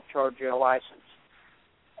and they don't charge you a license.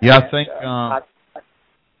 Yeah,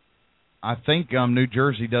 I think New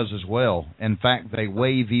Jersey does as well. In fact, they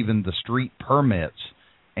waive even the street permits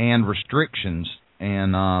and restrictions,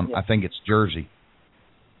 and I think it's Jersey.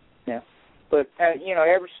 Yeah, but you know,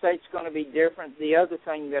 every state's going to be different. The other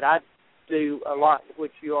thing that I do a lot,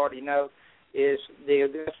 which you already know, is the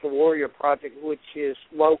Augusta Warrior Project, which is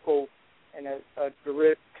local and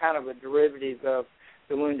kind of a derivative of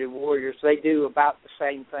the Wounded Warriors. They do about the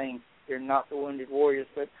same thing. They're not the Wounded Warriors,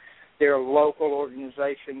 but they're a local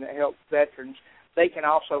organization that helps veterans. They can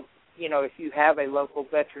also, you know, if you have a local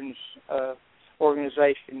veterans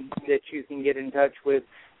organization that you can get in touch with,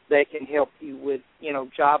 they can help you with, you know,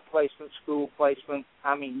 job placement, school placement,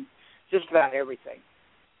 I mean, just about everything.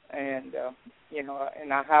 And, you know,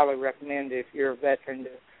 and I highly recommend, if you're a veteran, to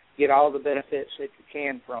get all the benefits that you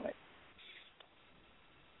can from it.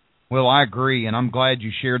 Well, I agree, and I'm glad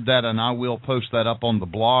you shared that, and I will post that up on the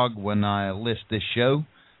blog when I list this show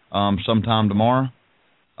sometime tomorrow.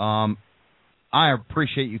 I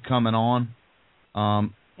appreciate you coming on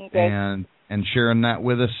and sharing that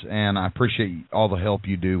with us, and I appreciate all the help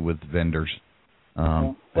you do with vendors.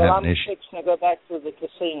 Well, I'm fixing to go back to the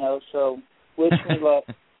casino, so wish me luck.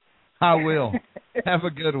 I will. Have a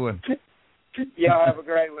good one. Yeah, have a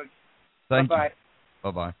great one. Thank Bye-bye.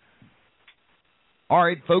 You. Bye-bye. All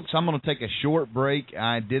right, folks, I'm going to take a short break.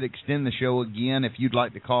 I did extend the show again. If you'd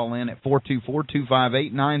like to call in at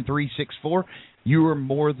 424-258-9364, you are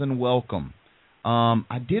more than welcome.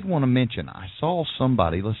 I did want to mention, I saw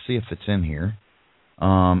somebody, let's see if it's in here.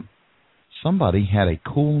 Somebody had a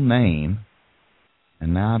cool name,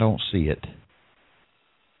 and now I don't see it.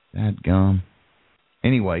 Dadgum.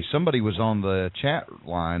 Anyway, somebody was on the chat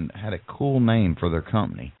line, had a cool name for their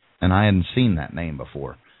company, and I hadn't seen that name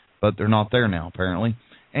before. But they're not there now, apparently.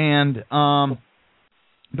 And, but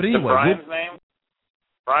anyway. Brian's name?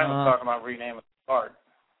 Brian was talking about renaming the card.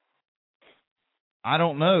 I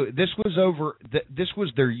don't know. This was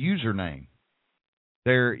their username.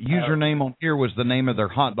 Their username on here was the name of their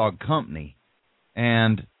hot dog company.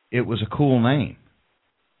 And it was a cool name.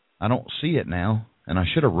 I don't see it now. And I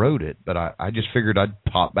should have wrote it, but I just figured I'd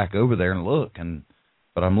pop back over there and look.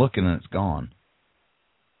 But I'm looking and it's gone.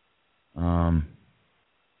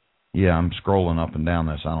 Yeah, I'm scrolling up and down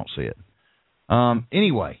this. I don't see it.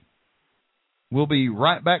 Anyway, we'll be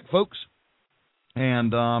right back, folks.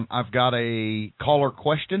 And I've got a caller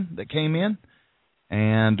question that came in,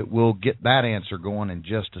 and we'll get that answer going in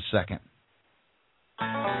just a second.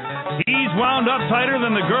 He's wound up tighter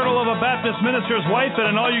than the girdle of a Baptist minister's wife at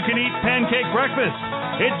an all-you-can-eat pancake breakfast.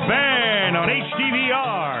 It's Ben on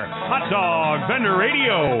HDVR, Hot Dog Vendor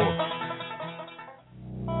Radio.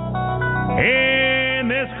 In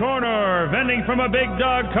this corner, vending from a big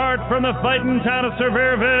dog cart from the fighting town of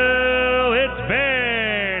Sevierville, it's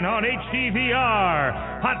Ben on HDVR,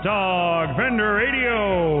 Hot Dog Vendor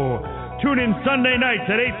Radio. Tune in Sunday nights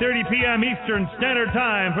at 8:30 p.m. Eastern Standard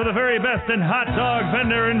Time for the very best in hot dog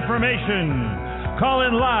vendor information. Call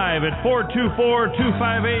in live at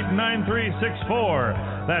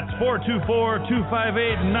 424-258-9364. That's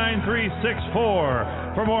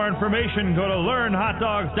 424-258-9364. For more information, go to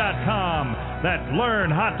learnhotdogs.com. That's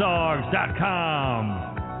learnhotdogs.com.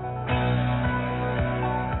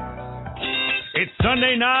 It's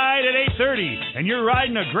Sunday night at 8:30, and you're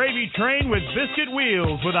riding a gravy train with biscuit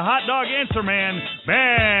wheels with a hot dog answer man,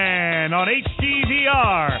 Ben, on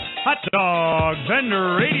HDVR, Hot Dog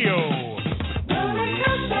Vendor Radio.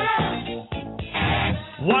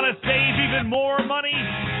 Want to save even more money?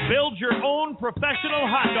 Build your own professional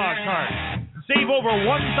hot dog cart. Save over $1,000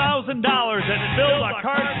 at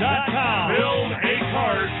buildacart.com.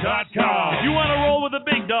 Buildacart.com. If you want to roll with the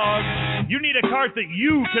big dogs, you need a cart that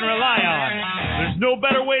you can rely on. There's no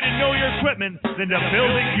better way to know your equipment than to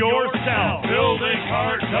build it yourself.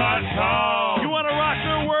 Buildacart.com. You want to rock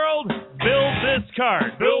your world? Build this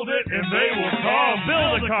cart. Build it and they will come.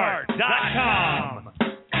 Buildacart.com.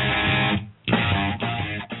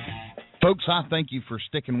 Folks, I thank you for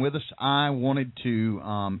sticking with us. I wanted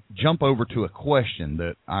to jump over to a question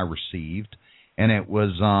that I received, and it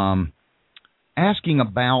was asking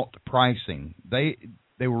about pricing. They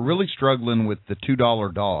were really struggling with the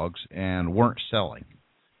 $2 dogs and weren't selling,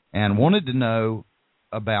 and wanted to know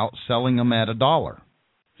about selling them at $1.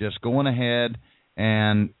 Just going ahead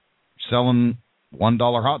and selling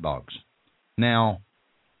 $1 hot dogs. Now,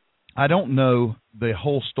 I don't know the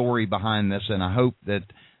whole story behind this, and I hope that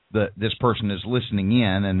this person is listening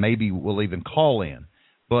in and maybe will even call in.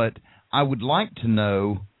 But I would like to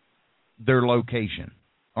know their location.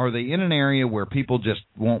 Are they in an area where people just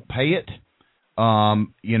won't pay it?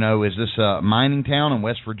 Is this a mining town in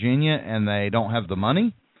West Virginia and they don't have the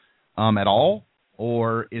money at all?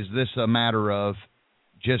 Or is this a matter of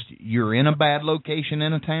just you're in a bad location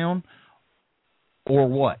in a town? Or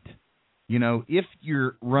what? If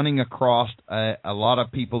you're running across a lot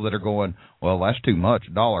of people that are going, well, that's too much,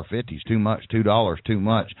 $1.50 is too much, $2 too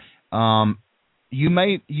much, you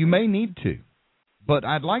may need to. But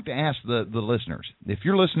I'd like to ask the listeners, if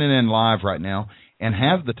you're listening in live right now and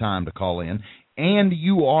have the time to call in, and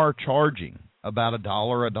you are charging about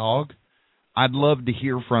 $1 a dog, I'd love to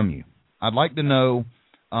hear from you. I'd like to know,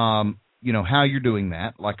 how you're doing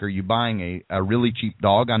that. Like, are you buying a really cheap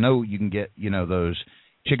dog? I know you can get, those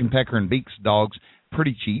chicken pecker and beaks dogs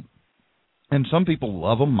pretty cheap, and some people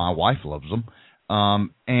love them. My wife loves them.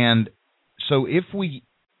 And so if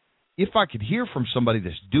I could hear from somebody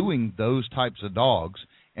that's doing those types of dogs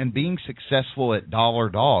and being successful at dollar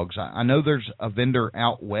dogs, I know there's a vendor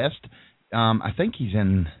out west. I think he's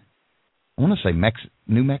in, I want to say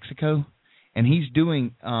New Mexico, and he's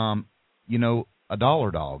doing, $1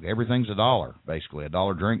 dog. Everything's $1, basically.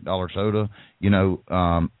 $1 drink, $1 soda,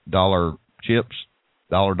 $1 chips,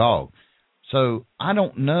 $1 dog. So I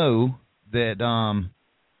don't know that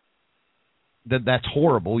that's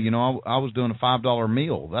horrible. I was doing a $5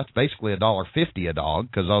 meal. That's basically $1.50 a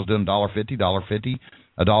dog, because I was doing $1.50, $1.50,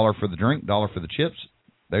 $1 for the drink, $1 for the chips.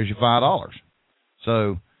 There's your $5.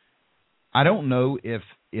 So I don't know if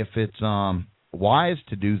it's wise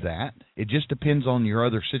to do that. It just depends on your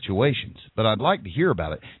other situations. But I'd like to hear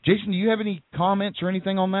about it. Jason, do you have any comments or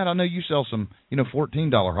anything on that? I know you sell some,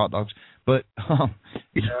 $14 hot dogs, but like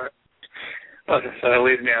I said,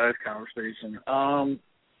 leave me out of this conversation.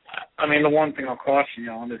 The one thing I'll caution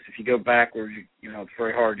you on is if you go backwards, it's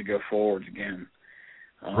very hard to go forwards again.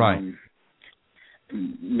 Right.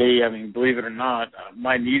 Believe it or not,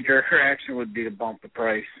 my knee-jerk reaction would be to bump the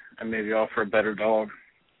price and maybe offer a better dog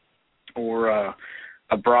or a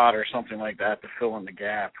brat or something like that to fill in the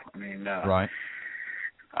gap. Right.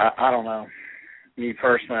 I don't know. Me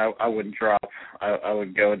personally, I wouldn't drop. I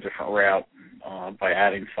would go a different route by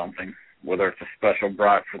adding something, whether it's a special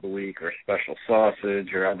brat for the week or a special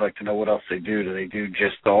sausage, or I'd like to know what else they do. Do they do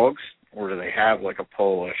just dogs, or do they have like a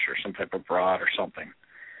Polish or some type of brat or something?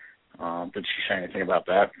 Did she say anything about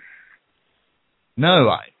that? No,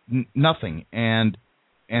 nothing. And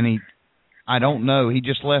I don't know. He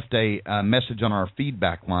just left a message on our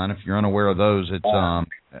feedback line. If you're unaware of those, it's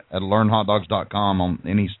at learnhotdogs.com on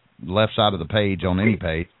any left side of the page, on any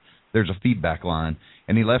page, there's a feedback line.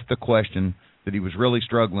 And he left the question that he was really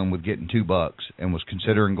struggling with getting $2 and was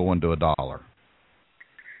considering going to $1. Oh,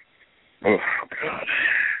 God.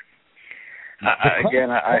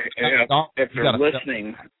 If they're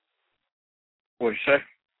listening, what'd you say?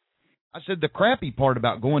 I said the crappy part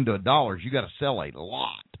about going to $1 is you got to sell a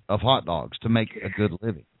lot of hot dogs to make a good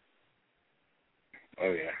living.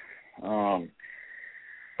 Oh, yeah.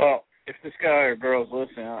 Well, if this guy or girl's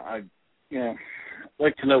listening, I'd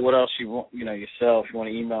like to know what else you want, yourself. If you want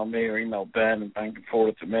to email me or email Ben and Ben can forward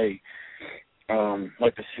it to me.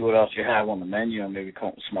 Like to see what else you have on the menu and maybe come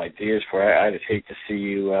up with some ideas for it. I'd hate to see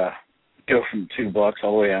you go from $2 all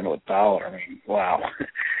the way down to $1. I mean, wow.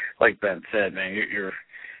 Like Ben said, man, you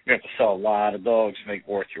have to sell a lot of dogs to make it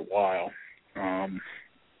worth your while. I'm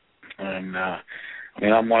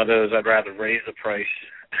one of those, I'd rather raise the price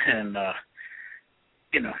and,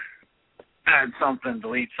 add something,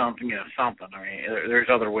 delete something, something. I mean, there's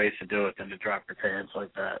other ways to do it than to drop your pants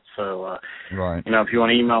like that. So, right. If you want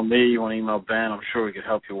to email me, you want to email Ben, I'm sure we could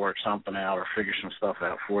help you work something out or figure some stuff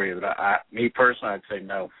out for you. But me personally, I'd say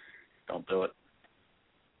no, don't do it.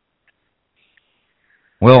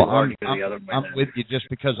 Well, I'm with you just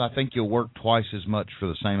because I think you'll work twice as much for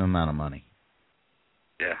the same amount of money.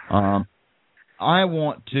 Yeah. I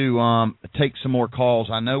want to take some more calls.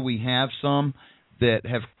 I know we have some that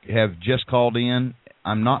have just called in.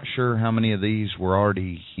 I'm not sure how many of these were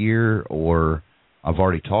already here or I've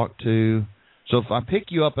already talked to. So if I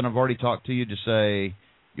pick you up and I've already talked to you, just say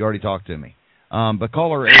you already talked to me. But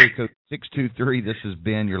caller area code 623, this is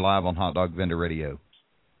Ben. You're live on Hot Dog Vendor Radio.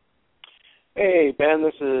 Hey, Ben,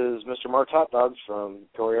 this is Mr. Mark's Hot Dogs from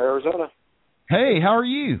Corey, Arizona. Hey, how are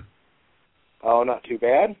you? Oh, not too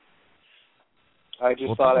bad. I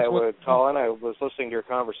just thought I would call in. I was listening to your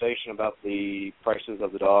conversation about the prices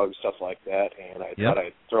of the dogs, stuff like that, and I thought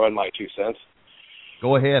I'd throw in my 2 cents.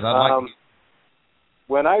 Go ahead. I like it.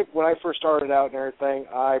 When I first started out and everything,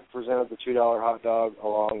 I presented the $2 hot dog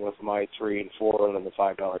along with my $3 and $4 and the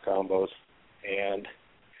 $5 combos. And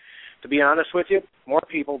to be honest with you, more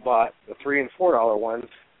people bought the $3 and $4 ones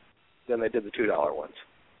than they did the $2 ones.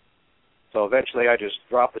 So eventually I just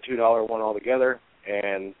dropped the $2 one altogether,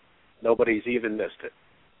 and nobody's even missed it.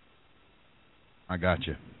 I got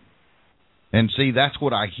you. And see, that's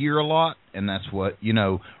what I hear a lot, and that's what,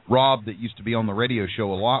 Rob, that used to be on the radio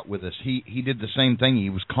show a lot with us, he did the same thing. He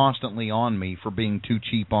was constantly on me for being too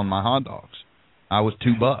cheap on my hot dogs. I was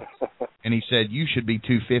 $2. And he said, you should be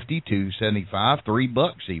 $2.50, $2.75,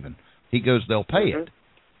 $3 even. He goes, they'll pay it.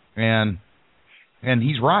 And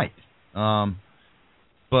he's right.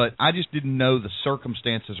 But I just didn't know the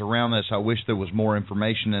circumstances around this. I wish there was more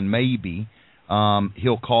information, and maybe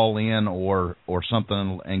he'll call in or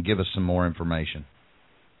something and give us some more information.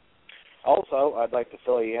 Also, I'd like to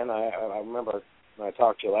fill you in. I remember when I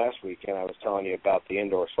talked to you last weekend, I was telling you about the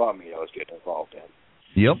indoor swap meet I was getting involved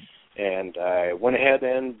in. Yep. And I went ahead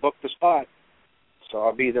and booked the spot. So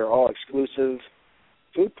I'll be their all-exclusive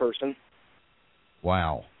food person.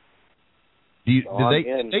 Wow.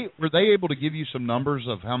 Were they able to give you some numbers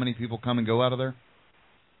of how many people come and go out of there?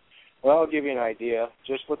 Well, I'll give you an idea.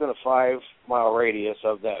 Just within a 5-mile radius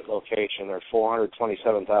of that location, there's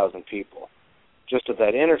 427,000 people. Just at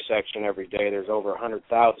that intersection every day, there's over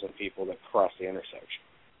 100,000 people that cross the intersection.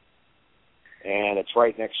 And it's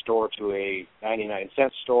right next door to a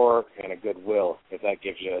 99-cent store and a Goodwill, if that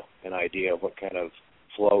gives you an idea of what kind of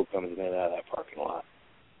flow comes in and out of that parking lot.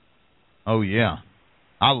 Oh, yeah.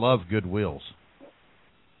 I love Goodwills.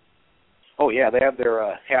 Oh, yeah, they have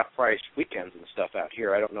their half-price weekends and stuff out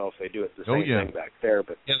here. I don't know if they do it the same thing back there.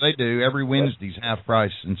 But yeah, they do. Every Wednesday's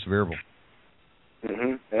half-price in Sevierville.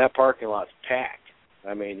 And that parking lot's packed.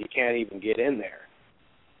 I mean, you can't even get in there.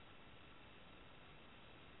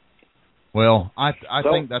 Well, I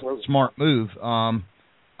think that's a smart move.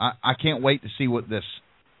 I can't wait to see what this,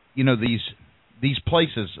 these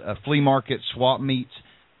places, flea markets, swap meets,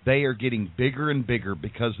 they are getting bigger and bigger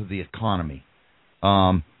because of the economy.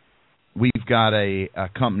 We've got a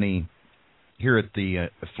company here at the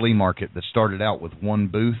flea market that started out with one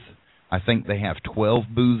booth. I think they have 12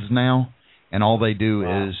 booths now, and all they do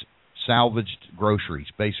is salvaged groceries,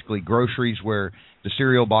 basically groceries where the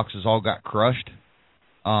cereal boxes all got crushed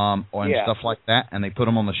and stuff like that, and they put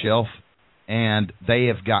them on the shelf, and they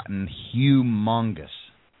have gotten humongous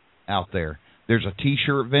out there. There's a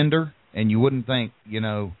T-shirt vendor, and you wouldn't think,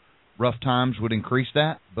 rough times would increase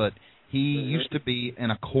that, but he used to be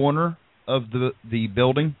in a corner of the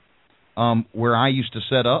building where I used to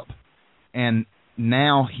set up, and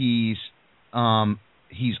now he's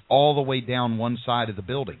he's all the way down one side of the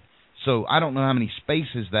building. So I don't know how many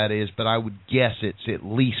spaces that is, but I would guess it's at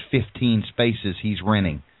least 15 spaces he's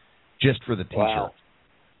renting just for the T-shirts. Wow.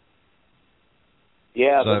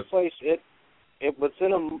 Yeah, So, this place it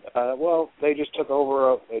within they just took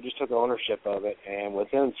ownership of it, and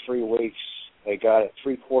within 3 weeks they got it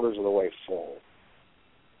 3/4 of the way full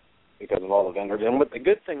because of all the vendors. And what the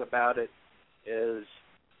good thing about it is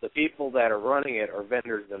the people that are running it are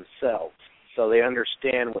vendors themselves, so they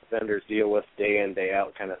understand what vendors deal with day in, day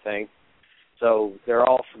out kind of thing. So they're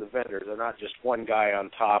all for the vendors. They're not just one guy on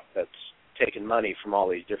top that's taking money from all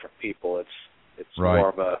these different people. It's right. more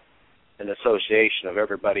of an association of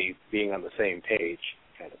everybody being on the same page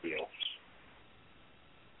kind of deal.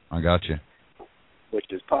 I got you. Which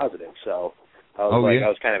is positive. So I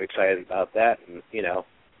was kind of excited about that, and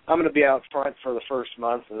I'm going to be out front for the first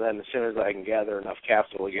month, and then as soon as I can gather enough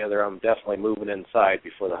capital together, I'm definitely moving inside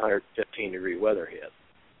before the 115-degree weather hits.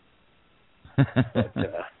 But,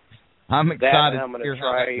 I'm excited. I'm going to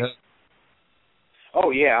try.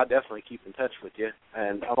 Oh yeah, I'll definitely keep in touch with you,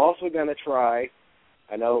 and I'm also going to try.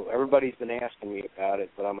 I know everybody's been asking me about it,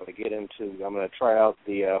 but I'm going to try out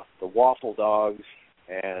the waffle dogs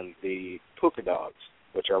and the puka dogs,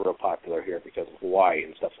 which are real popular here because of Hawaii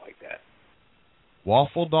and stuff like that.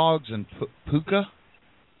 Waffle dogs and puka?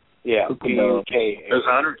 Yeah, P-U-K. Those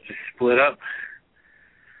hunters just split up.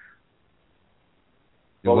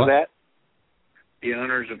 What was that? The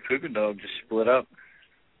owners of puka dog just split up.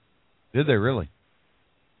 Did they really?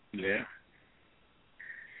 Yeah.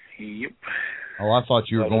 Yep. Oh, I thought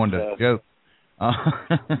you were going to go.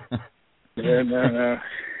 Yeah, no.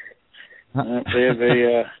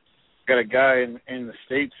 They got a guy in the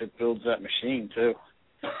States that builds that machine, too.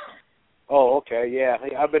 Oh, okay, yeah.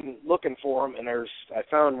 I've been looking for them, and I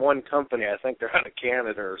found one company. I think they're out of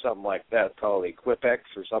Canada or something like that, called Equipex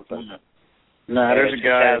or something. No, there's a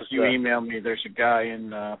guy. If you email me, there's a guy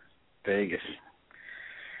in Vegas.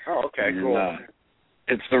 Oh, okay, cool.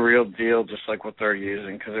 It's the real deal, just like what they're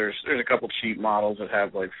using, because there's a couple cheap models that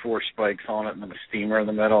have like 4 spikes on it and then a steamer in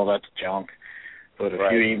the middle. That's junk. But if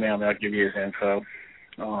you email me, I'll give you his info.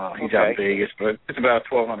 He's out in Vegas, but it's about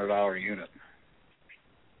a $1,200 unit.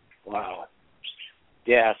 Wow.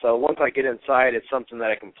 Yeah, so once I get inside, it's something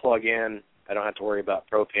that I can plug in. I don't have to worry about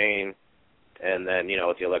propane. And then,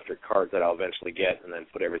 with the electric cart that I'll eventually get, and then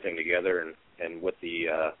put everything together. And with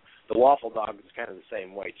the waffle dog, it's kind of the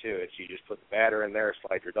same way, too. It's you just put the batter in there,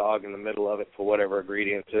 slide your dog in the middle of it, put whatever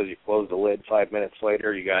ingredients is. You close the lid 5 minutes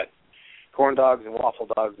later. You got corn dogs and waffle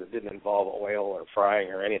dogs that didn't involve oil or frying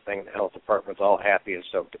or anything. The health department's all happy and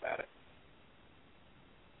stoked about it.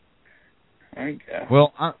 Okay.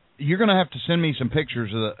 Well, you're going to have to send me some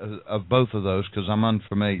pictures of both of those because I'm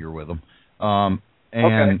unfamiliar with them.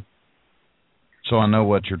 Okay. So I know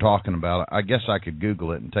what you're talking about. I guess I could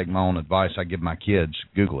Google it and take my own advice. I give my kids,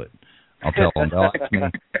 Google it. I'll tell them,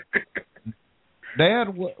 Dad,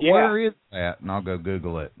 where is that? And I'll go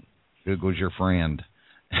Google it. Google's your friend.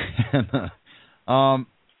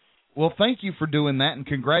 Well, thank you for doing that, and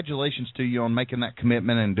congratulations to you on making that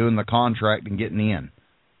commitment and doing the contract and getting in.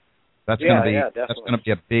 That's going to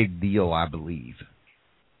be a big deal, I believe.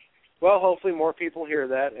 Well, hopefully more people hear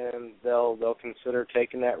that and they'll consider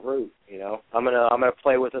taking that route. I'm gonna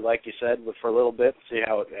play with it like you said for a little bit, see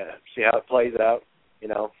how it plays out.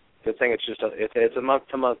 Good thing it's just it's a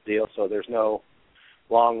month-to-month deal, so there's no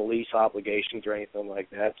long lease obligations or anything like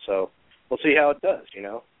that. So we'll see how it does.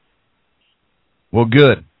 Well,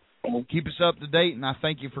 good. Keep us up to date, and I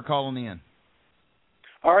thank you for calling in.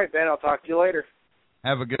 All right, Ben. I'll talk to you later.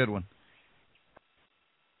 Have a good one.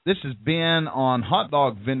 This has been on Hot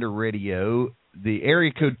Dog Vendor Radio, the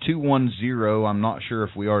area code 210. I'm not sure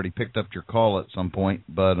if we already picked up your call at some point,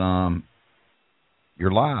 but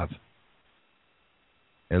you're live.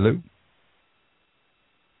 Hello?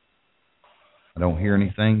 I don't hear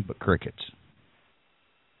anything but crickets.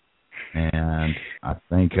 And I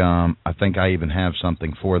think I even have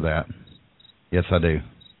something for that. Yes, I do.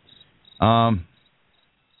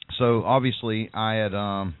 So obviously I had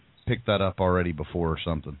picked that up already before or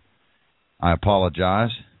something. I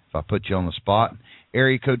apologize if I put you on the spot.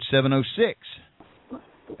 Area code 706.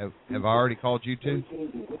 Have I already called you too?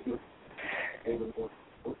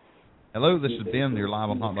 Hello, this is Ben. You're live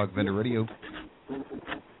on Hot Dog Vendor Radio.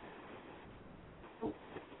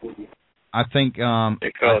 I think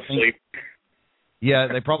they fell asleep. Yeah,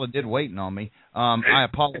 they probably did waiting on me. I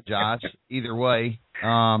apologize either way.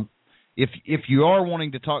 If you are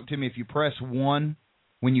wanting to talk to me, if you press 1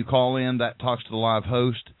 when you call in, that talks to the live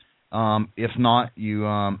host. If not, you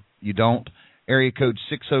don't. Area code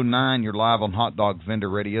 609, you're live on Hot Dog Vendor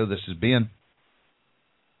Radio. This is Ben.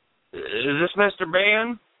 Is this Mr.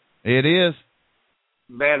 Ben? It is.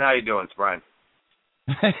 Ben, how you doing? It's Brian.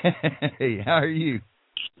 Hey, how are you?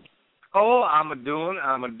 Oh, I'm a doing.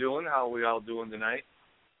 How are we all doing tonight?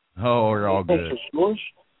 Oh, we're all good.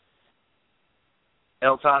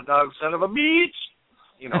 El Hot Dog, son of a beach.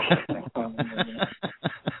 You know.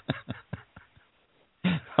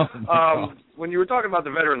 When you were talking about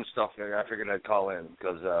the veteran stuff, I figured I'd call in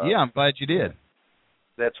because yeah, I'm glad you did.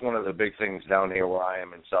 That's one of the big things down here where I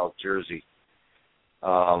am in South Jersey.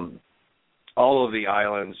 All of the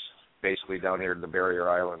islands, basically down here, the barrier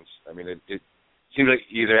islands. I mean, it seems like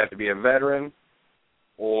you either have to be a veteran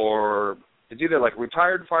or it's either like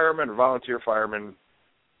retired fireman or volunteer fireman,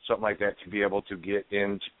 something like that, to be able to get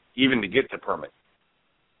in, even to get the permit.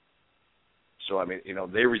 So, I mean, you know,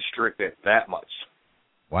 they restrict it that much.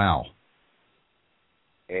 Wow.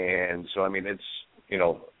 And so, I mean, it's, you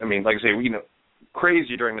know, I mean, like I say, you know,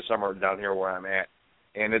 crazy during the summer down here where I'm at.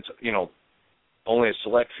 And it's, you know, only a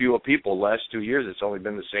select few of people. Last 2 years, it's only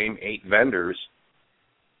been the same 8 vendors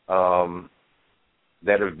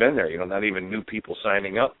that have been there. You know, not even new people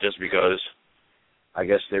signing up just because, I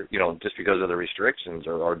guess they're, you know, just because of the restrictions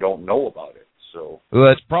or don't know about it. So.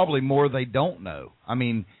 Well, it's probably more they don't know. I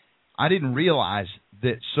mean, I didn't realize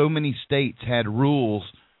that so many states had rules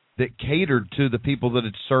that catered to the people that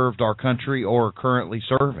had served our country or are currently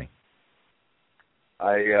serving.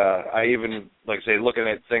 I even, like I say, looking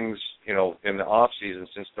at things, you know, in the off season,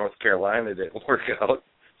 since North Carolina didn't work out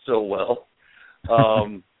so well.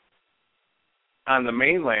 On the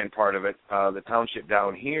mainland part of it, the township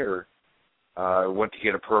down here went to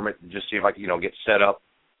get a permit to just see if I could, you know, get set up,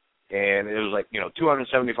 and it was like, you know,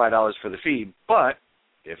 $275 for the fee. But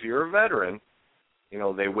if you're a veteran, you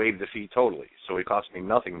know, they waived the fee totally, so it cost me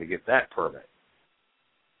nothing to get that permit.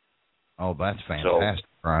 Oh, that's fantastic,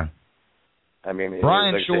 Brian. I mean,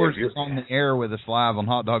 Brian like Shores is on the air with us live on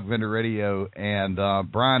Hot Dog Vendor Radio, and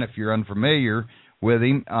Brian, if you're unfamiliar with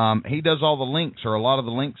him, he does all the links, or a lot of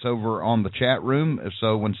the links, over on the chat room.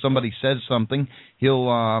 So when somebody says something, he'll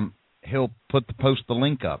post the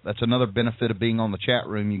link up. That's another benefit of being on the chat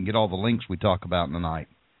room. You can get all the links we talk about in the night.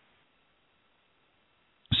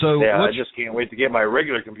 So yeah, I just can't wait to get my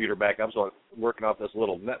regular computer back up. So I'm working off this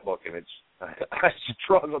little netbook, and I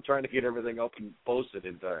struggle trying to get everything up and posted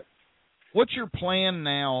in time. What's your plan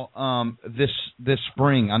now this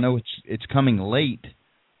spring? I know it's coming late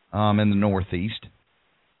in the Northeast.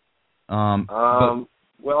 Well,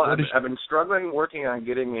 I've been struggling working on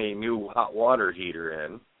getting a new hot water heater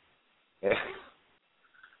in.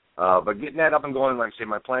 But getting that up and going, like I say,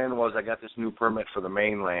 my plan was I got this new permit for the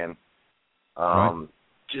mainland. Right.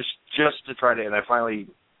 Just to try to, and I finally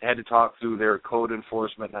had to talk through their code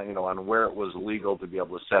enforcement, you know, on where it was legal to be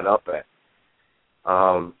able to set up at.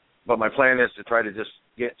 But my plan is to try to just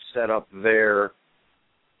get set up there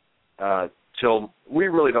till we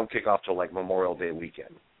really don't kick off till like Memorial Day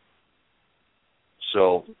weekend.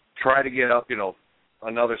 So try to get up, you know,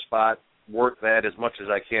 another spot, work that as much as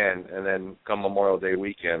I can, and then come Memorial Day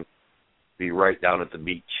weekend, be right down at the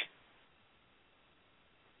beach.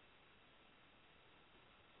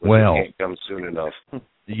 Well, can't come soon enough.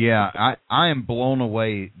 Yeah, I am blown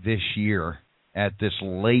away this year at this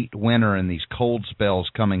late winter and these cold spells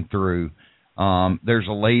coming through. There's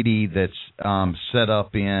a lady that's set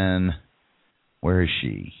up in, where is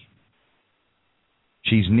she?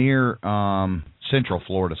 She's near Central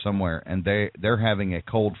Florida somewhere, and they're having a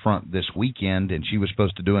cold front this weekend, and she was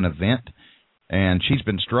supposed to do an event, and she's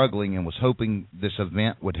been struggling and was hoping this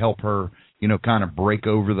event would help her, you know, kind of break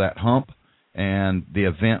over that hump. And the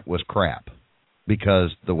event was crap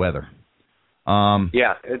because the weather.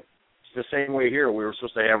 Yeah, it's the same way here. We were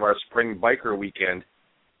supposed to have our spring biker weekend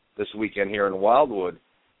this weekend here in Wildwood,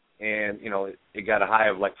 and, you know, it got a high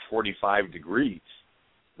of like 45 degrees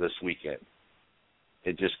this weekend.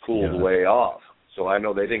 It just cooled way off. So I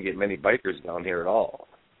know they didn't get many bikers down here at all.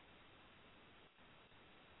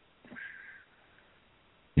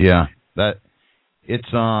 Yeah,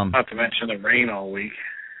 it's not to mention the rain all week.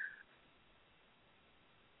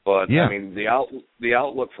 But yeah. I mean, the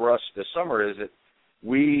outlook for us this summer is that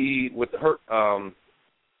we, with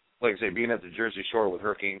like I say, being at the Jersey Shore with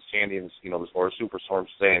Hurricane Sandy and, you know, or Superstorm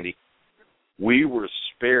Sandy, we were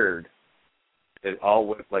spared. It all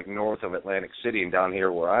went like north of Atlantic City, and down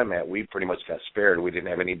here where I'm at, we pretty much got spared. We didn't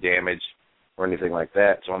have any damage or anything like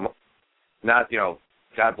that. So I'm not, you know,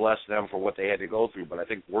 God bless them for what they had to go through, but I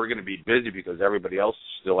think we're going to be busy because everybody else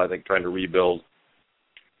is still, I think, trying to rebuild,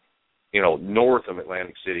 you know, north of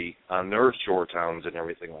Atlantic City on their shore towns and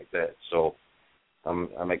everything like that. So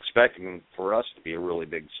I'm expecting for us to be a really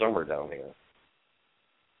big summer down here.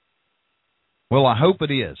 Well, I hope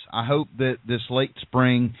it is. I hope that this late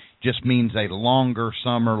spring just means a longer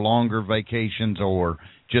summer, longer vacations, or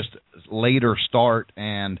just later start,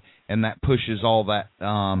 and that pushes all that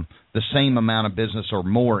the same amount of business or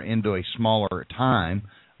more into a smaller time,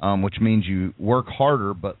 which means you work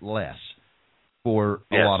harder but less for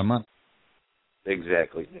a lot of money.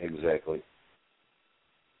 Exactly.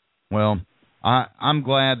 Well, I'm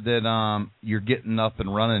glad that you're getting up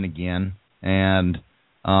and running again, and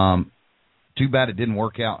too bad it didn't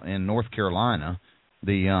work out in North Carolina.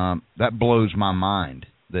 That blows my mind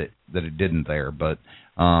that it didn't there. But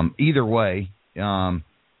either way,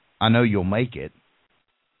 I know you'll make it,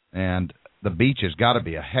 and the beach has got to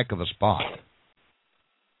be a heck of a spot.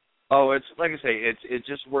 Oh, it's like I say, it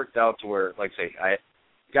just worked out to where, like I say, I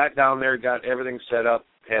got down there, got everything set up,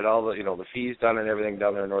 had all the the fees done and everything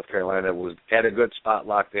down there in North Carolina. Had a good spot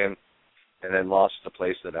locked in, and then lost the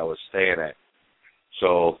place that I was staying at.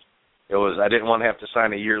 So I didn't want to have to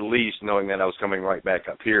sign a year lease, knowing that I was coming right back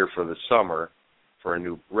up here for the summer for a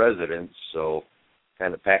new residence. So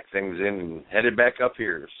kind of packed things in and headed back up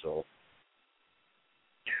here. So.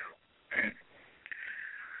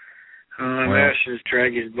 Ash just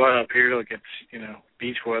drag his butt up here like it's,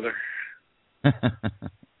 beach weather.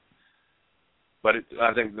 But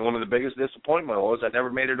I think one of the biggest disappointment was I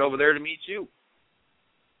never made it over there to meet you.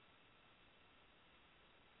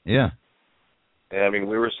 Yeah. I mean, I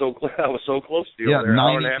was so close to you over there, an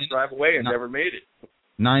hour and a half drive away, and never made it.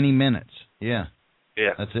 90 minutes. Yeah.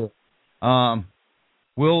 Yeah. That's it.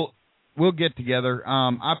 We'll get together.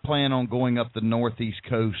 I plan on going up the northeast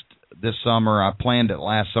coast this summer. I planned it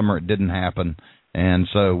last summer. It didn't happen, and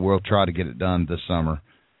so we'll try to get it done this summer.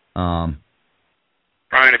 Brian,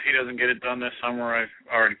 if he doesn't get it done this summer, I've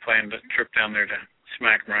already planned a trip down there to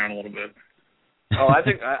smack him around a little bit. Oh, I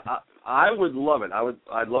think I would love it.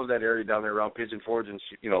 I'd love that area down there around Pigeon Forge and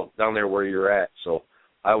down there where you're at. So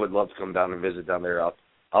I would love to come down and visit down there. I'll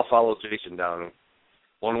follow Jason down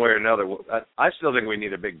one way or another. I still think we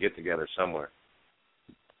need a big get together somewhere.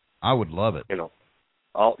 I would love it.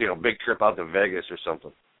 Big trip out to Vegas or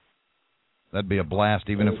something. That'd be a blast.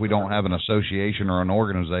 Even if we don't have an association or an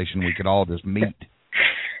organization, we could all just meet.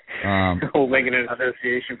 We'll make it an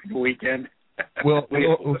association for the weekend. Well,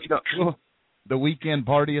 the Weekend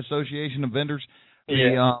Party Association of Vendors.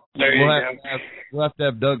 Yeah, we'll have to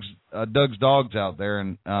have Doug's dogs out there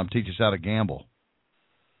and teach us how to gamble.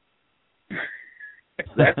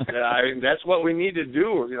 That's what we need to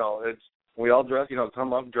do. We all dress,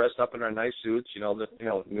 come up dressed up in our nice suits. The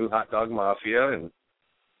new Hot Dog Mafia, and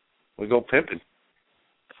we go pimping.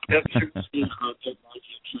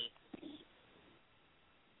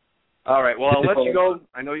 All right. Well, I'll let you go.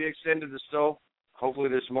 I know you extended the show. Hopefully,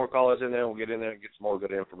 there's some more callers in there. We'll get in there and get some more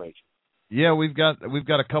good information. Yeah, we've got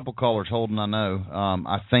a couple callers holding. I know.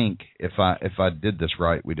 I think if I did this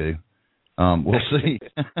right, we do. We'll see.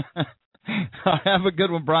 Have a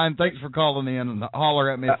good one, Brian. Thanks for calling in, and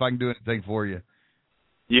holler at me if I can do anything for you.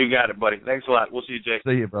 You got it, buddy. Thanks a lot. We'll see you, Jay.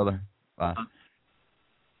 See you, brother. Bye.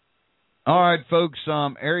 All right, folks.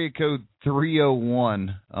 Area code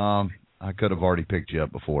 301. I could have already picked you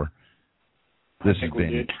up before. This has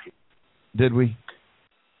been. Did we?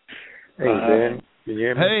 Hey, Ben. Can you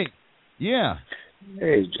hear me? Hey. Yeah.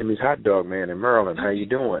 Hey, Jimmy's Hot Dog Man in Maryland. How you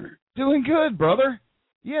doing? Doing good, brother.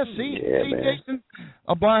 Yeah, see, Jason,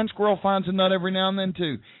 a blind squirrel finds a nut every now and then,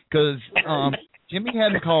 too, because Jimmy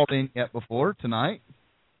hadn't called in yet before tonight.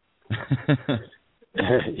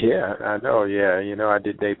 Yeah, I know, yeah. I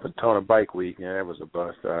did Daytona Bike Week, and that was a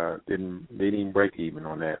bust. Didn't even break even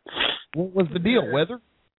on that. What was the deal, weather?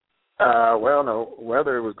 Well, no,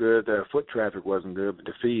 weather was good. Foot traffic wasn't good, but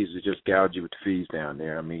the fees, it just gouged you with the fees down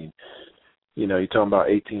there. I mean, you're talking about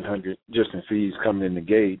 $1,800 just in fees coming in the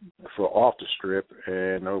gate for off the strip,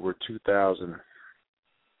 and over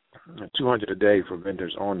 $2,200 a day for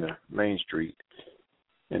vendors on the main street,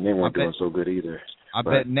 and they weren't doing so good either. I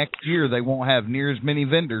bet next year they won't have near as many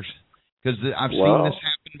vendors, because I've seen this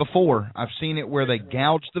happen before. I've seen it where they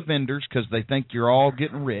gouge the vendors because they think you're all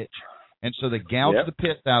getting rich, and so they gouge the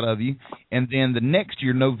piss out of you, and then the next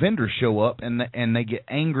year no vendors show up, and they get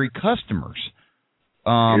angry customers.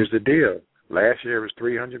 Here's the deal. Last year it was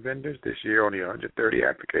 300 vendors. This year only 130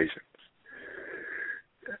 applications.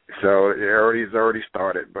 So it's already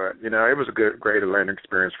started. But, it was a great learning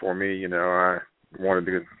experience for me. I wanted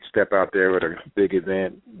to step out there with a big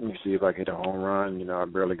event and see if I could hit a home run. I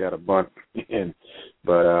barely got a bunt in.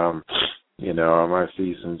 But, my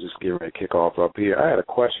season's just getting ready to kick off up here. I had a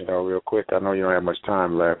question, though, real quick. I know you don't have much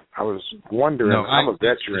time left. I was wondering, I'm a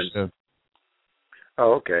veteran.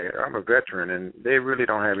 Oh, okay. I'm a veteran, and they really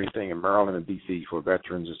don't have anything in Maryland and D.C. for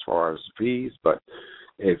veterans as far as fees, but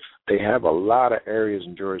if they have a lot of areas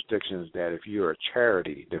and jurisdictions that if you're a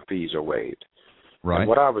charity, the fees are waived. Right. And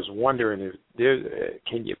what I was wondering is,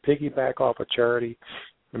 can you piggyback off a charity?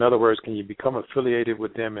 In other words, can you become affiliated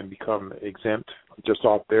with them and become exempt just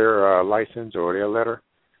off their license or their letter?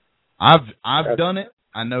 I've done it.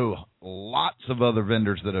 I know lots of other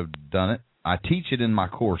vendors that have done it. I teach it in my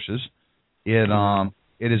courses. It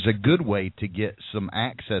is a good way to get some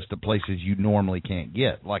access to places you normally can't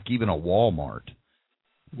get, like even a Walmart.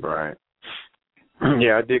 Right.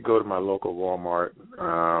 Yeah, I did go to my local Walmart.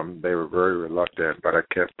 They were very reluctant, but I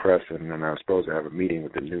kept pressing, and I was supposed to have a meeting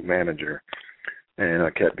with the new manager, and I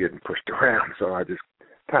kept getting pushed around, so I just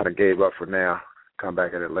kind of gave up for now, come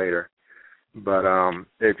back at it later. But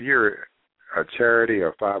if you're a charity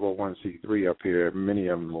or 501c3 up here, many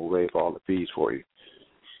of them will waive all the fees for you,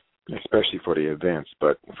 especially for the events.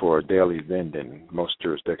 But for daily vending, most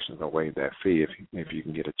jurisdictions will waive that fee if you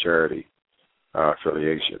can get a charity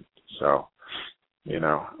affiliation. So,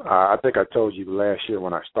 I think I told you last year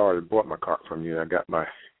when I bought my cart from you, I got my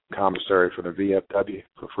commissary for the VFW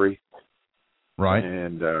for free. Right.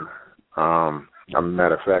 And as a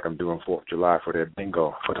matter of fact, I'm doing 4th of July for their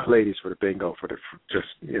bingo, for the ladies for the bingo, for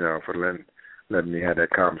letting me have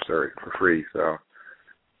that commissary for free. So,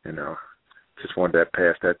 just wanted to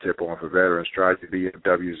pass that tip on for veterans. Try your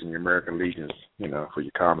VFWs and your American Legions, for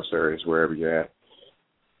your commissaries wherever you're at.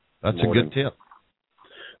 That's a good tip.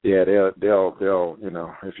 Yeah, they'll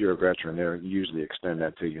if you're a veteran, they'll usually extend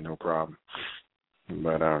that to you, no problem.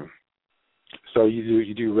 But so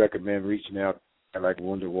you do recommend reaching out to like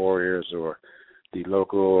Wounded Warriors or the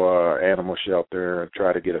local animal shelter and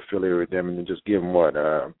try to get affiliated with them and then just give them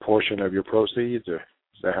a portion of your proceeds, or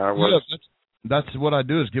is that how it works? Yeah, that's what I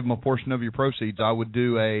do is give them a portion of your proceeds. I would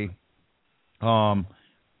do a,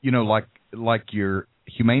 like your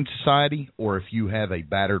Humane Society, or if you have a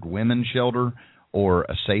battered women's shelter or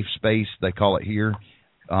a safe space, they call it here.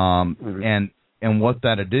 And what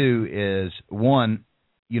that'll do is, one,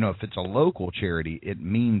 if it's a local charity, it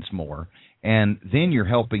means more. And then you're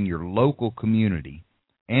helping your local community,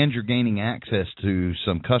 and you're gaining access to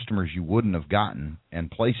some customers you wouldn't have gotten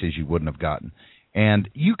and places you wouldn't have gotten. And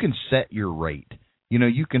you can set your rate.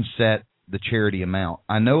 You can set the charity amount.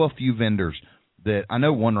 I know a few vendors I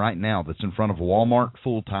know one right now that's in front of Walmart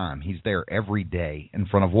full time. He's there every day in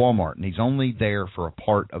front of Walmart, and he's only there for a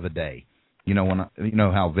part of a day.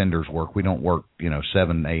 How vendors work. We don't work,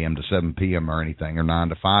 7 a.m. to 7 p.m. or anything, or 9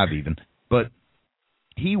 to 5 even. But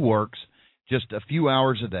he works just a few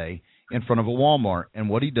hours a day in front of a Walmart, and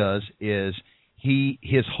what he does is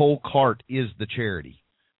his whole cart is the charity.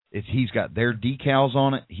 He's got their decals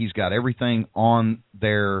on it. He's got everything on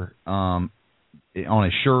their on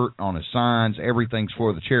his shirt, on his signs. Everything's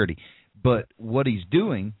for the charity. But what he's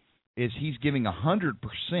doing is he's giving 100%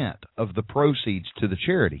 of the proceeds to the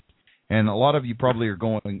charity. And a lot of you probably are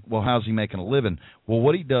going, well, how's he making a living? Well,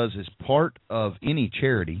 what he does is part of any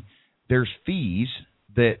charity, there's fees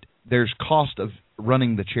there's cost of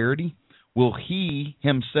running the charity. Well, he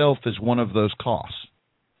himself is one of those costs.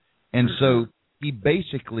 And so he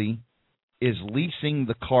basically is leasing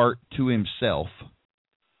the cart to himself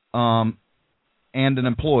and an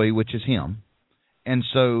employee, which is him. And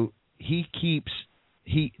so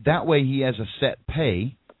that way he has a set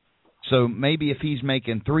pay. So maybe if he's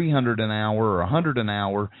making $300 an hour or $100 an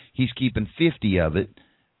hour, he's keeping 50 of it,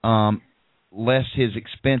 less his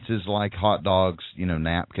expenses like hot dogs,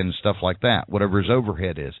 napkins, stuff like that, whatever his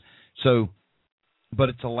overhead is. So, but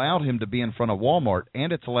it's allowed him to be in front of Walmart,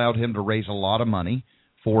 and it's allowed him to raise a lot of money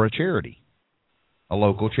for a charity, a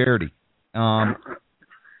local charity.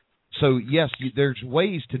 So yes, there's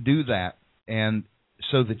ways to do that, and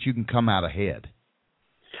so that you can come out ahead.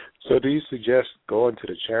 So do you suggest going to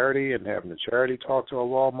the charity and having the charity talk to a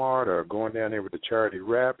Walmart, or going down there with the charity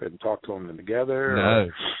rep and talk to them together?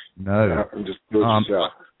 No. Just do it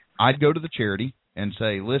yourself. I'd go to the charity and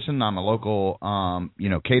say, listen, I'm a local,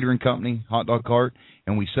 catering company, hot dog cart,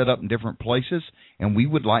 and we set up in different places, and we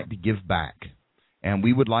would like to give back. And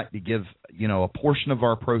we would like to give, a portion of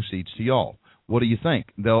our proceeds to y'all. What do you think?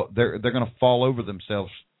 They're going to fall over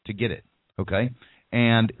themselves to get it, okay?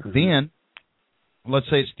 And then, let's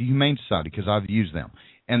say it's the Humane Society, because I've used them.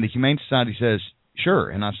 And the Humane Society says, sure.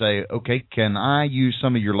 And I say, okay, can I use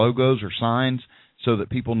some of your logos or signs so that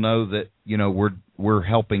people know that, we're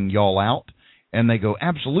helping y'all out? And they go,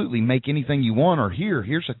 absolutely, make anything you want, or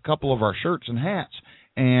here's a couple of our shirts and hats,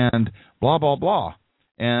 and blah, blah, blah.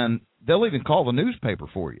 And they'll even call the newspaper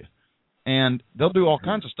for you. And they'll do all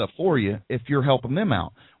kinds of stuff for you if you're helping them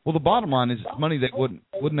out. Well, the bottom line is it's money that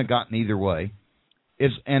wouldn't have gotten either way.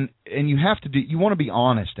 And you have to you want to be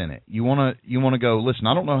honest in it. You want to go, listen,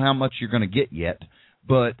 I don't know how much you're going to get yet,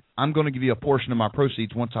 but I'm going to give you a portion of my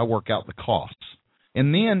proceeds once I work out the costs.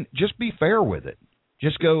 And then just be fair with it.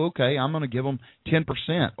 Just go, okay, I'm going to give them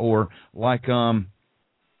 10%, or like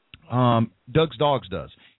Doug's Dogs does.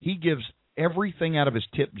 He gives everything out of his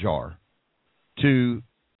tip jar to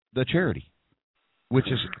the charity, which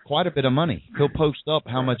is quite a bit of money. He'll post up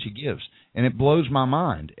how much he gives, and it blows my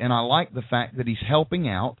mind. And I like the fact that he's helping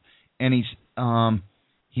out, and he's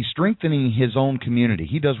strengthening his own community.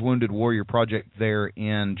 He does Wounded Warrior Project there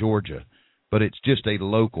in Georgia, but it's just a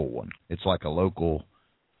local one. It's like a local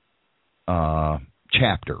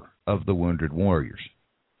chapter of the Wounded Warriors.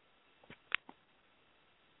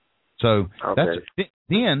 So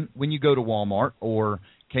then when you go to Walmart or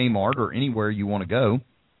Kmart or anywhere you want to go,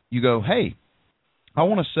 you go, hey, I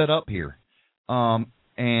want to set up here.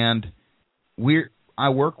 And I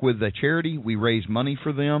work with a charity. We raise money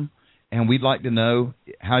for them, and we'd like to know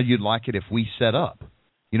how you'd like it if we set up.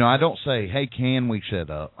 You know, I don't say, hey, can we set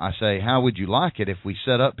up? I say, how would you like it if we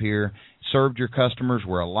set up here, served your customers,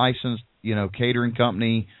 we're a licensed, catering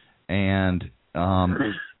company, and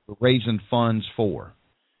raising funds for.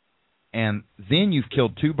 And then you've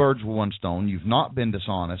killed two birds with one stone. You've not been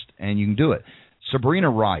dishonest, and you can do it. Sabrina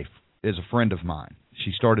Rife is a friend of mine.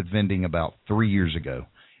 She started vending about 3 years ago,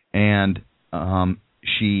 and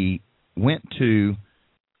she went to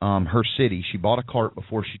her city. She bought a cart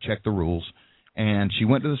before she checked the rules, and she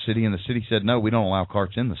went to the city, and the city said, no, we don't allow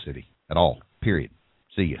carts in the city at all, period.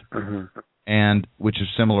 See ya. Mm-hmm. And which is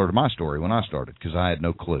similar to my story when I started, because I had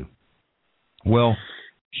no clue. Well,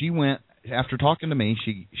 she went, after talking to me,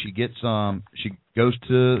 she goes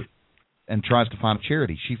to and tries to find a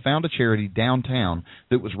charity. She found a charity downtown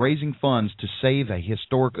that was raising funds to save it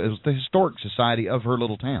was the historic society of her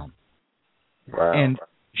little town. Wow. And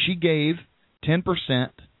she gave 10%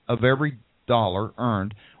 of every dollar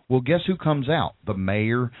earned. Well, guess who comes out? The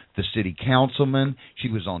mayor, the city councilman. She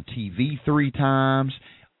was on TV 3 times,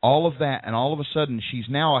 all of that, and all of a sudden she's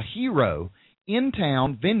now a hero in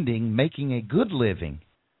town vending, making a good living.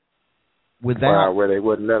 Where they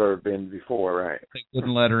wouldn't let her in before, right? They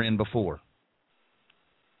wouldn't let her in before.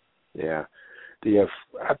 Yeah.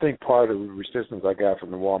 I think part of the resistance I got from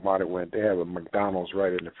the Walmart, they have a McDonald's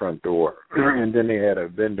right in the front door. And then they had a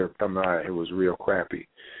vendor come out who was real crappy.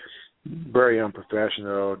 Very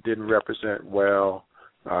unprofessional, didn't represent well,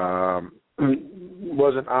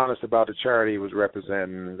 wasn't honest about the charity he was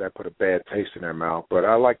representing. That put a bad taste in their mouth. But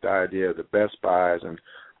I like the idea of the Best Buys, and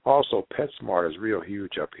also PetSmart is real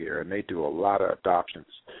huge up here, and they do a lot of adoptions,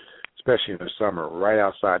 especially in the summer, right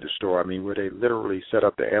outside the store. I mean, where they literally set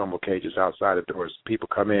up the animal cages outside the doors. People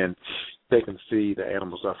come in, they can see the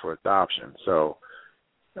animals up for adoption. So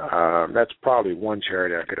that's probably one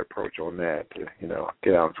charity I could approach on that to,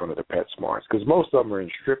 get out in front of the PetSmarts. Because most of them are in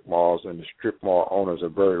strip malls, and the strip mall owners are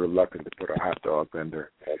very reluctant to put a hot dog vendor.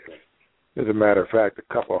 As a matter of fact,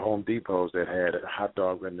 a couple of Home Depots that had hot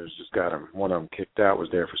dog vendors just got them. One of them kicked out, was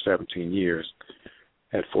there for 17 years,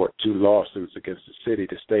 had fought 2 lawsuits against the city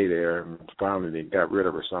to stay there, and finally they got rid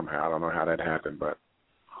of her somehow. I don't know how that happened, but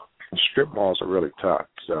strip malls are really tough.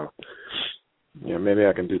 So, maybe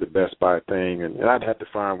I can do the Best Buy thing, and I'd have to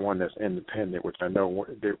find one that's independent, which I know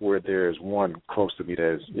where there is one close to me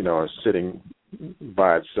that is, is sitting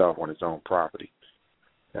by itself on its own property.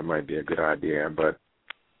 That might be a good idea, but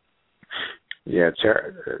yeah,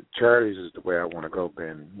 charities is the way I want to go,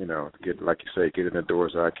 Ben. To get, like you say, get in the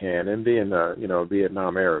doors I can, and being a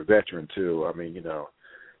Vietnam era veteran too. I mean,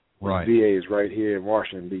 right. The VA is right here in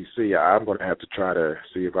Washington D.C. I'm going to have to try to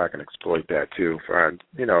see if I can exploit that too. Find,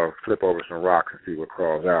 flip over some rocks and see what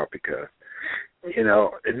crawls out, because in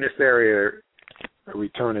this area,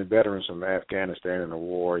 returning veterans from Afghanistan in the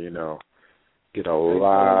war, get a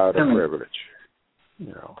lot of privilege.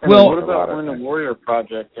 What about Wounded Warrior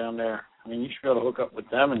Project down there? I mean, you should be able to hook up with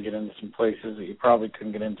them and get into some places that you probably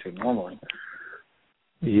couldn't get into normally.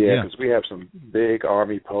 Yeah, because we have some big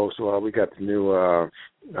Army posts. Well, we got the new, what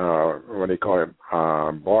do they call it,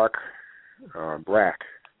 BRAC,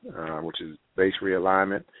 which is base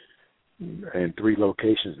realignment, in 3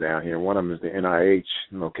 locations down here. One of them is the NIH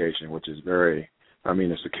location, which is the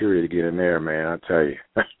security to get in there, man, I tell you.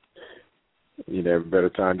 You'd have a better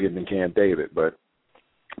time getting in Camp David, but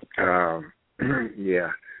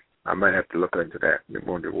yeah, I might have to look into that, the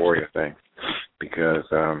Wounded Warrior thing, because,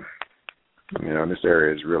 this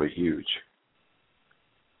area is really huge.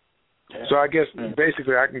 Yeah. So I guess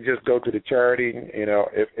basically I can just go to the charity,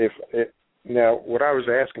 now what I was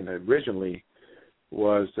asking originally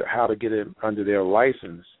was how to get it under their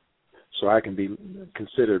license so I can be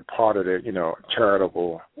considered part of their,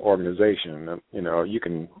 charitable organization. You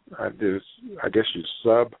can, I guess you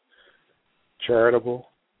sub-charitable,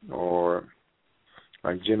 or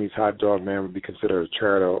like Jimmy's Hot Dog Man would be considered a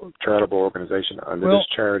charitable organization under this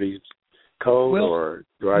charity's code, or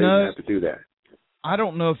do I even have to do that? I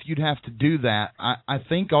don't know if you'd have to do that. I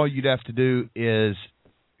think all you'd have to do is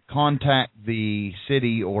contact the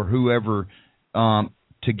city or whoever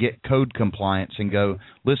to get code compliance and go,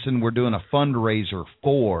 listen, we're doing a fundraiser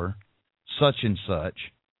for such and such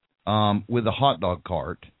with a hot dog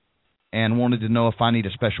cart and wanted to know if I need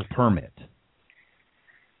a special permit.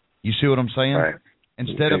 You see what I'm saying? Right.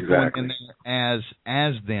 Instead of going in there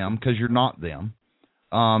as them, because you're not them,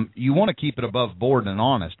 you want to keep it above board and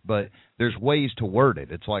honest, but there's ways to word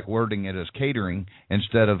it. It's like wording it as catering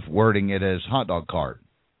instead of wording it as hot dog cart.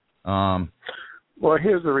 Well,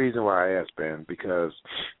 here's the reason why I asked, Ben, because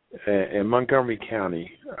in Montgomery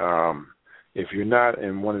County, if you're not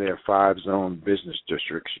in one of their 5 zone business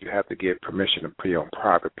districts, you have to get permission to be on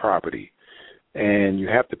private property. And you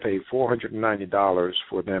have to pay $490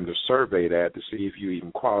 for them to survey that to see if you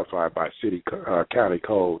even qualify by county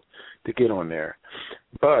code to get on there.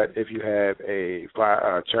 But if you have a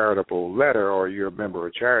charitable letter or you're a member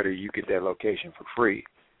of a charity, you get that location for free.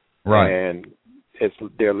 Right. And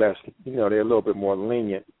they're less, they're a little bit more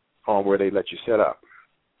lenient on where they let you set up,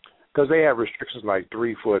 because they have restrictions like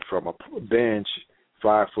 3 foot from a bench,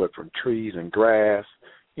 5 foot from trees and grass,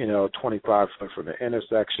 25 foot from the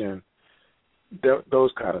intersection.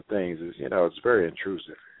 Those kind of things is, it's very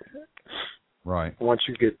intrusive. Right. Once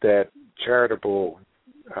you get that charitable,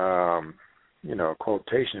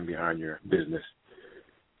 quotation behind your business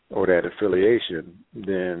or that affiliation,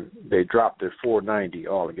 then they drop their $490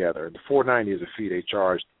 altogether. The $490 is a fee they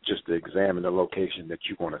charge just to examine the location that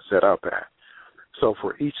you want to set up at. So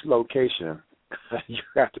for each location, you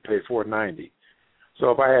have to pay $490.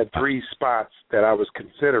 So if I had 3 spots that I was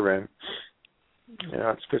considering,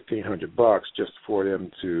 it's $1,500 just for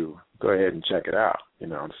them to go ahead and check it out,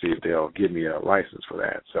 and see if they'll give me a license for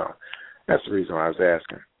that. So that's the reason why I was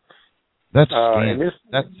asking.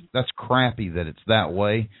 That's crappy that it's that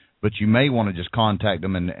way, but you may want to just contact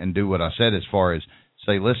them and do what I said as far as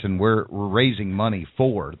say, listen, we're raising money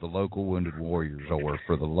for the local Wounded Warriors or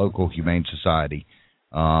for the local Humane Society.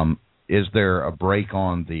 Is there a break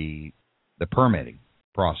on the permitting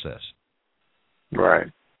process? Right.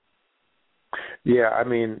 Yeah,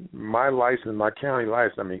 my license, my county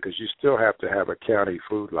license, because you still have to have a county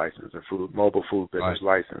food license, a mobile food business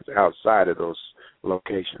license outside of those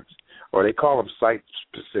locations. Or they call them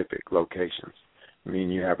site-specific locations.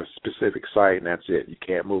 You have a specific site and that's it. You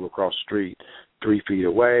can't move across the street 3 feet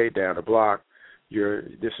away, down the block.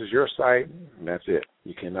 This is your site and that's it.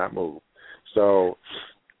 You cannot move. So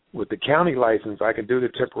with the county license, I can do the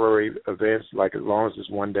temporary events, like as long as it's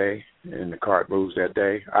one day and the cart moves that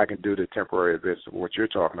day, I can do the temporary events of what you're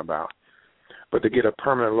talking about. But to get a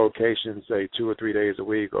permanent location, say 2 or 3 days a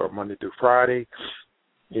week or Monday through Friday,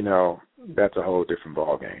 that's a whole different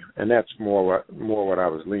ballgame. And that's more what I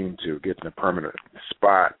was leaning to, getting a permanent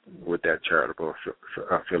spot with that charitable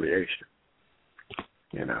affiliation,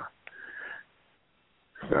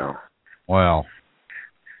 So. Wow.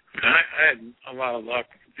 I had a lot of luck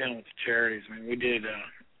dealing with the charities. We did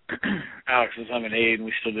Alex's Lemonade, and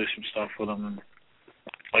we still do some stuff with them. And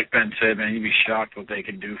like Ben said, man, you'd be shocked what they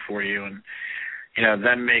can do for you. And,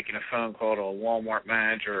 them making a phone call to a Walmart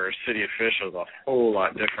manager or a city official is a whole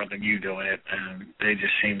lot different than you doing it. And they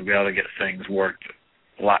just seem to be able to get things worked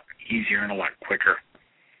a lot easier and a lot quicker.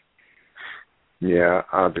 Yeah,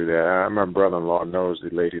 I'll do that. My brother-in-law knows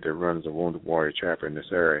the lady that runs the Wounded Warrior chapter in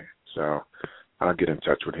this area, so I'll get in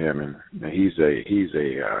touch with him. And he's a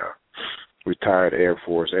retired Air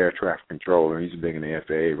Force air traffic controller. He's big in the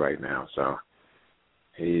FAA right now, so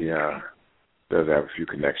he does have a few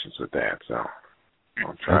connections with that. So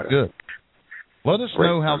I'll try. That's good. Let us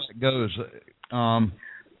know how it goes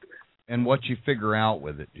and what you figure out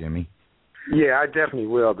with it, Jimmy. Yeah, I definitely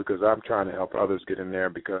will, because I'm trying to help others get in there,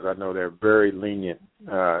 because I know they're very lenient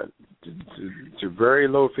to very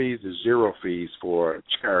low fees to zero fees for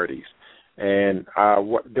charities. And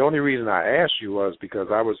the only reason I asked you was because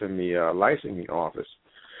I was in the licensing office,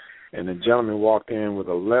 and the gentleman walked in with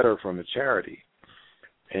a letter from the charity.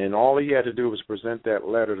 And all he had to do was present that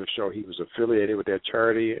letter to show he was affiliated with that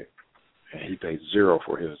charity, and he paid $0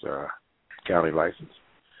 for his county license.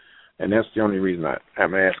 And that's the only reason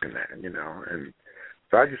I'm asking that, And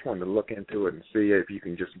so I just wanted to look into it and see if you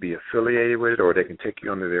can just be affiliated with it or they can take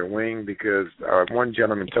you under their wing, because one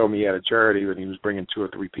gentleman told me he had a charity and he was bringing 2 or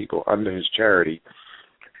 3 people under his charity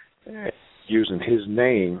using his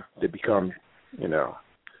name to become,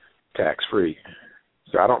 tax-free.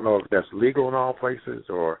 So I don't know if that's legal in all places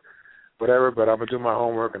or whatever, but I'm going to do my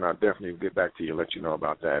homework and I'll definitely get back to you and let you know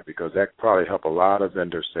about that, because that could probably help a lot of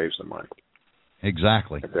vendors save some money.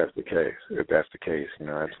 Exactly. If that's the case, you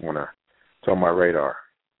know, that's when it's on my radar.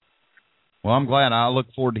 Well, I'm glad. I look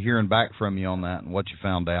forward to hearing back from you on that and what you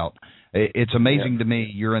found out. It's amazing to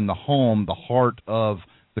me. You're in the heart of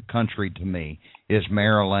the country to me is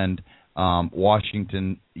Maryland,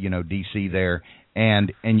 Washington, you know, D.C. there.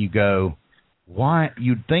 And you go, why?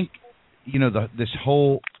 You'd think, you know,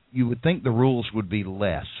 you would think the rules would be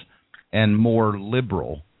less and more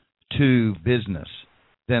liberal to business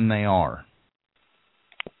than they are.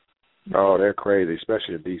 Oh, they're crazy,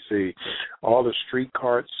 especially in D.C. All the street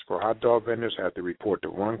carts for hot dog vendors have to report to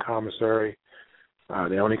one commissary.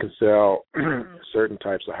 They only can sell certain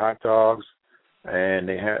types of hot dogs, and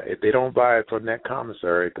if they don't buy it from that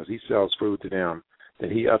commissary because he sells food to them, then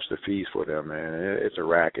he ups the fees for them, man. It's a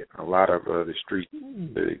racket. A lot of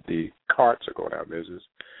the carts are going out of business.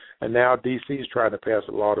 And now D.C. is trying to pass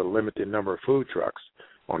a law to limit the number of food trucks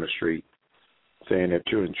on the street, saying they're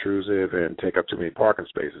too intrusive and take up too many parking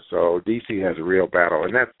spaces. So D.C. has a real battle,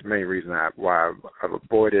 and that's the main reason why I've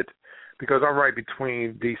avoided, because I'm right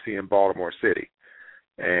between D.C. and Baltimore City,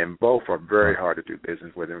 and both are very hard to do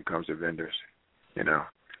business with when it comes to vendors, you know.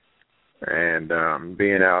 And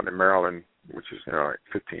being out in Maryland, which is, you know, like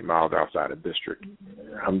 15 miles outside the district,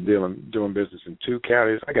 I'm doing business in 2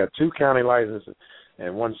 counties. I got 2 county licenses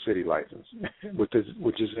and 1 city license, which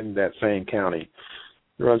is in that same county.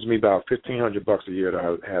 It runs me about $1,500 a year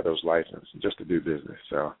to have those licenses just to do business.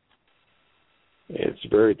 So it's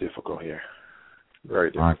very difficult here,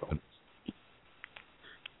 very difficult.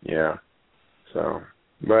 Yeah. So,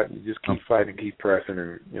 but you just keep fighting, keep pressing,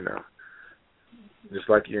 and you know, just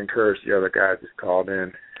like you encouraged the other guy just called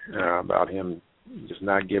in about him just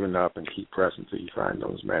not giving up and keep pressing until you find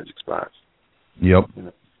those magic spots. Yep. You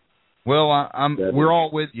know? Well, we're all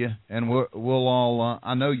with you, and we'll all.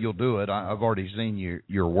 I know you'll do it. I've already seen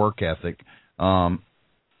your work ethic. So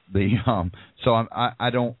I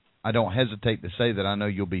don't hesitate to say that I know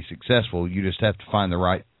you'll be successful. You just have to find the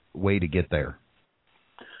right way to get there.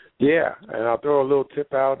 Yeah, and I'll throw a little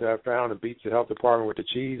tip out that I found that beats the health department with the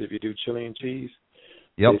cheese. If you do chili and cheese,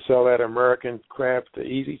 yep. They sell that American Kraft, the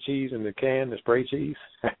easy cheese in the can, the spray cheese.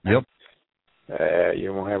 Yep.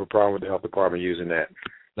 You won't have a problem with the health department using that.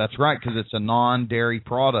 That's right, because it's a non-dairy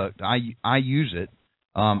product. I use it.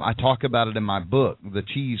 I talk about it in my book, The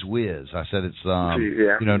Cheese Whiz. I said it's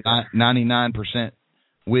 99%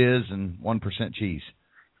 whiz and 1% cheese.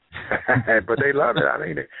 But they love it. I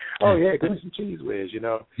mean, give me some cheese whiz. You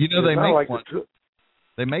know they make like one.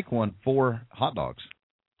 They make one for hot dogs.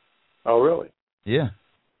 Oh, really? Yeah.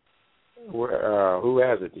 Who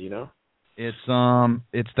has it? Do you know? It's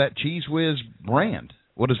that Cheese Whiz brand.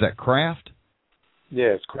 What is that? Kraft?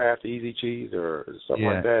 Yeah, it's Kraft Easy Cheese or something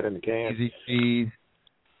like that in the can. Easy cheese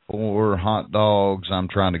for hot dogs. I'm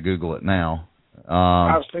trying to Google it now.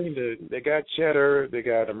 I've seen they got cheddar, they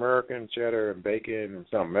got American cheddar and bacon and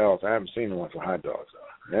something else. I haven't seen the one for hot dogs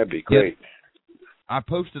though. That'd be great. I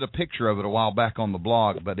posted a picture of it a while back on the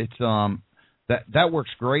blog, but it's that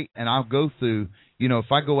works great. And I'll go through,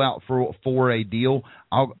 if I go out for a deal,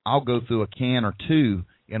 I'll go through a can or 2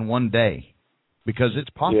 in one day because it's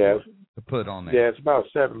popular to put on there. Yeah, it's about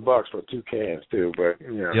 $7 for 2 cans too. But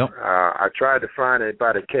I tried to find it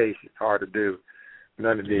by the case. It's hard to do.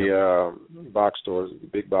 None of the box stores,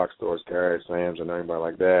 big box stores carry it, Sam's or anybody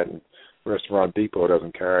like that, and Restaurant Depot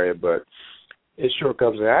doesn't carry it, but it sure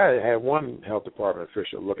comes in. I had one health department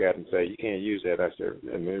official look at it and say, you can't use that. I said,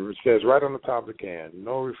 and it says right on the top of the can,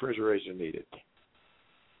 no refrigeration needed.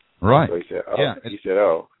 Right. So he said, He said,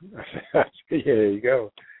 I said, yeah, there you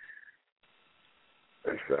go.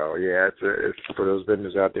 So, it's for those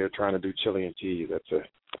vendors out there trying to do chili and cheese. That's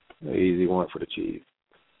an easy one for the cheese,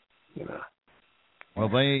 Well,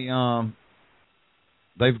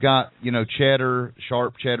 they've got, cheddar,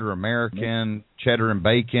 sharp cheddar American, cheddar and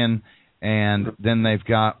bacon, and then they've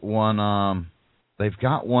got one if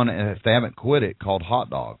they haven't quit it, called hot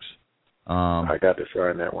dogs. I got to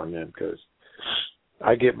try that one then because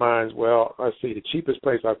I get mine. Well, let's see, the cheapest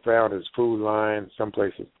place I found is Food Line. Some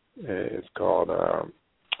places it's called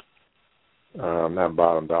not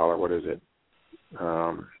Bottom Dollar. What is it?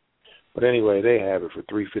 But anyway, they have it for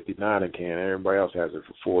 $3.59 a can. Everybody else has it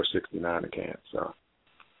for $4.69 a can. So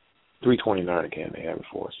 $3.29 a can they have it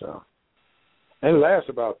for. So and it lasts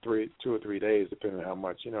about 2 or 3 days, depending on how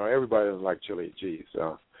much. Everybody doesn't like chili and cheese,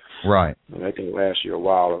 so right. They can last you a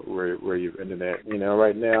while where you're vending at.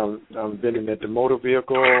 Right now I'm vending at the motor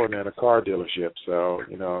vehicle and at a car dealership, so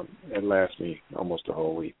it lasts me almost a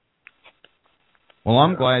whole week. Well,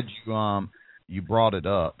 I'm glad you brought it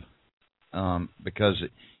up because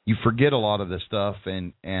you forget a lot of this stuff,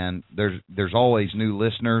 and there's always new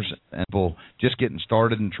listeners and people just getting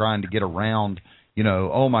started and trying to get around. You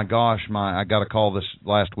know, oh my gosh, I got a call this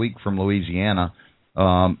last week from Louisiana,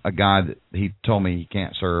 a guy that he told me he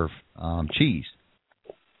can't serve cheese,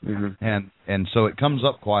 and so it comes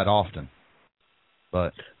up quite often.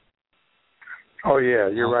 But oh yeah,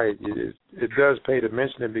 you're right. It does pay to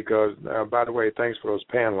mention it because, by the way, thanks for those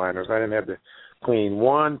pan liners. I didn't have to clean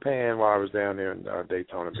one pan while I was down there in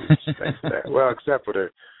Daytona Beach. Thanks for that. Well, except for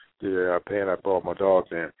the pan I brought my dogs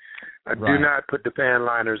in. Do not put the pan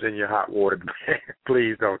liners in your hot water.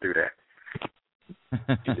 Please don't do that.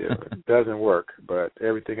 It doesn't work. But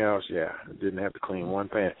everything else, yeah, I didn't have to clean one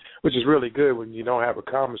pan, which is really good when you don't have a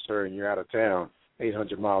commissary and you're out of town,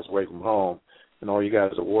 800 miles away from home, and all you got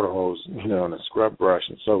is a water hose, and a scrub brush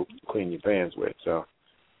and soap to clean your pans with. So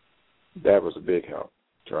that was a big help.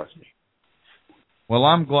 Trust me. Well,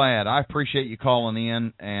 I'm glad. I appreciate you calling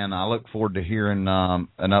in, and I look forward to hearing an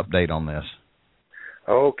update on this.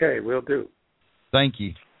 Okay, will do. Thank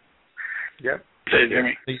you. Yep. See you,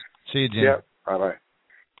 Jimmy. See you, Jimmy. Yep. Bye-bye.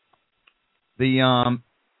 The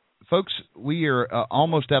folks, we are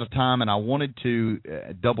almost out of time, and I wanted to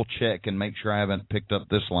double-check and make sure I haven't picked up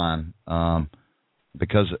this line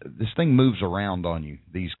because this thing moves around on you,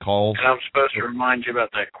 these calls. And I'm supposed to remind you about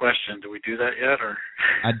that question. Do we do that yet? Or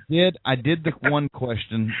I did the one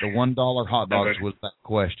question, the $1 hot dogs was that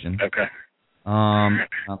question. Okay. I'm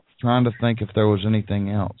trying to think if there was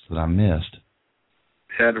anything else that I missed.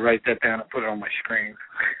 I had to write that down and put it on my screen.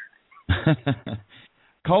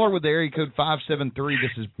 Caller with the area code 573,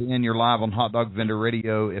 this is Ben. You're live on Hot Dog Vendor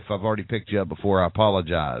Radio. If I've already picked you up before, I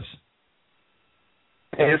apologize.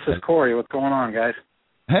 Hey, this is Corey. What's going on, guys?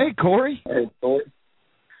 Hey, Corey. Hey, Corey.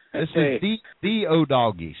 This is the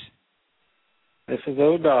O-Doggies. This is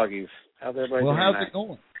O-Doggies. How's everybody doing how's tonight? it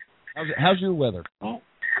going? How's your weather?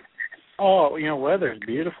 Oh, weather's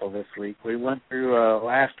beautiful this week. We went through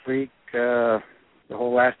last week, the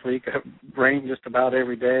whole last week. It rained just about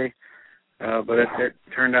every day, but it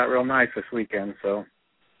turned out real nice this weekend. So.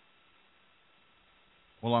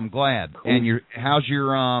 Well, I'm glad. Cool. And how's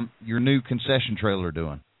your new concession trailer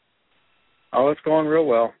doing? Oh, it's going real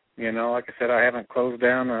well. Like I said, I haven't closed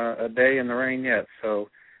down a day in the rain yet. So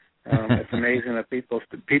it's amazing that people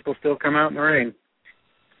still come out in the rain.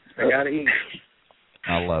 They got to eat.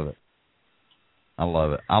 I love it.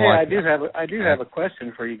 I do have a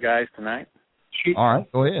question for you guys tonight. All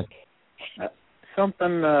right, go ahead.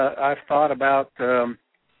 Something I've thought about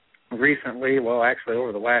recently. Well, actually,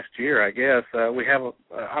 over the last year, I guess we have.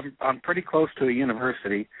 I'm pretty close to a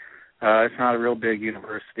university. It's not a real big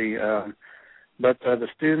university, but the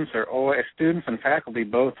students and faculty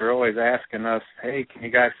both are always asking us, "Hey, can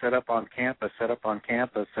you guys set up on campus?"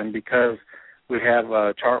 And because we have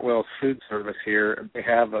Chartwell's food service here, they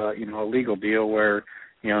have a legal deal where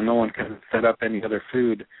no one can set up any other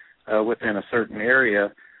food within a certain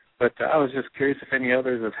area. But I was just curious if any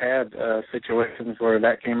others have had situations where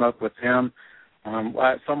that came up with them.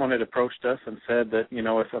 Someone had approached us and said that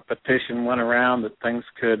if a petition went around that things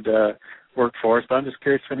could work for us. But I'm just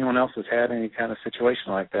curious if anyone else has had any kind of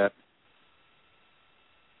situation like that.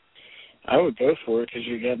 I would go for it because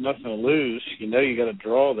you got nothing to lose. You got a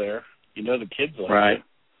draw there. The kids like it.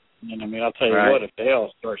 And I'll tell you what, if they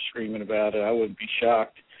all start screaming about it, I wouldn't be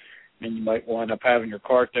shocked. And you might wind up having your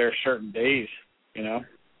cart there certain days,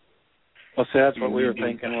 Well, see, that's what we were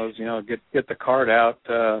thinking was, get the cart out,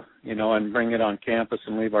 and bring it on campus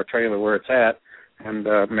and leave our trailer where it's at and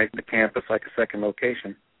make the campus like a second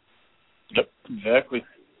location. Yep, exactly.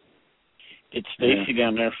 Get Stacy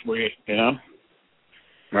down there for you,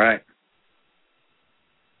 Right.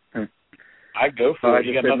 I'd go for it. I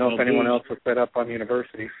just didn't know if anyone else was set up on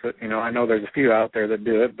universities. But, I know there's a few out there that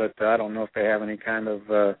do it, but I don't know if they have any kind of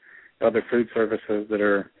other food services that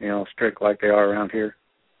are, strict like they are around here.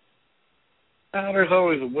 There's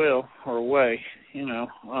always a will or a way,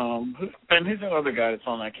 Ben, who's the other guy that's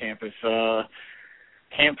on that campus?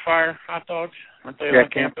 Campfire Hot Dogs? Aren't they on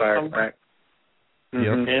Campfire, campus? right.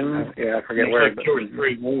 Mm-hmm. Yeah, I forget where. Like 2 or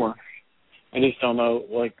 3 more. I just don't know,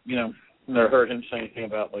 never heard him say anything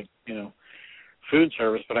about, food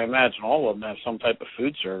service, but I imagine all of them have some type of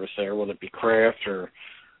food service there, whether it be Kraft or,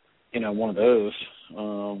 one of those.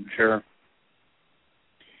 Sure.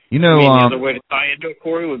 The other way to tie into it,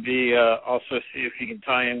 Corey, would be also see if you can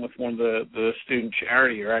tie in with one of the student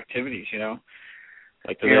charity or activities,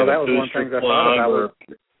 Like that was one thing I thought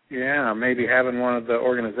about. Maybe having one of the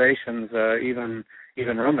organizations even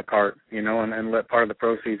run the cart, and let part of the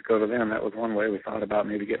proceeds go to them. That was one way we thought about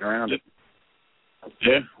maybe getting around it.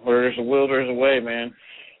 Yeah, where there's a will, there's a way, man.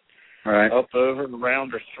 Right. Up, over, and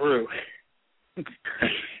around, or through.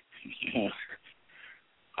 Yeah.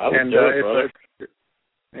 I would And do it, brother.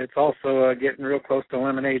 it's also getting real close to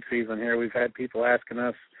lemonade season here. We've had people asking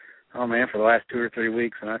us, oh man, for the last 2 or 3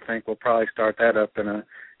 weeks, and I think we'll probably start that up in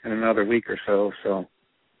another week or so. So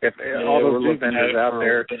if all those new vendors out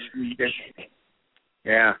there,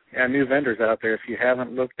 new vendors out there, if you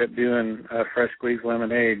haven't looked at doing fresh squeezed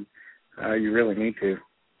lemonade, you really need to.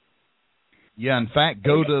 Yeah, in fact,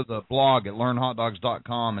 go to the blog at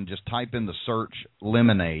learnhotdogs.com and just type in the search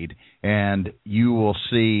lemonade, and you will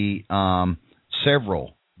see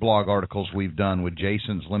several blog articles we've done with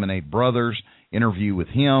Jason's Lemonade Brothers, interview with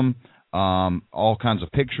him, all kinds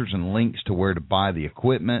of pictures and links to where to buy the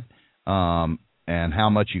equipment, and how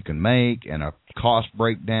much you can make, and a cost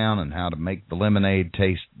breakdown, and how to make the lemonade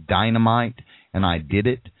taste dynamite. And I did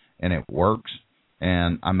it, and it works,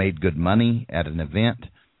 and I made good money at an event.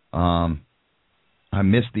 I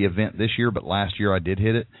missed the event this year, but last year I did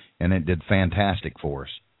hit it, and it did fantastic for us.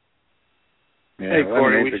 Yeah, hey,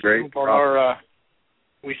 Corey,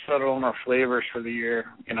 we settled on our flavors for the year.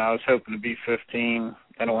 You know, I was hoping to be 15,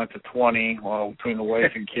 then I went to 20. Well, between the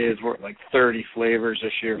wife and kids, we're at like 30 flavors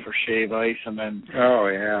this year for shave ice, and then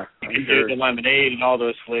you can do the lemonade and all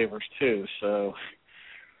those flavors too. So.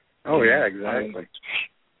 Oh yeah, exactly.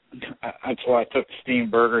 That's why I took the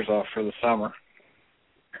steamed burgers off for the summer.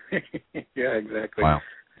 Yeah, exactly. Wow.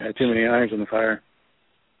 Too many irons in the fire.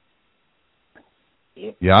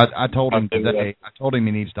 Yeah, I told him today. I told him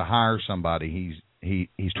he needs to hire somebody.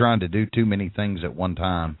 He's trying to do too many things at one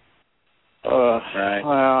time. Right.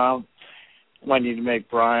 Well, I might need to make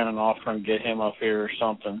Brian an offer and get him up here or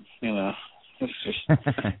something. You know, it's just.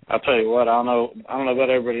 I'll tell you what. I don't know about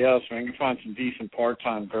everybody else. I mean, you can find some decent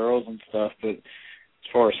part-time girls and stuff, but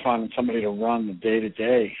as far as finding somebody to run the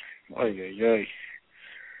day-to-day, I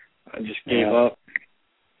just gave up.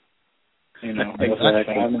 You know,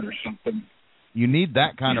 or something. You need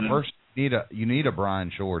that kind of person. You need a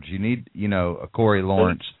Brian Shorts. You need a Corey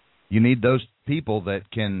Lawrence. You need those people that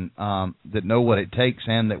can that know what it takes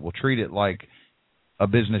and that will treat it like a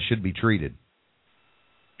business should be treated.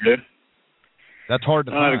 Good. That's hard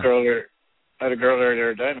to find. I had a girl there the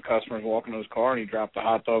other day, and the customer was walking to his car, and he dropped the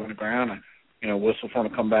hot dog on the ground and whistled for him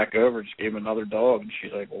to come back over. Just gave him another dog, and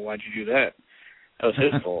she's like, "Well, why'd you do that?" That was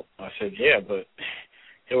his fault. I said, "Yeah, but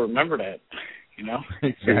he'll remember that." You know?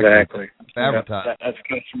 Exactly. Advertise.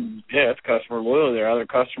 That's customer loyalty. There. Other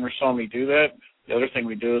customers saw me do that. The other thing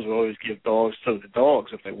we do is we always give dogs to the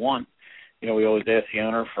dogs if they want. You know, we always ask the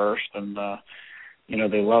owner first, and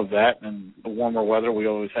they love that. And the warmer weather, we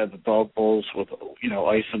always have the dog bowls with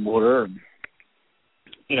ice and water. And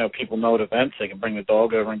people know at events they can bring the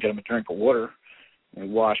dog over and get them a drink of water. And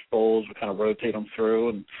we wash bowls. We kind of rotate them through,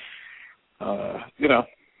 and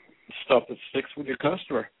stuff that sticks with your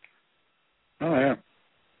customer. Oh, yeah.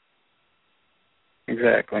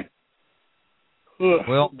 Exactly.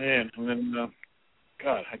 Well, man, and then,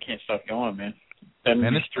 God, I can't stop going, man.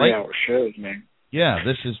 And it's 3-hour shows, man. Yeah,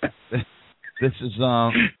 this is,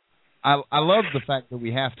 I love the fact that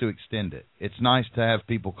we have to extend it. It's nice to have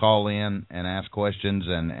people call in and ask questions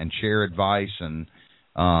and share advice, and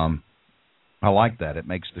I like that. It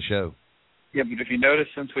makes the show. Yeah, but if you notice,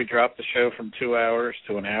 since we dropped the show from 2 hours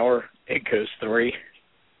to an hour, it goes 3.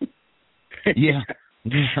 Yeah.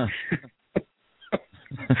 Yeah.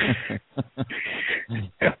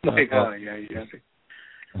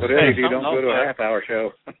 But if you don't go to a half-hour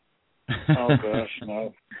show. Oh, gosh,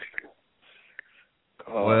 no.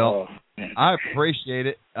 Well, I appreciate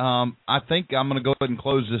it. I think I'm going to go ahead and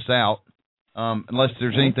close this out, unless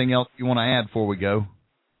there's anything else you want to add before we go.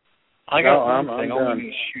 I got one thing. I'm going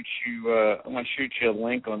to shoot you a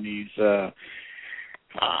link on these.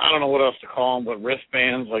 I don't know what else to call them, but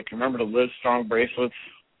wristbands. Like, remember the Live Strong bracelets?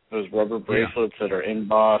 Those rubber bracelets that are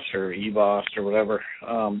embossed or embossed or whatever.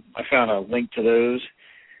 I found a link to those,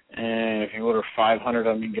 and if you order 500 of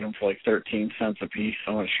them, you can get them for like 13 cents a piece.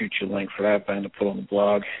 I'm going to shoot you a link for that band to put on the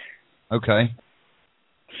blog. Okay.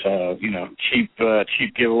 So,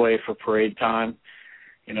 cheap giveaway for parade time.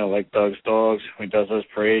 Like Doug's Dogs. When he does those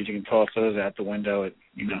parades, you can toss those out the window at,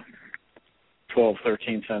 12,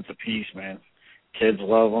 13 cents a piece, man. Kids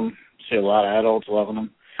love them. See a lot of adults loving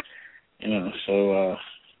them. So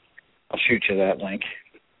I'll shoot you that link.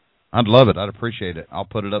 I'd love it. I'd appreciate it. I'll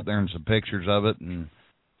put it up there and some pictures of it, and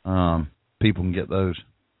people can get those.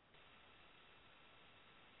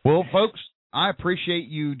 Well, folks, I appreciate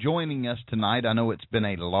you joining us tonight. I know it's been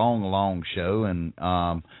a long, long show, and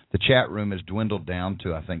the chat room has dwindled down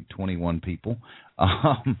to, I think, 21 people.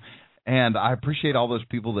 And I appreciate all those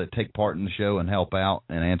people that take part in the show and help out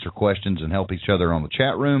and answer questions and help each other on the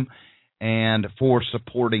chat room, and for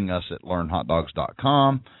supporting us at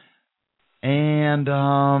learnhotdogs.com. And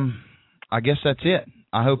I guess that's it.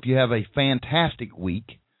 I hope you have a fantastic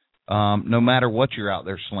week, no matter what you're out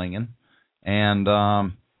there slinging. And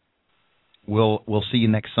we'll see you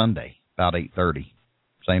next Sunday about 8:30.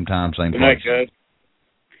 Same time, same place. Good night, guys.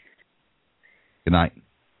 Good night.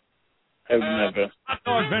 Have a good night, Bill. Hot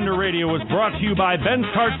Dog Vendor Radio was brought to you by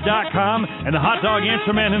Ben'sCarts.com and the hot dog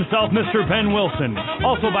answer man himself, Mr. Ben Wilson.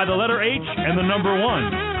 Also by the letter H and the number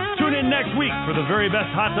 1. Tune in next week for the very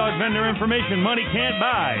best hot dog vendor information money can't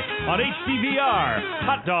buy on HDVR,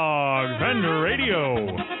 Hot Dog Vendor Radio.